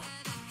auch.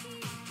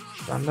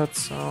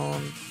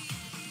 Standard-Sound,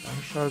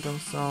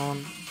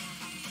 Gangschaltungssound.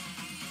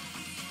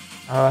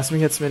 Aber was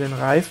mich jetzt mit den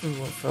Reifen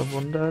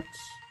verwundert,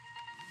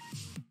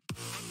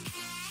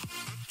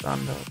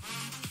 Standard.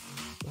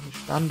 Doch nicht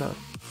Standard.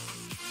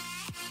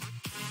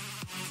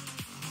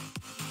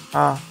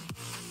 Ah.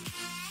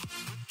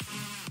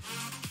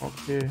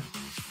 Okay.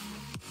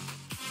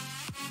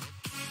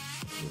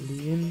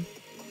 Berlin.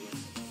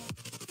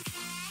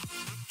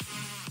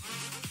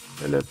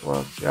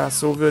 Ellerbach. Ja,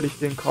 so würde ich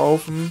den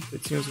kaufen,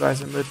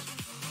 beziehungsweise mit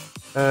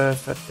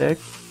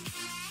verdeckt.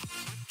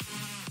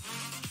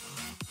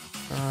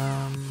 Wo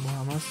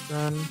haben wir es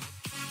denn?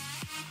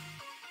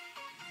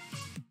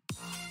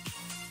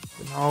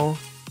 Genau,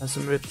 also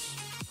mit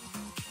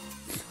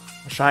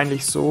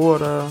wahrscheinlich so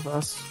oder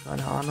was,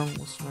 keine Ahnung,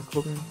 muss mal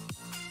gucken.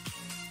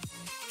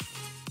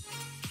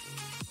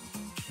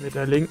 Mit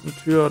der linken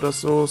Tür oder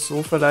so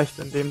vielleicht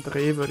in dem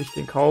Dreh würde ich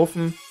den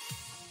kaufen.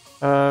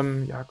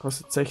 Ja,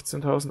 kostet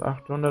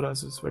 16.800,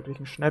 also ist wirklich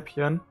ein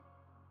Schnäppchen.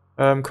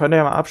 Könnt ihr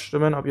ja mal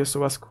abstimmen, ob ihr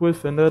sowas cool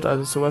findet,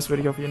 also sowas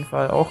würde ich auf jeden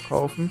Fall auch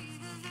kaufen.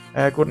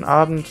 Guten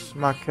Abend,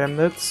 Mark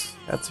Chemnitz,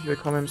 herzlich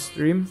willkommen im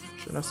Stream,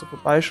 schön, dass du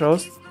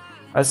vorbeischaust.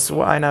 Also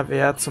so einer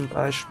wäre zum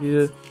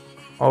Beispiel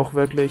auch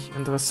wirklich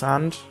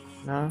interessant,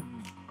 ne?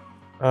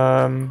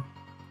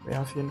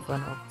 Wäre auf jeden Fall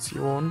eine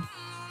Option.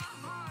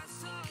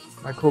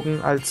 Mal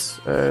gucken,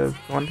 als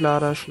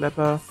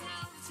Frontlader-Schlepper,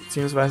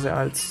 beziehungsweise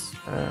als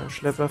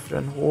Schlepper für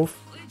den Hof.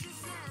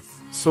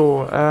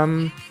 So,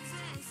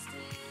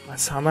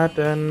 was haben wir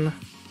denn? Was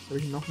habe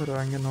ich noch mit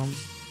reingenommen?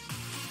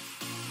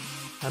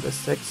 Hatte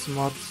 6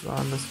 Mods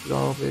waren das,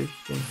 glaube ich.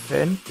 Den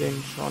Fendt,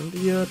 den John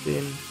Deere,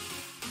 den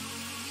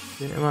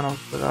immer noch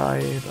 3,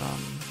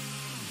 dann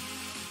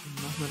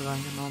noch mit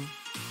reingenommen.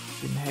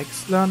 Den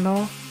Häcksler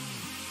noch.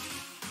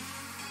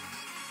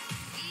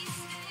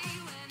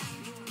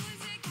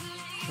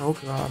 Schau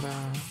gerade.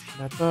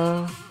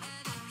 Schlepper.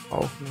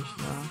 Auch nicht,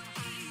 ne?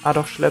 Ah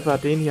doch, Schlepper,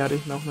 den hier hatte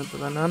ich noch mit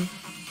drinnen.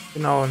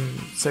 Genau,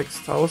 ein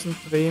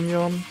 6000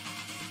 Premium.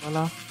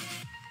 Voilà.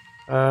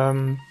 Ja,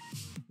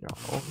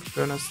 auch ein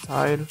schönes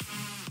Teil. Muss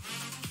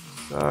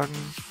ich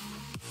sagen.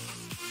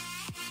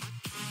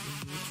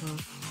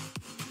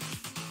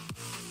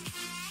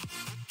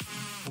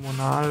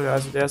 Kommunal,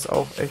 also der ist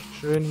auch echt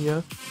schön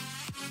hier.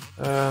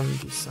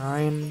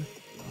 Design,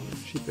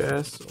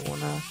 GPS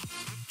ohne.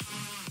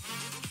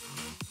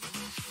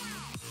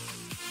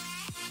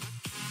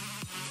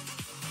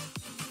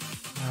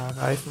 Ja,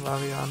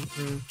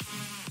 Reifenvarianten.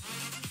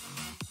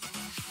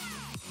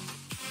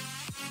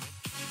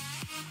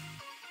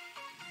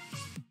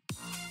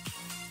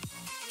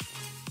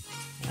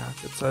 Ja,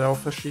 gibt's halt auch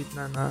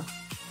verschiedene, ne?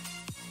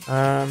 Was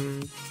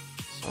haben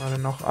wir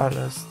denn noch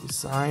alles?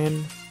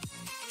 Design.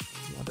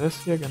 Ja,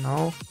 das hier,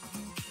 genau.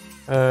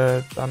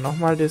 Dann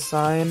nochmal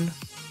Design.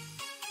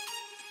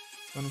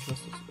 Ich weiß nicht, was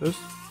das ist.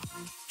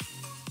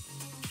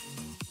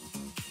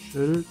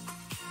 Schild.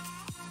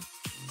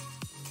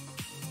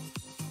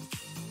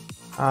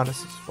 Ah, das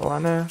ist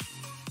vorne.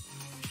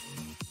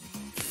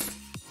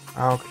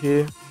 Ah,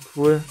 okay.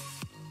 Cool.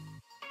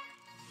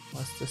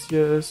 Was das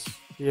hier ist.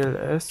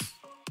 PLS. Ist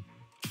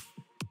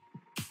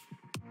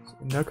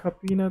in der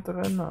Kabine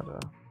drin, oder?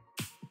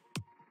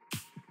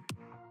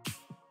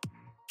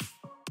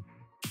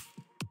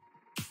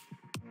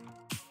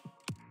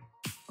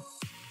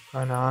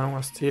 Keine Ahnung,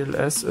 was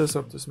TLS ist,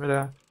 ob das mit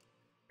der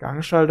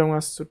Gangschaltung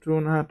was zu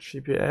tun hat.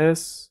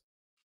 GPS.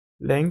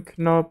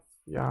 Lenkknopf.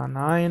 Ja,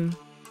 nein.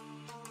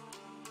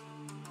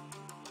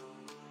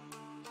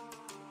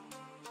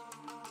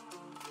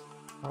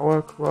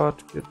 Power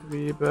Quad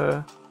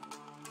Getriebe.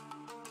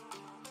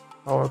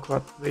 Power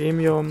Quad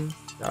Premium.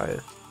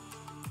 Geil.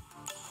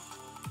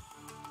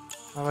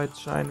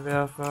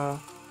 Arbeitsscheinwerfer.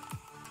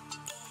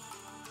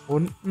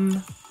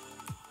 Unten.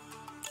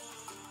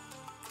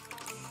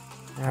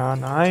 Ja,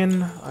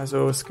 nein.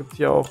 Also es gibt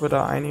hier auch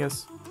wieder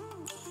einiges.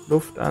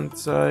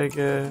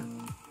 Luftanzeige.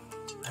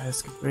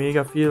 Es gibt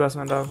mega viel, was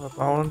man da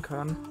verbauen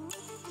kann.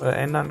 Oder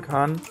ändern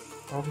kann.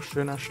 Auch ein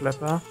schöner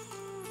Schlepper.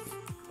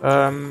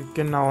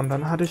 Genau, und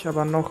dann hatte ich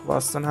aber noch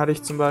was. Dann hatte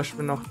ich zum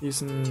Beispiel noch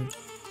diesen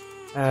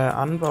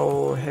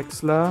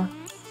Anbauhäcksler.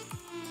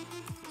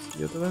 Ist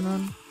hier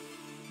drinnen?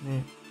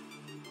 Nee.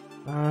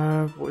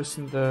 Wo ist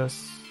denn das?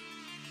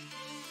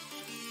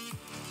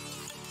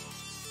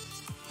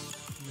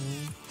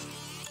 Nee.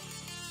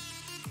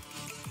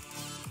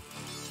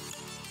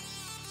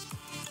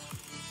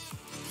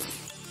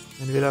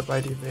 Entweder bei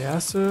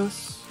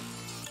Diverses.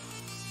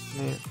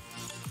 Nee.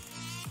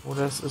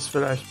 Oder es ist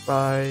vielleicht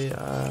bei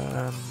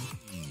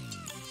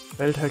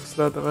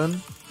Feldhäcksler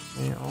drin.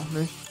 Nee, auch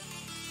nicht.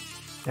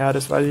 Ja,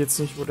 das weiß ich jetzt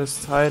nicht, wo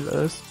das Teil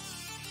ist.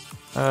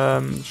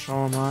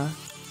 Schauen wir mal.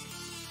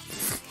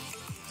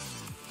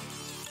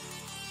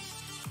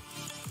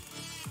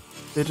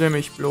 Bitte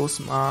mich bloß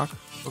mag.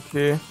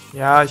 Okay.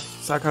 Ja, ich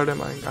sag halt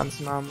immer den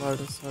ganzen Namen, weil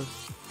das halt...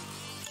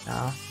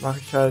 Ja, mache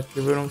ich halt.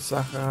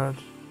 Gewöhnungssache halt.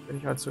 Bin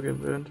ich halt so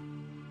gewöhnt.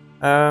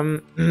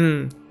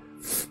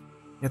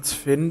 Jetzt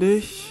finde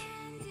ich...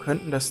 Wo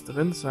könnten das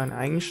drin sein?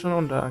 Eigentlich schon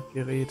unter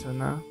Geräte,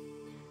 ne?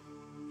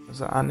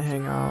 Also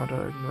Anhänger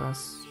oder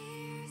irgendwas.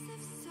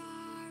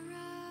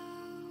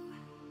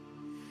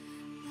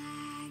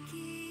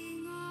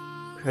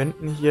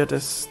 Könnten hier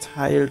das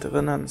Teil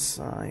drinnen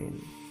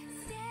sein.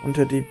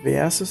 Unter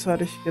Diverses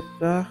hatte ich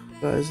gedacht,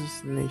 da ist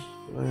es nicht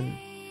drin.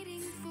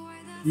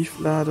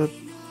 Tieflade.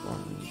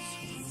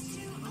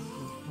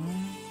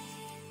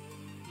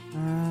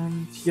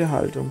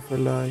 Tierhaltung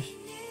vielleicht.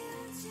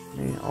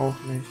 Nee, auch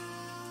nicht.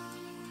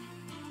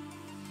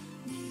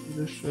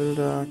 Diese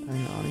Schilder kann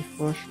ich mir auch nicht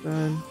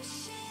vorstellen.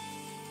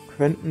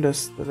 Könnten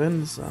das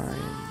drin sein?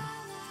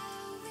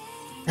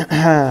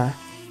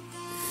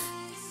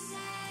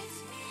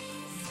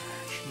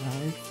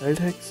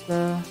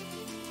 Feldhäcksler.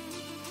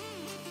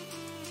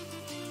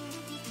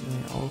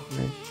 Nee, auch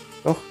nicht.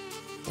 Doch,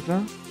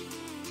 oder?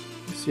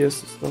 Das hier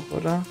ist es doch,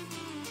 oder?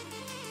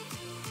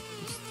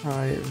 Das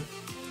Teil.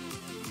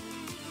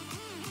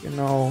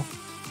 Genau.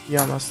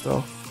 Hier haben wir es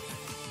doch.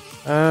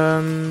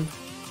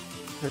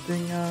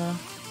 Köttinger.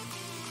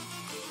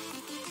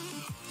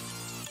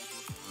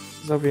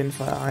 Das ist auf jeden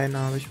Fall einer,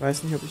 aber ich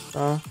weiß nicht, ob ich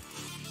da...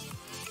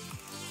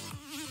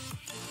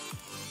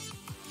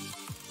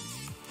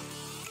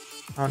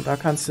 Und da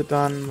kannst du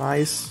dann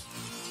Mais-Dings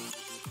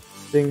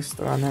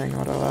dranhängen,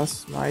 oder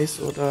was? Mais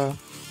oder...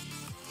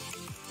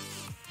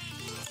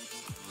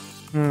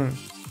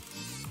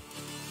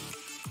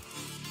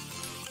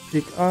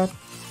 Pickup.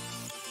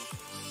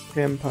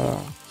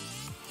 Camper.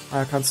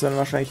 Da kannst du dann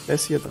wahrscheinlich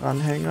das hier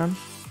dranhängen.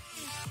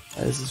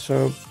 Es ist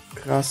schon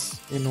krass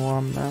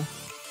enorm, ne?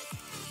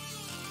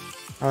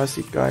 Aber es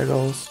sieht geil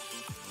aus.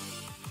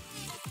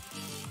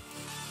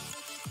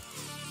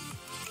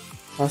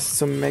 Fast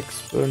zum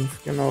Max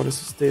 5, genau,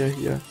 das ist der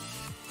hier.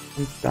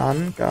 Und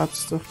dann gab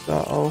es doch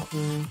da auch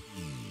ein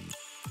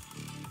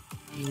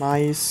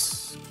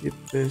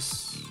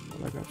Mais-Gebiss.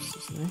 Oder gab es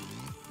das nicht?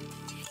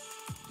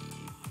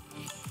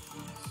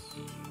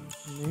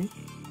 Nee.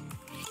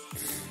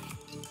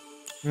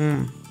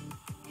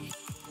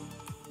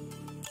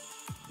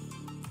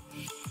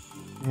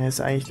 Ja,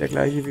 ist eigentlich der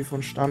gleiche wie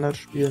von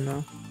Standardspiel,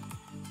 ne?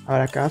 Aber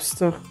da gab's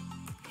doch...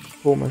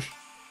 Komisch.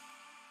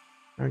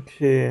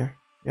 Okay.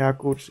 Ja,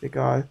 gut,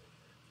 egal.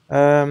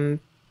 Ja,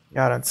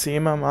 dann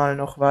sehen wir mal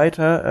noch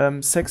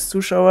weiter. 6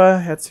 Zuschauer,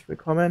 herzlich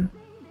willkommen.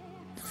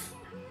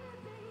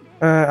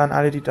 An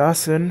alle, die da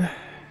sind.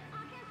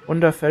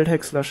 Unter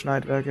Feldhäcksler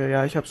Schneidwerke.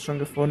 Ja, ich hab's schon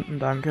gefunden,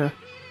 danke.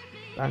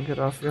 Danke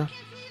dafür.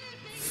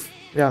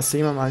 Ja,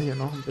 sehen wir mal hier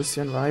noch ein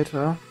bisschen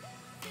weiter.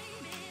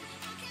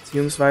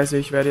 Beziehungsweise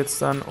ich werde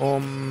jetzt dann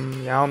um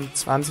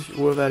 20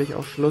 Uhr werde ich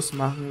auch Schluss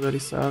machen, würde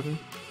ich sagen.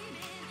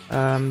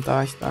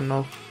 Da ich dann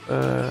noch,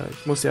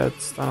 ich muss ja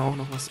jetzt dann auch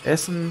noch was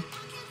essen.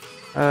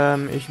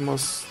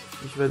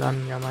 Ich will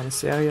dann ja meine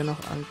Serie noch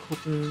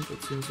angucken,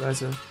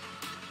 beziehungsweise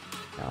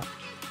ja,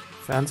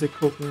 Fernseh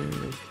gucken,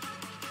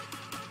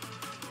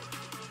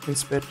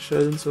 ins Bett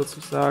chillen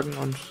sozusagen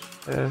und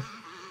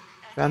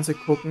Fernseh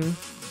gucken,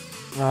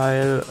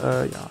 weil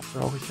ja,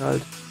 brauche ich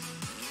halt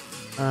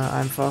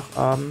einfach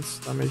abends,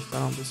 damit ich da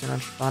noch ein bisschen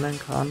entspannen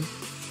kann,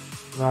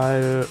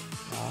 weil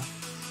ja,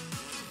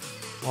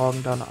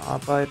 morgen dann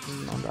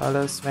arbeiten und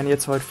alles. Wenn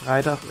jetzt heute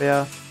Freitag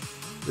wäre,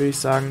 würde ich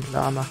sagen,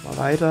 klar, machen wir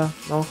weiter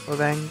noch ein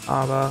wenig,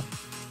 aber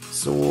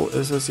so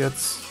ist es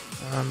jetzt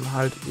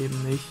halt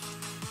eben nicht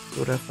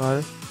so der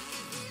Fall.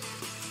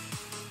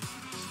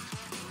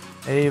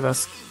 Ey,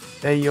 was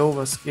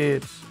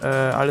geht?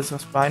 Alles,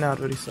 was Beine hat,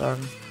 würde ich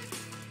sagen.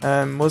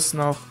 Muss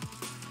noch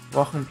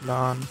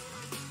Wochenplan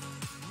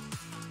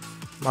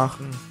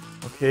machen.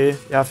 Okay,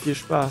 ja, viel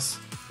Spaß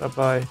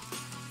dabei.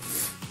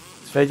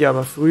 Es fällt ja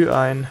aber früh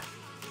ein,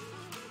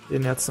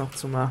 den jetzt noch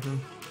zu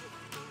machen.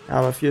 Ja,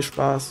 aber viel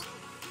Spaß.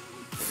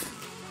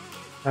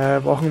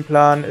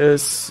 Wochenplan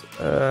ist,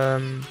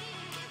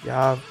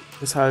 ja,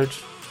 ist halt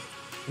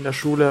in der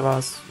Schule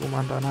was, wo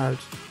man dann halt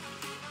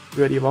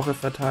über die Woche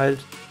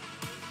verteilt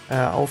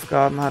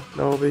Aufgaben hat,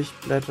 glaube ich,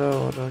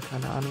 Blätter oder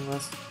keine Ahnung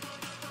was.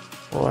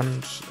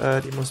 Und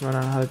die muss man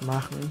dann halt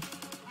machen.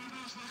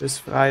 Bis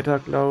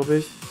Freitag, glaube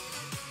ich.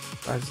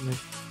 Weiß ich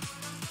nicht.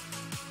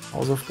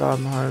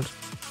 Hausaufgaben halt.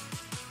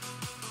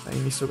 Kann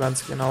ich nicht so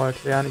ganz genau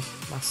erklären. Ich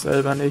mach's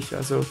selber nicht.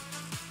 Also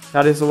ich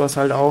hatte sowas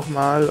halt auch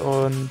mal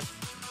und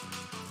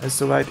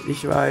soweit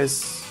ich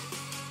weiß,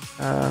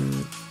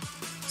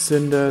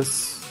 sind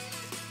es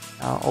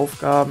ja,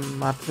 Aufgaben,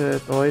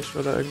 Mathe, Deutsch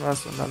oder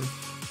irgendwas und dann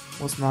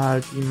muss man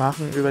halt die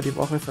machen, über die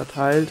Woche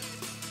verteilt,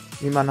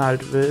 wie man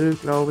halt will,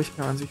 glaube ich,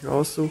 kann man sich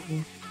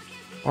raussuchen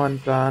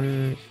und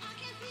dann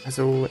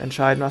also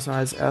entscheiden, was man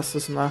als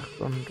erstes macht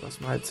und was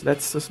man als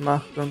letztes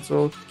macht und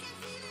so.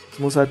 Es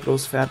muss halt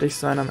bloß fertig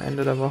sein am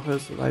Ende der Woche,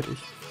 soweit ich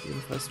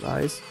jedenfalls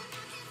weiß.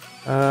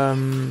 Ja.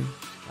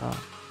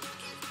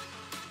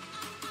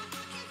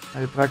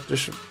 Also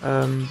praktisch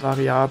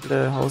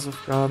variable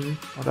Hausaufgaben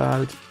oder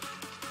halt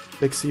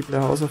flexible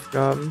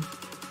Hausaufgaben,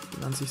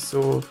 die man sich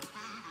so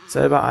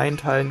selber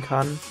einteilen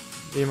kann,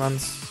 wie man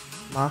es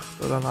macht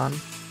oder wann.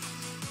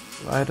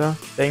 So weiter.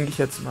 Denke ich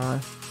jetzt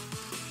mal.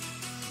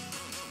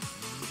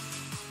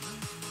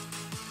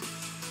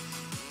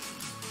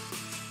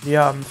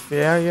 Wir haben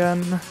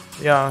Ferien.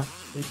 Ja,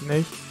 ich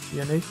nicht.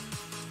 Hier nicht.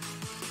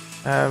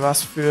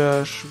 Was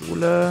für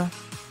Schule?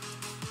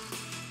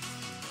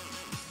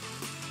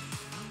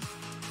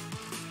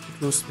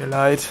 Tut mir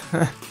leid.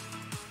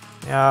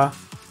 Ja.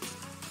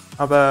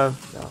 Aber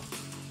ja.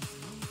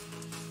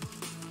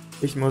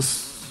 Ich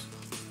muss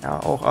ja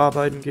auch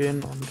arbeiten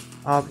gehen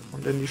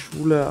und in die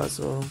Schule,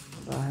 also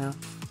von daher.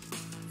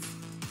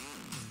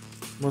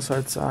 Muss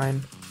halt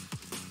sein.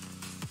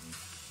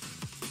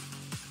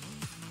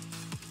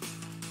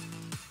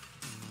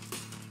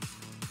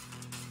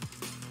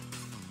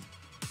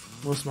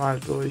 Muss man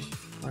halt durch,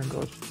 mein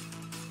Gott.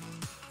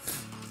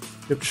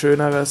 Gibt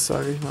Schöneres,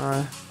 sage ich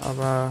mal,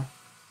 aber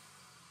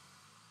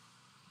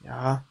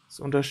ja, ist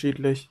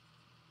unterschiedlich.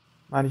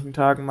 Manchen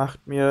Tagen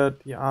macht mir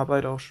die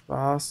Arbeit auch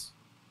Spaß.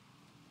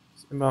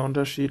 Ist immer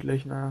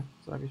unterschiedlich, ne,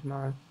 sag ich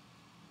mal.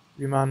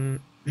 Wie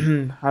man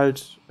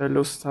halt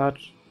Lust hat,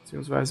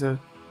 beziehungsweise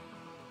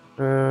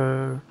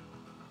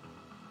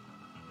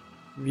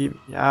wie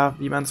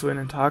man so in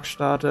den Tag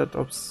startet,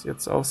 ob es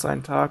jetzt auch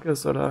sein Tag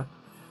ist oder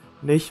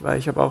nicht, weil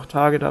ich habe auch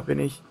Tage, da bin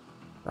ich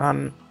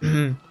dann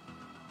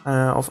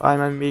auf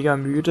einmal mega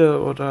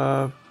müde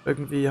oder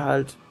irgendwie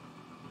halt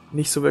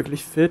nicht so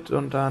wirklich fit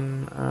und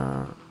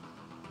dann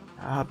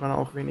hat man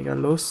auch weniger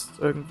Lust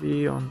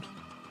irgendwie und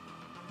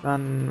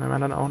dann, wenn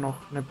man dann auch noch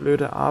eine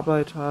blöde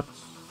Arbeit hat,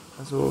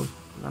 also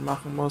die man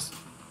machen muss,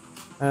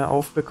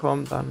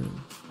 aufbekommt, dann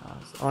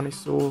ist auch nicht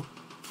so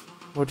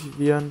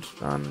motivierend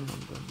dann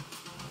und dann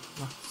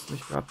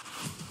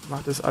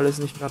macht es alles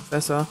nicht gerade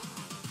besser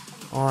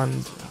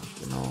und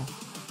ja, genau.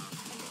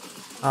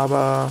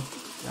 Aber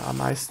ja,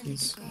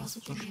 meistens macht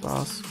es schon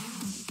Spaß.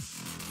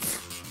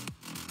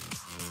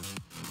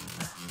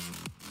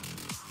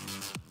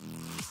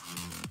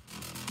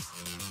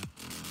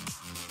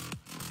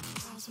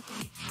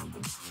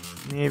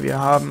 Nee, wir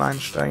haben einen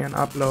strengen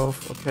Ablauf,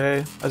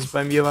 okay. Also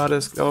bei mir war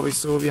das, glaube ich,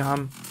 so, wir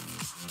haben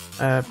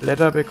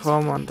Blätter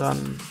bekommen und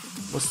dann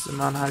musste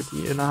man halt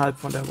die innerhalb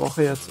von der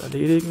Woche jetzt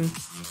erledigen.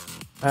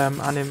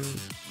 An dem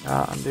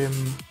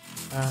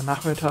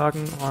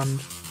Nachmittagen und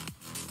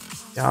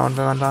ja, und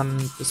wenn man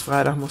dann bis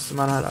Freitag musste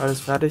man halt alles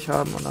fertig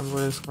haben und dann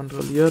wurde es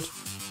kontrolliert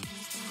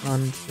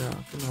und ja,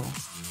 genau.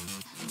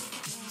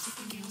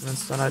 Wenn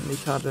es dann halt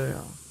nicht hatte,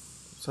 ja,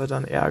 ist halt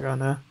dann Ärger,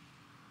 ne?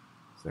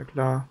 Ist ja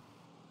klar.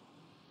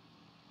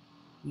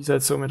 Wie es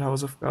halt so mit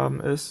Hausaufgaben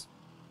ist.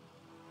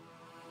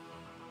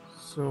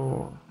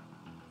 So.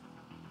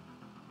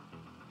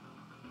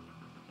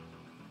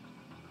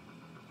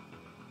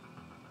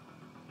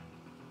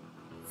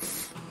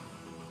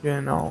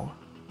 Genau.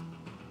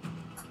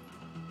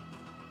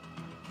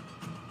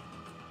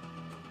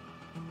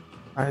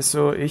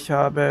 Also ich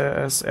habe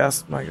es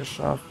erstmal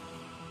geschafft.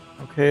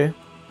 Okay.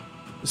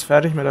 Ist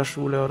fertig mit der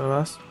Schule oder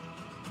was?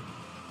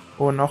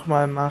 Oh,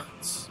 nochmal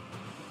macht's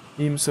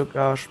ihm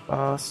sogar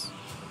Spaß.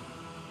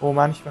 Oh,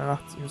 manchmal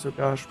macht's ihm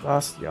sogar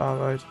Spaß, die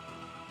Arbeit.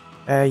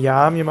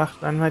 Ja, mir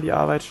macht manchmal die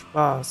Arbeit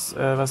Spaß.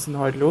 Was ist denn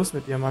heute los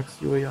mit dir, Max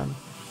Julian?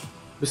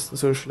 Bist du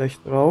so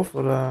schlecht drauf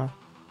oder?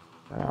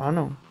 Keine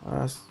Ahnung.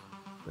 Das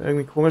sind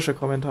irgendwie komische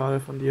Kommentare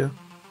von dir.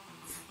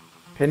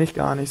 Kenne ich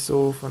gar nicht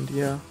so von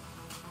dir.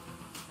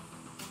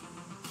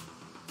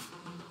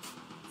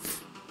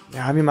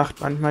 Ja, mir macht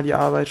manchmal die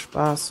Arbeit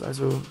Spaß.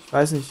 Also, ich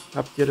weiß nicht,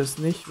 habt ihr das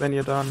nicht, wenn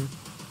ihr dann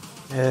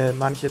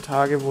manche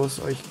Tage, wo es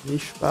euch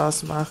nicht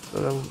Spaß macht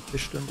oder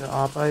bestimmte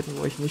Arbeiten,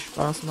 wo euch nicht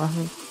Spaß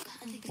machen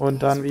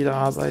und dann wieder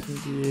Arbeiten,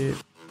 die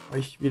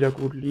euch wieder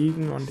gut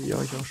liegen und die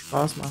euch auch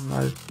Spaß machen,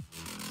 weil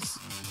es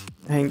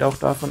hängt auch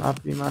davon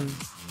ab, wie man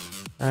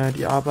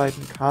die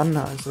arbeiten kann,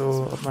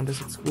 also ob man das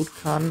jetzt gut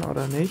kann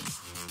oder nicht.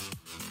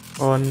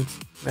 Und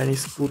wenn ich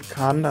es gut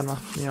kann, dann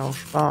macht es mir auch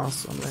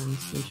Spaß. Und wenn ich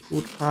es nicht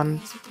gut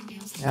kann,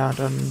 ja,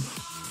 dann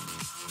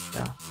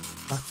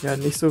macht es mir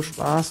halt nicht so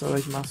Spaß, aber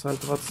ich mache es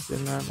halt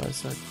trotzdem, ne, weil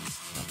es halt,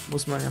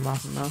 muss man ja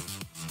machen, ne.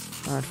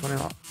 Wenn man halt von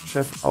dem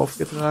Chef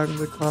aufgetragen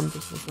bekommt,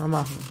 das muss man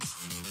machen.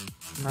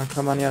 Und dann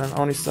kann man ja dann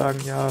auch nicht sagen,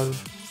 ja,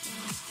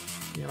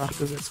 mir macht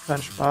das jetzt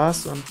keinen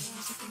Spaß und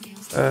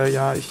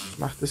ich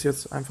mache das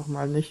jetzt einfach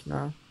mal nicht,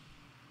 ne?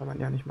 Kann man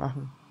ja nicht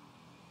machen.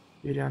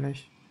 Geht ja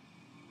nicht.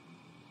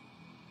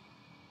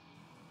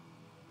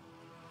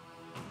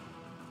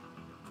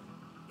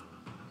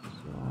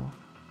 So.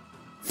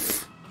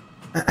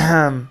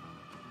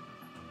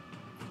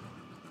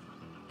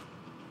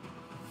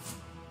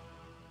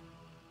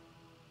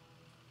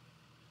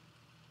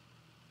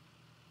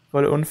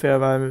 Voll unfair,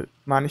 weil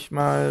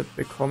manchmal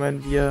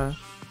bekommen wir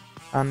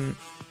am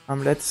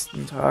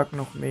letzten Tag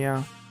noch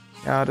mehr.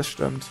 Ja, das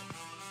stimmt.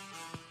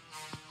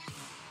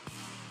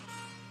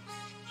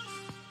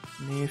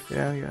 Nee,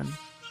 Ferien.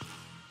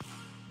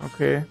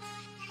 Okay.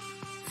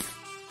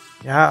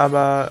 Ja,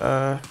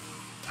 aber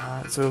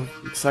also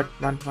wie gesagt,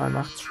 manchmal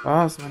macht's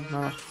Spaß,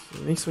 manchmal macht's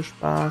nicht so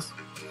Spaß.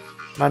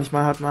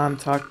 manchmal hat man am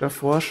Tag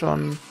davor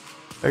schon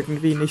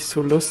irgendwie nicht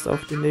so Lust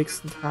auf den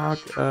nächsten Tag.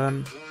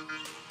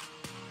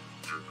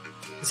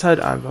 Ist halt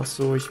einfach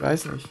so, ich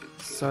weiß nicht.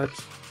 Ist halt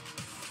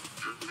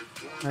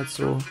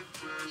so.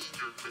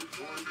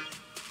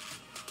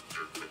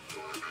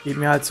 Geht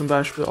mir halt zum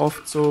Beispiel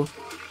oft so,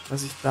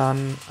 dass ich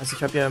dann, also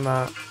ich habe ja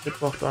immer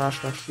Mittwoch,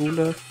 Donnerstag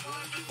Schule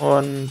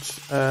und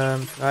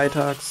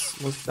freitags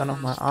muss ich dann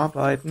nochmal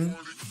arbeiten.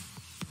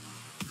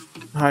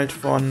 Halt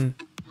von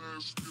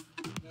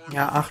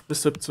 8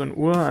 bis 17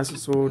 Uhr, also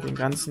so den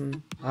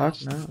ganzen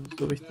Tag, ne? Also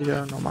so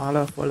richtiger,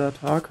 normaler, voller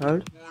Tag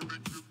halt.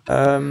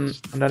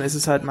 Und dann ist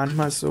es halt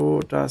manchmal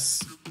so,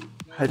 dass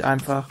halt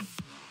einfach,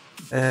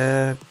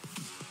 ist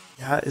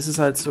es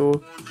halt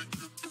so,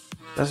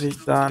 dass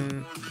ich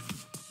dann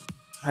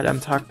halt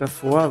am Tag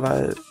davor,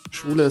 weil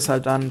Schule ist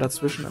halt dann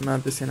dazwischen immer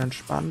ein bisschen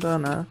entspannter,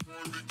 ne?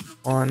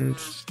 Und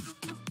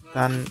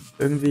dann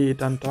irgendwie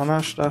dann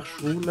Donnerstag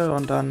Schule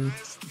und dann,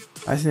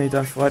 weiß ich nicht,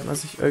 dann freut man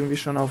sich irgendwie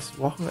schon aufs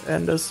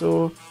Wochenende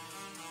so.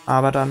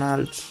 Aber dann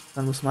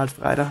muss man halt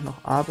Freitag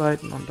noch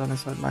arbeiten und dann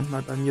ist halt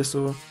manchmal bei mir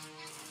so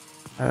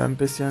ein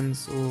bisschen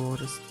so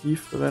das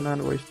Tief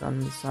drinnen, wo ich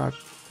dann sage,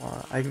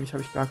 eigentlich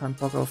habe ich gar keinen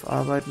Bock auf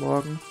Arbeit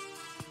morgen.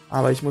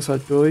 Aber ich muss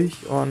halt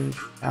durch und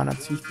ja, dann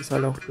ziehe ich das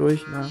halt auch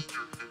durch, ne?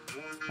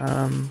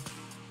 Kann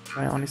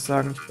ja auch nicht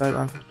sagen, ich bleibe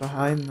einfach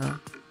daheim, ne?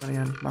 Kann ich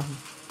ja nicht machen.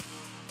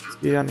 Das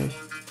geht ja nicht.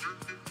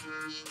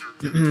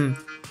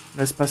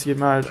 Das passiert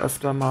mir halt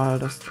öfter mal,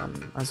 dass dann,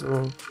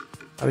 also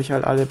habe ich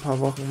halt alle paar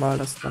Wochen mal,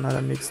 dass ich dann halt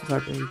am nächsten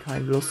Tag irgendwie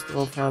keine Lust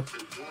drauf habe.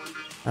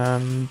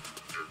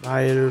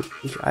 Weil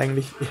ich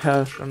eigentlich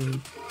eher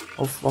schon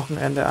auf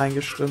Wochenende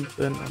eingestimmt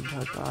bin und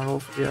halt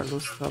darauf eher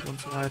Lust habe und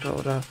so weiter.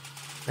 Oder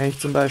wenn ich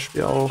zum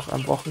Beispiel auch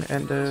am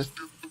Wochenende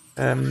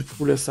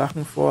coole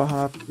Sachen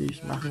vorhabe, die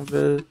ich machen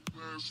will,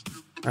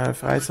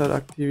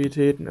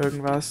 Freizeitaktivitäten,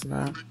 irgendwas,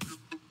 ne?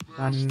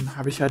 Dann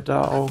habe ich halt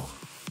da auch,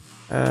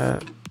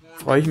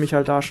 freue ich mich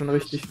halt da schon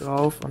richtig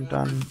drauf und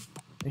dann,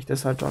 wenn ich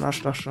das halt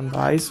Donnerstag schon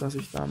weiß, was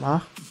ich da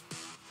mache,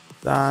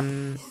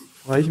 dann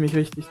freue ich mich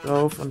richtig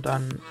drauf und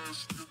dann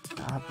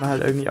hat man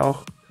halt irgendwie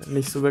auch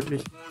nicht so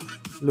wirklich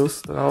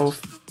Lust drauf,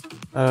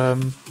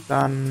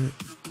 dann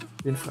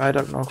den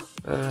Freitag noch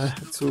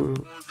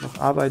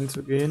arbeiten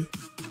zu gehen,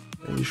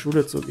 in die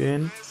Schule zu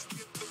gehen.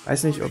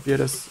 Weiß nicht, ob ihr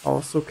das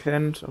auch so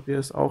kennt, ob ihr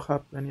das auch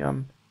habt, wenn ihr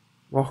am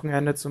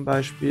Wochenende zum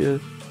Beispiel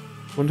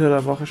unter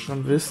der Woche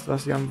schon wisst,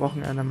 was ihr am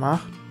Wochenende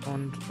macht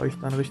und euch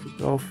dann richtig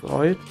drauf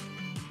freut.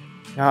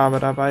 Ja, aber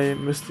dabei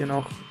müsst ihr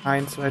noch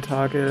 1-2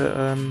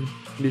 Tage in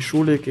die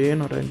Schule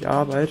gehen oder in die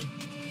Arbeit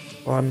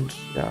und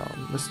ja,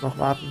 müsst noch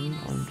warten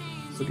und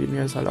so geht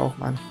mir das halt auch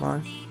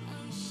manchmal.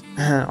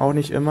 Auch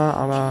nicht immer,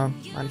 aber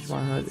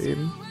manchmal halt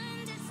eben.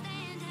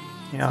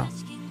 Ja,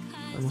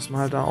 da muss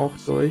man halt da auch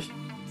durch.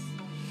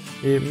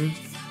 Eben.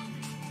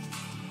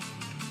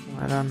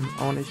 Weil dann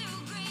auch nicht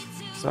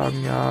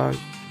sagen, ja,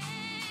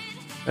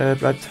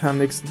 bleibt am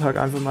nächsten Tag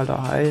einfach mal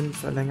daheim,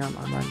 verlängern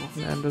an mein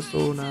Wochenende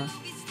so, ne?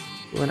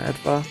 So in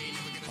etwa.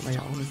 Kann man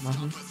ja auch nicht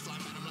machen.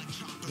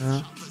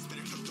 Ja.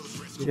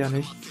 Geht ja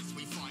nicht.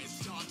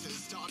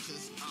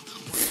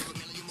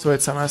 So,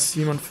 jetzt haben wir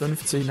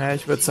 57. Naja,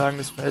 ich würde sagen,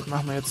 das Feld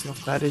machen wir jetzt noch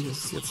fertig.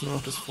 Es ist jetzt nur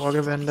noch das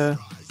Vorgewende.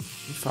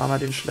 Ich fahre mal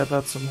den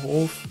Schlepper zum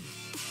Hof.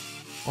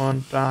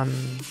 Und dann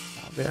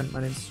beenden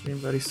wir den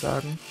Stream, würde ich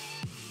sagen.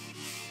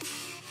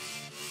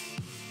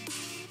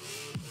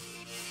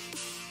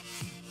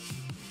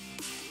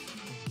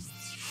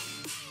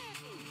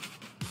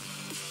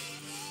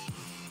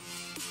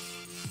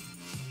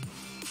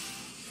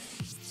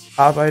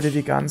 Arbeite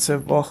die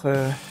ganze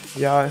Woche.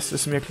 Ja, es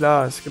ist mir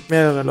klar. Es gibt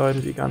mehrere Leute,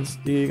 die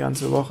die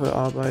ganze Woche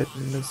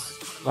arbeiten. Das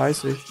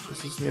weiß ich.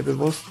 Das ist mir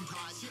bewusst.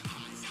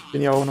 Ich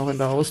bin ja auch noch in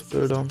der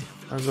Ausbildung.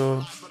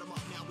 Also,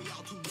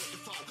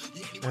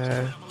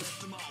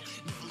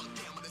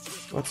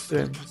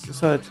 trotzdem. Es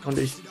ist halt, und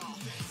ich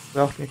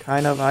braucht mir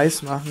keiner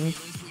weismachen,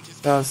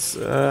 dass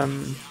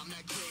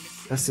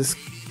das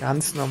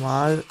ganz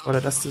normal oder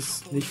dass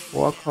das nicht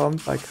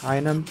vorkommt bei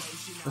keinem,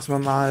 dass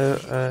man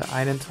mal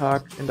einen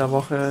Tag in der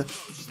Woche,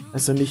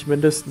 also nicht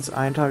mindestens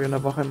einen Tag in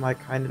der Woche mal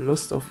keine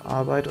Lust auf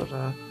Arbeit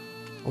oder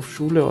auf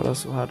Schule oder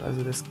so hat.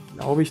 Also das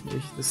glaube ich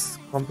nicht. Das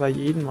kommt bei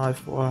jedem mal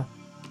vor.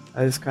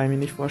 Also das kann ich mir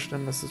nicht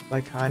vorstellen, dass das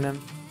bei keinem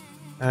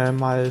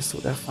mal so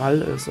der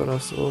Fall ist oder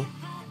so.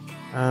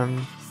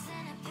 Kann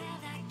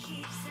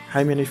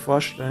ich mir nicht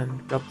vorstellen.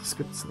 Ich glaube, das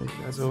gibt's nicht.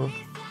 Also,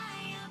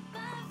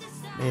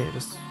 nee,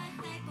 das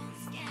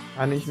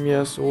kann ich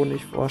mir so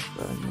nicht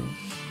vorstellen. Nee.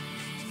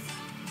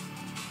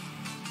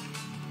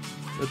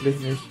 Wirklich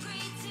nicht.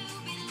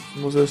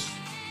 Muss es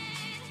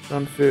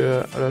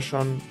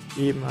schon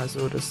geben.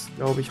 Also, das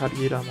glaube ich hat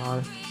jeder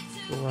mal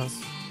sowas.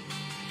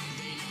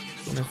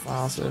 So eine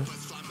Phase.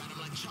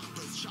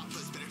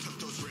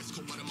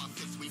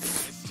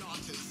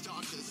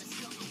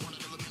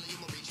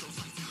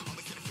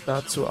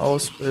 Dazu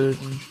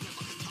ausbilden.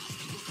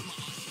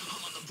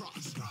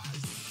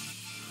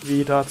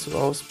 Wie dazu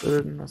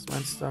ausbilden? Was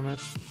meinst du damit?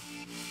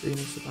 Sehe ich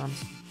nicht so ganz.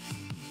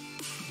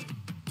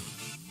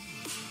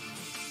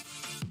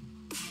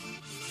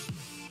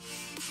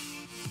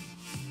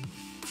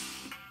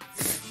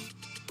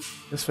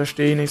 Das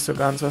verstehe ich nicht so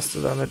ganz, was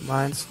du damit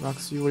meinst,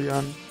 Max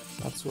Julian.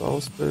 Dazu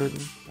ausbilden,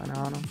 keine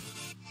Ahnung.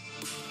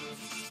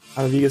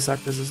 Aber wie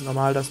gesagt, es ist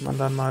normal, dass man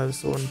dann mal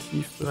so ein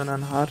Tief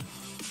drinnen hat,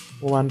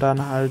 wo man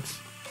dann halt,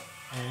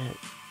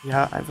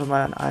 ja, einfach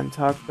mal an einem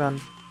Tag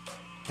dann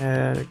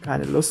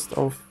keine Lust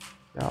auf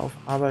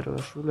Arbeit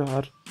oder Schule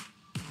hat.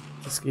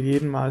 Das geht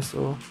jedem mal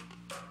so.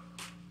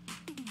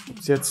 Ob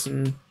es jetzt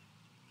ein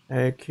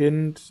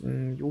Kind,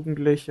 ein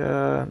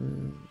Jugendlicher,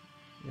 ein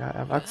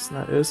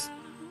Erwachsener ist.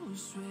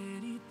 Ich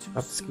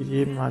glaube, das geht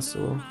jedem mal so.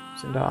 Ob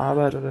es in der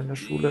Arbeit oder in der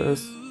Schule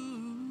ist.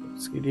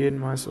 Es geht jedem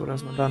mal so,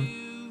 dass man dann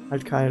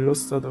halt keine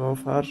Lust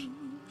darauf hat.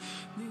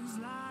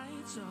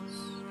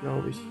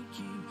 Glaube ich.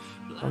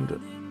 Und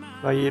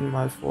bei jedem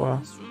mal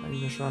vor.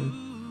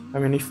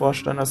 Kann mir nicht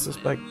vorstellen, dass das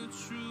bei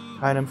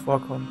keinem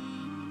vorkommt.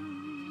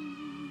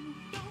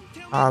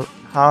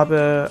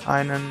 Habe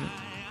einen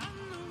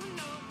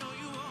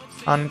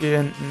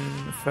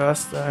angehenden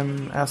Förster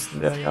im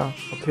ersten Lehrjahr.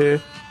 Okay.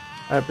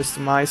 Bist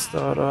du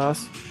Meister oder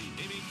was?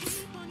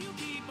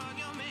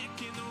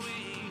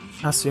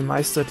 Hast du den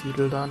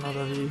Meistertitel dann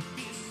oder wie?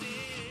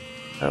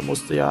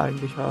 Musst du ja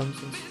eigentlich haben,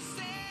 sonst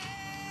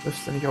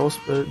dürfst du nicht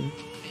ausbilden.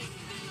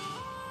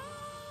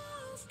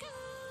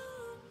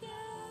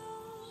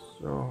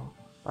 So,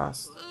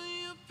 passt.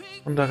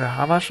 Untere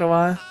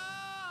Haarwaschwahl.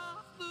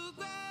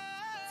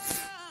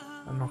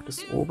 Dann noch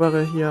das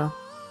obere hier.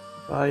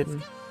 Die beiden.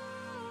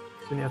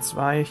 Das sind ja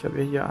zwei. Ich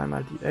habe ja hier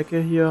einmal die Ecke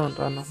hier und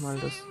dann nochmal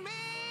das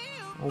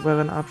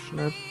oberen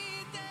Abschnitt.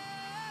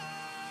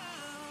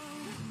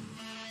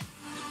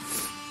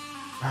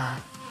 Ja.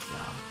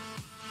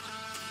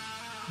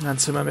 Und dann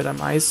sind wir mit der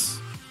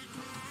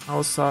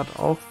Mais-Aussaat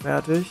auch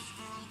fertig.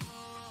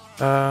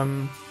 Genau.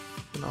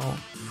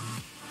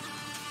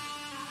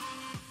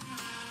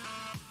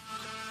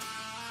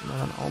 Sind wir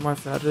dann auch mal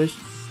fertig.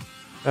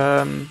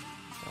 Ja.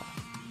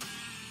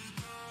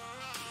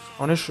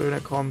 Auch eine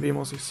schöne Kombi,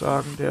 muss ich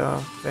sagen.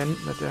 Der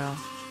Band mit der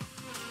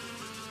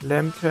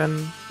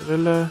Lemken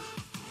Drille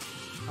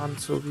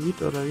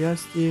Azurit, oder wie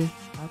heißt die?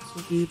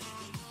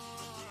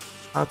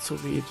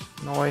 Azurit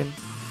 9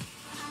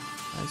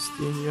 heißt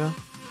die hier.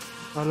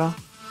 Color.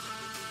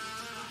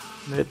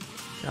 Mit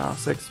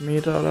 6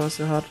 Meter oder was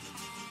er hat.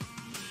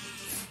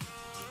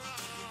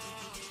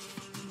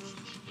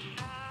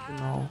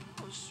 Genau.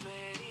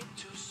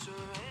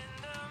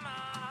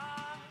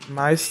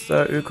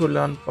 Meister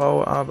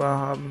Ökolandbau, aber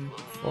haben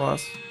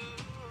Forst.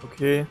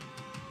 Okay.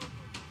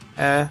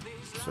 Das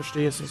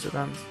verstehe ich jetzt nicht so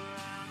ganz.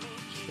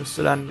 Müsst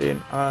du dann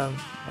den, da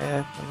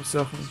muss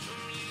doch ein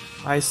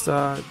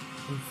Meister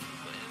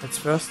als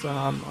Förster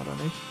haben, oder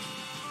nicht?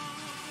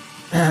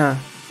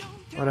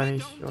 Oder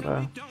nicht?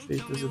 Oder sehe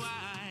ich das jetzt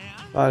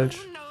falsch?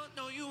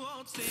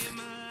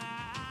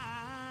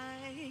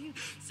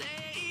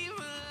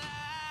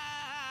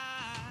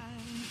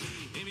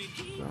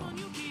 So.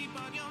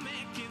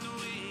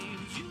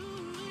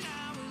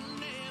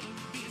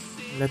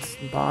 Die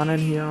letzten Bahnen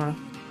hier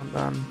und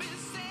dann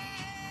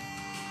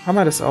haben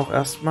wir das auch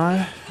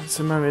erstmal. Dann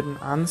sind wir mit dem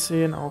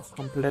Ansehen auch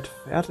komplett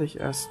fertig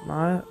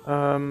erstmal.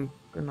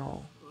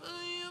 Genau.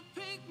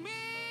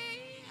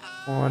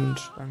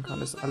 Und dann kann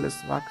das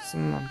alles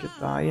wachsen und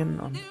gedeihen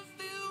und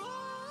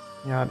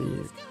ja,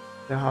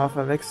 der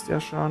Hafer wächst ja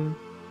schon.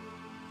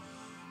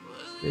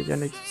 Geht ja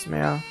nichts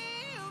mehr.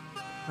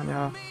 Kann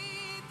ja,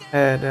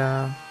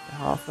 der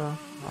Hafer,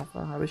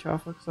 habe ich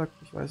Hafer gesagt?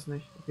 Ich weiß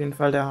nicht. Auf jeden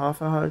Fall der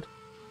Hafer halt.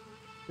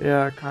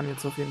 Der kann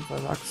jetzt auf jeden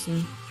Fall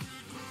wachsen.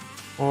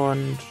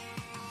 Und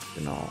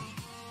genau.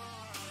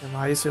 Der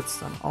Mais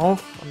jetzt dann auch.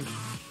 Und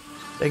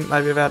ich denke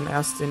mal, wir werden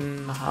erst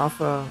den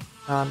Hafer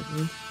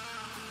ernten.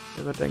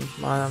 Der wird, denke ich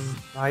mal, am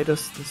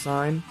weitesten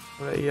sein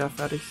oder eher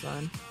fertig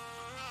sein.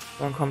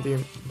 Dann kommt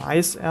die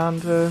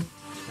Maisernte.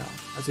 Ja,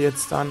 also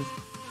jetzt dann,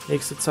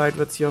 nächste Zeit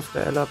wird es hier auf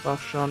der Ellerbach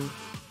schon ein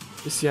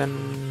bisschen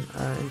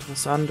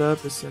interessanter,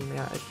 ein bisschen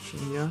mehr Action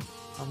hier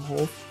am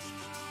Hof.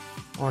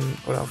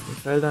 Oder auf den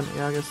Feldern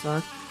eher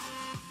gesagt.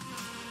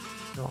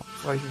 Ja,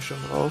 freue ich mich schon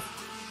drauf.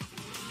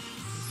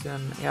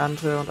 Bisschen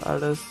Ernte und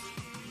alles.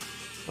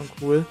 Schon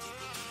cool.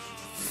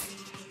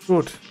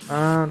 Gut,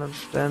 dann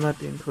stellen wir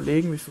den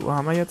Kollegen, wie viel Uhr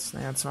haben wir jetzt?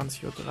 Naja,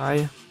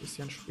 20:03 Uhr,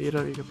 bisschen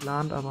später wie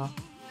geplant, aber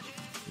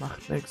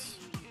macht nichts.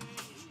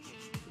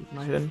 Geht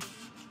mal hin.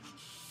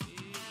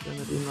 Stellen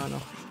wir den mal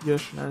noch hier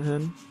schnell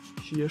hin.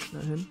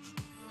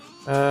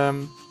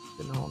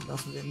 Genau, und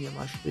lassen den hier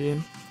mal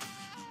stehen.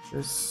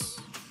 Das,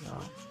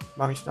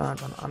 mache ich dann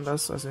halt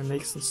anders, also im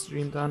nächsten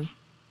Stream dann.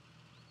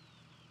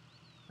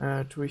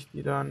 Tue ich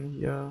die dann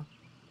hier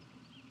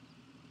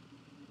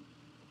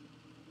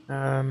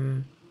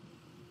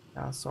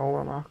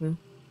sauber machen.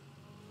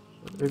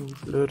 Sieht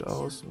irgendwie blöd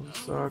aus, muss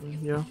ich sagen,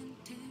 hier.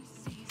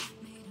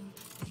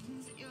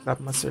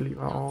 Klappen wir es ja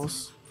lieber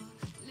aus.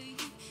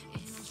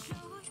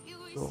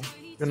 So,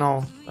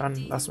 genau, dann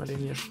lassen wir den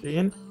hier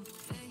stehen.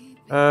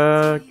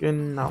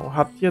 Genau,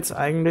 habt ihr jetzt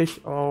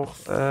eigentlich auch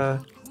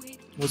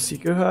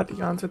Musik gehört die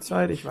ganze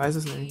Zeit? Ich weiß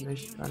es nämlich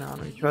nicht, keine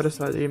Ahnung, ich höre das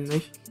halt eben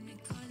nicht.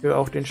 Ich höre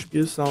auch den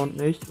Spielsound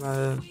nicht,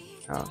 weil,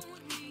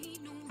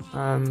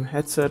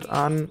 Headset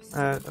an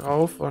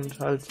drauf und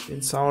halt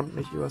den Sound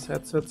nicht übers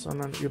Headset,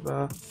 sondern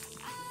über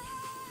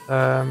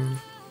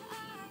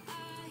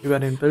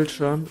den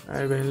Bildschirm,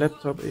 über den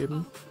Laptop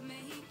eben.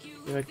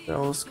 Direkte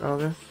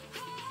Ausgabe.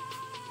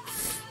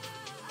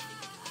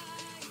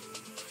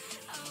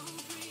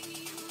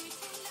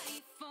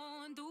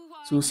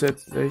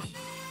 Zusätzlich.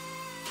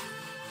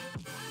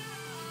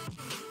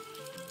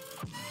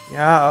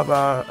 Ja,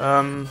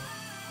 aber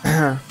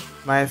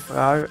meine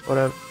Frage,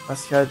 oder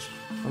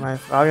meine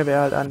Frage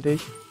wäre halt an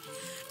dich,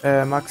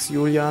 Max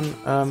Julian,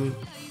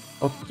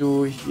 ob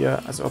du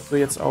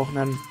jetzt auch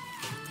einen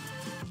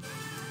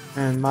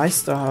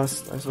Meister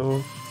hast,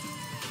 also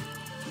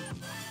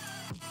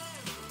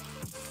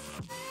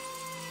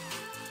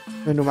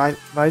wenn du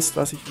weißt,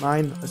 was ich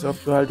meine, also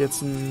ob du halt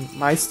jetzt einen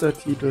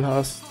Meistertitel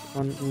hast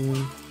und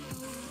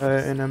in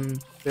einem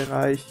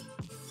Bereich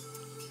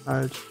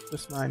halt,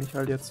 das meine ich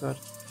halt jetzt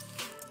halt.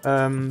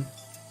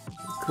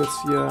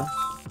 Kurz hier,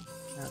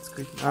 ja, jetzt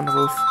krieg ich einen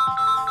Anruf.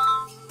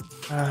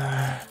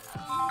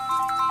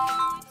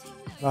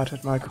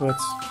 Wartet mal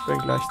kurz, ich bin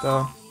gleich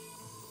da.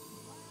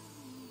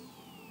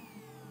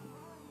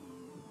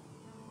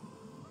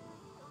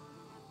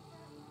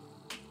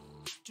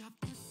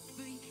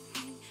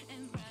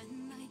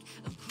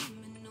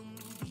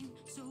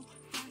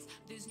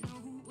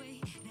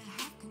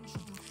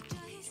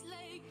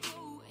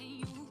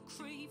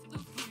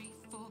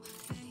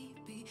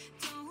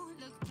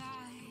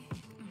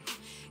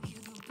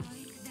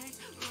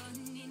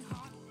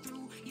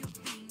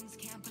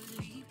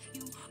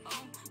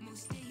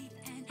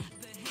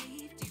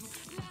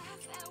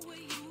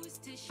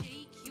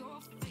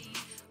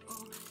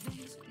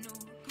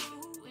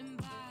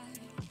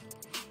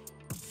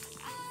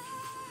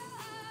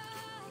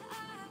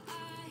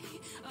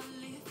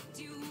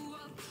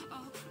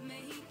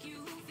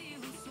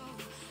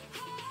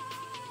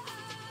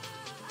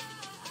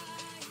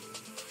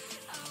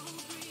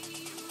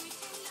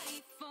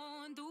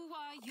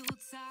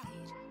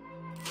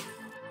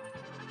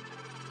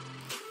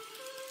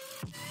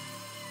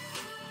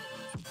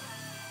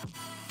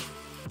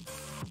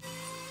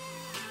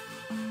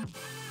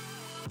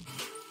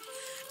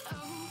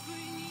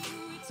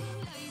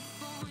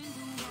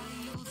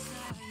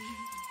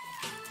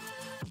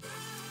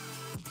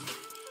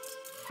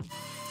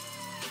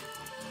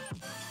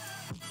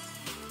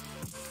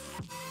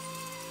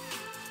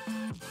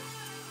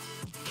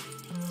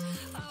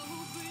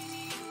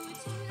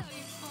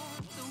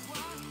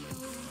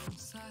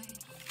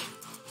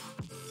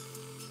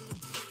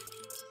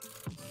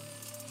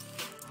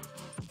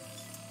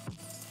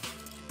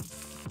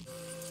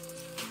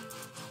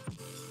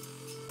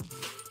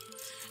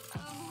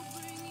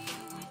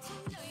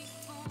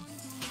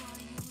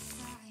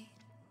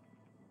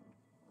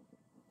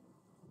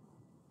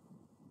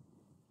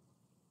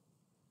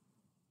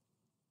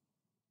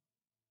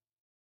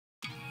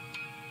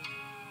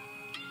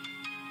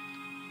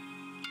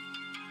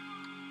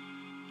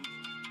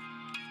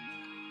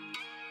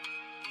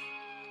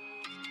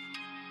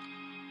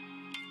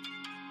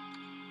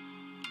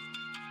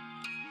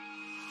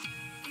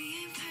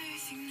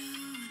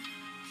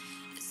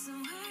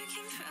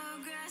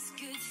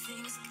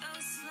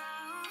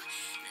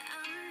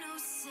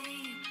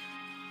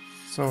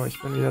 So,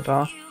 ich bin wieder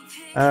da.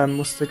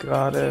 Musste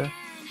gerade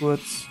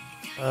kurz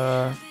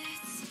mal.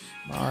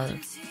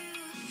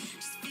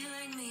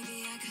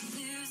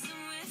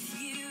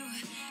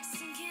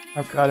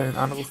 Hab gerade einen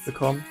Anruf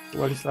bekommen, so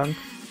wollte ich sagen.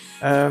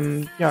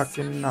 Ja,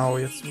 genau,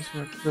 jetzt müssen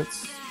wir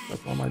kurz.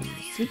 Schauen wir mal die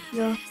Musik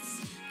hier.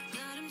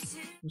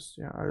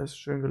 Müsste ja alles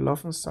schön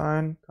gelaufen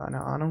sein,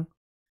 keine Ahnung.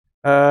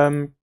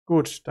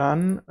 Gut,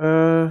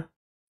 dann,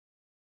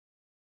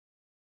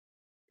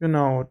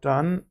 genau,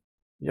 dann,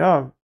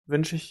 ja,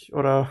 wünsche ich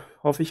oder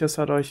hoffe ich, es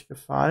hat euch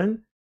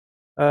gefallen.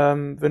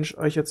 Wünsche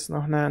euch jetzt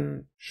noch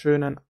einen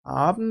schönen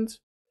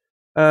Abend.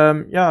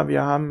 Ja,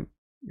 wir haben,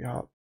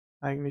 ja,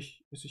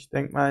 eigentlich, ich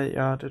denke mal,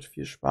 ihr hattet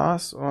viel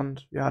Spaß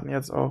und wir hatten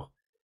jetzt auch,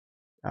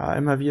 ja,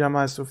 immer wieder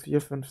mal so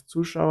 4, 5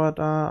 Zuschauer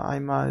da,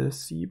 einmal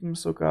 7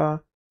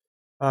 sogar.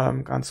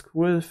 Ganz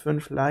cool,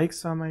 5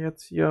 Likes haben wir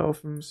jetzt hier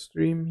auf dem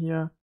Stream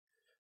hier.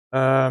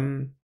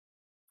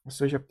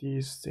 Achso, ich habe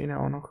die Szene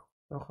auch noch,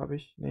 doch habe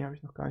ich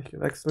noch gar nicht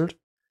gewechselt.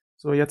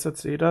 So, jetzt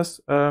seht ihr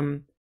das.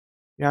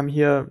 Wir haben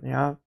hier,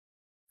 ja,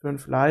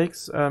 5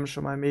 Likes,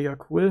 schon mal mega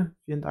cool.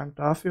 Vielen Dank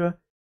dafür.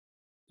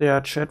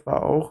 Der Chat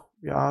war auch,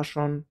 ja,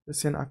 schon ein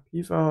bisschen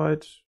aktiver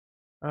heute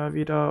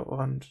wieder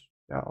und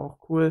ja, auch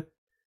cool.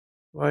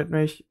 Freut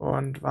mich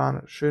und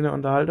waren schöne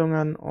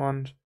Unterhaltungen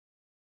und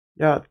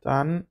ja,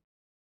 dann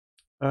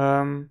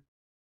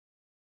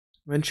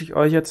wünsche ich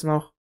euch jetzt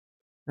noch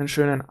einen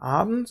schönen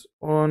Abend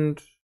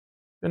und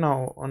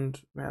genau,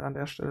 und werde an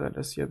der Stelle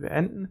das hier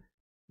beenden.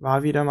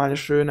 War wieder mal eine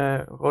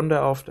schöne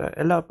Runde auf der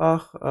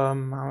Ellerbach,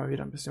 haben wir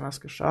wieder ein bisschen was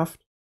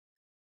geschafft.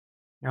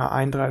 Ja,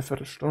 1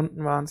 Dreiviertel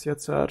Stunden waren es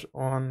jetzt halt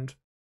und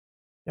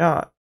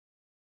ja,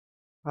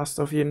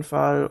 passt auf jeden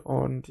Fall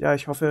und ja,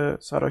 ich hoffe,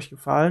 es hat euch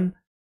gefallen.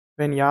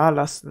 Wenn ja,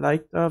 lasst ein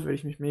Like da, würde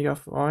ich mich mega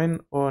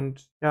freuen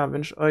und ja,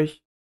 wünsche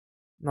euch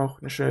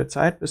noch eine schöne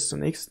Zeit bis zum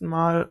nächsten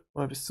Mal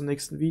oder bis zum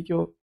nächsten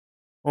Video.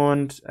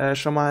 Und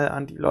schon mal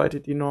an die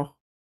Leute, die noch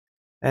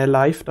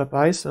live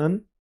dabei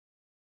sind.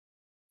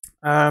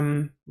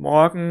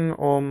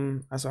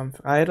 Morgen also am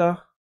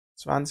Freitag,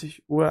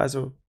 20 Uhr,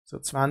 also so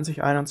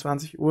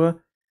 21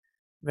 Uhr,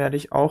 werde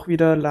ich auch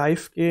wieder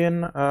live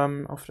gehen,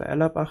 auf der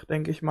Ellerbach,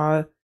 denke ich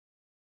mal.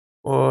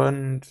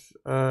 Und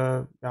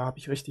ja, habe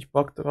ich richtig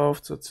Bock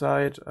drauf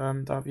zurzeit,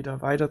 da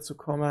wieder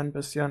weiterzukommen ein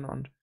bisschen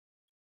und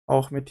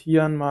auch mit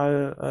Tieren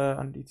mal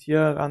an die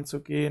Tiere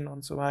ranzugehen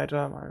und so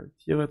weiter, mal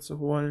Tiere zu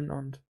holen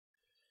und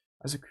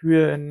also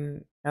Kühe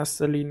in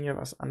erster Linie,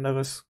 was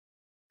anderes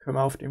können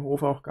wir auf dem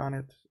Hof auch gar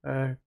nicht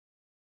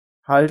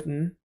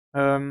halten.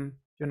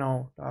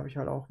 Genau, da habe ich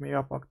halt auch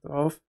mega Bock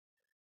drauf.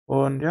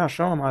 Und ja,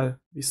 schauen wir mal,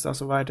 wie es da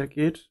so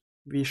weitergeht,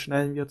 wie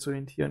schnell wir zu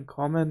den Tieren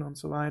kommen und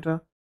so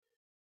weiter.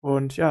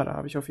 Und ja, da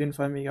habe ich auf jeden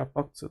Fall mega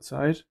Bock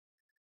zurzeit.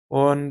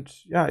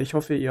 Und ja, ich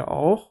hoffe, ihr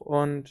auch.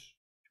 Und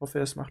ich hoffe,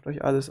 es macht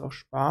euch alles auch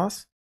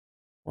Spaß.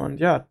 Und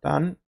ja,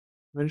 dann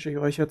wünsche ich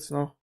euch jetzt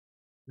noch,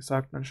 wie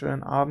gesagt, einen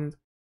schönen Abend,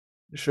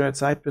 eine schöne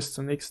Zeit bis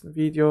zum nächsten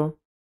Video.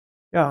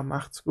 Ja,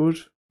 macht's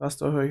gut,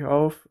 passt auf euch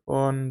auf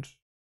und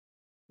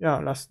ja,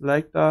 lasst ein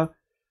Like da,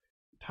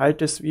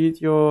 teilt das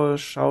Video,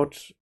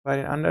 schaut bei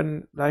den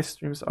anderen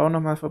Livestreams auch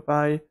nochmal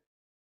vorbei,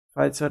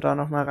 falls ihr da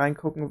nochmal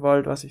reingucken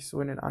wollt, was ich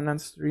so in den anderen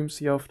Streams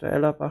hier auf der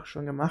Ellerbach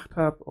schon gemacht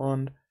habe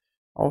und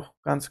auch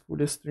ganz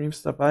coole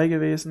Streams dabei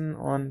gewesen.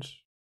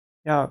 Und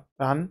ja,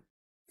 dann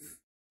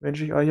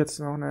wünsche ich euch jetzt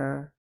noch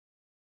eine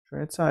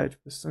schöne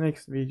Zeit. Bis zum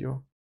nächsten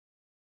Video.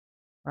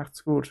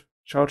 Macht's gut.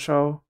 Ciao,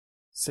 ciao.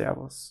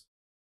 Servus.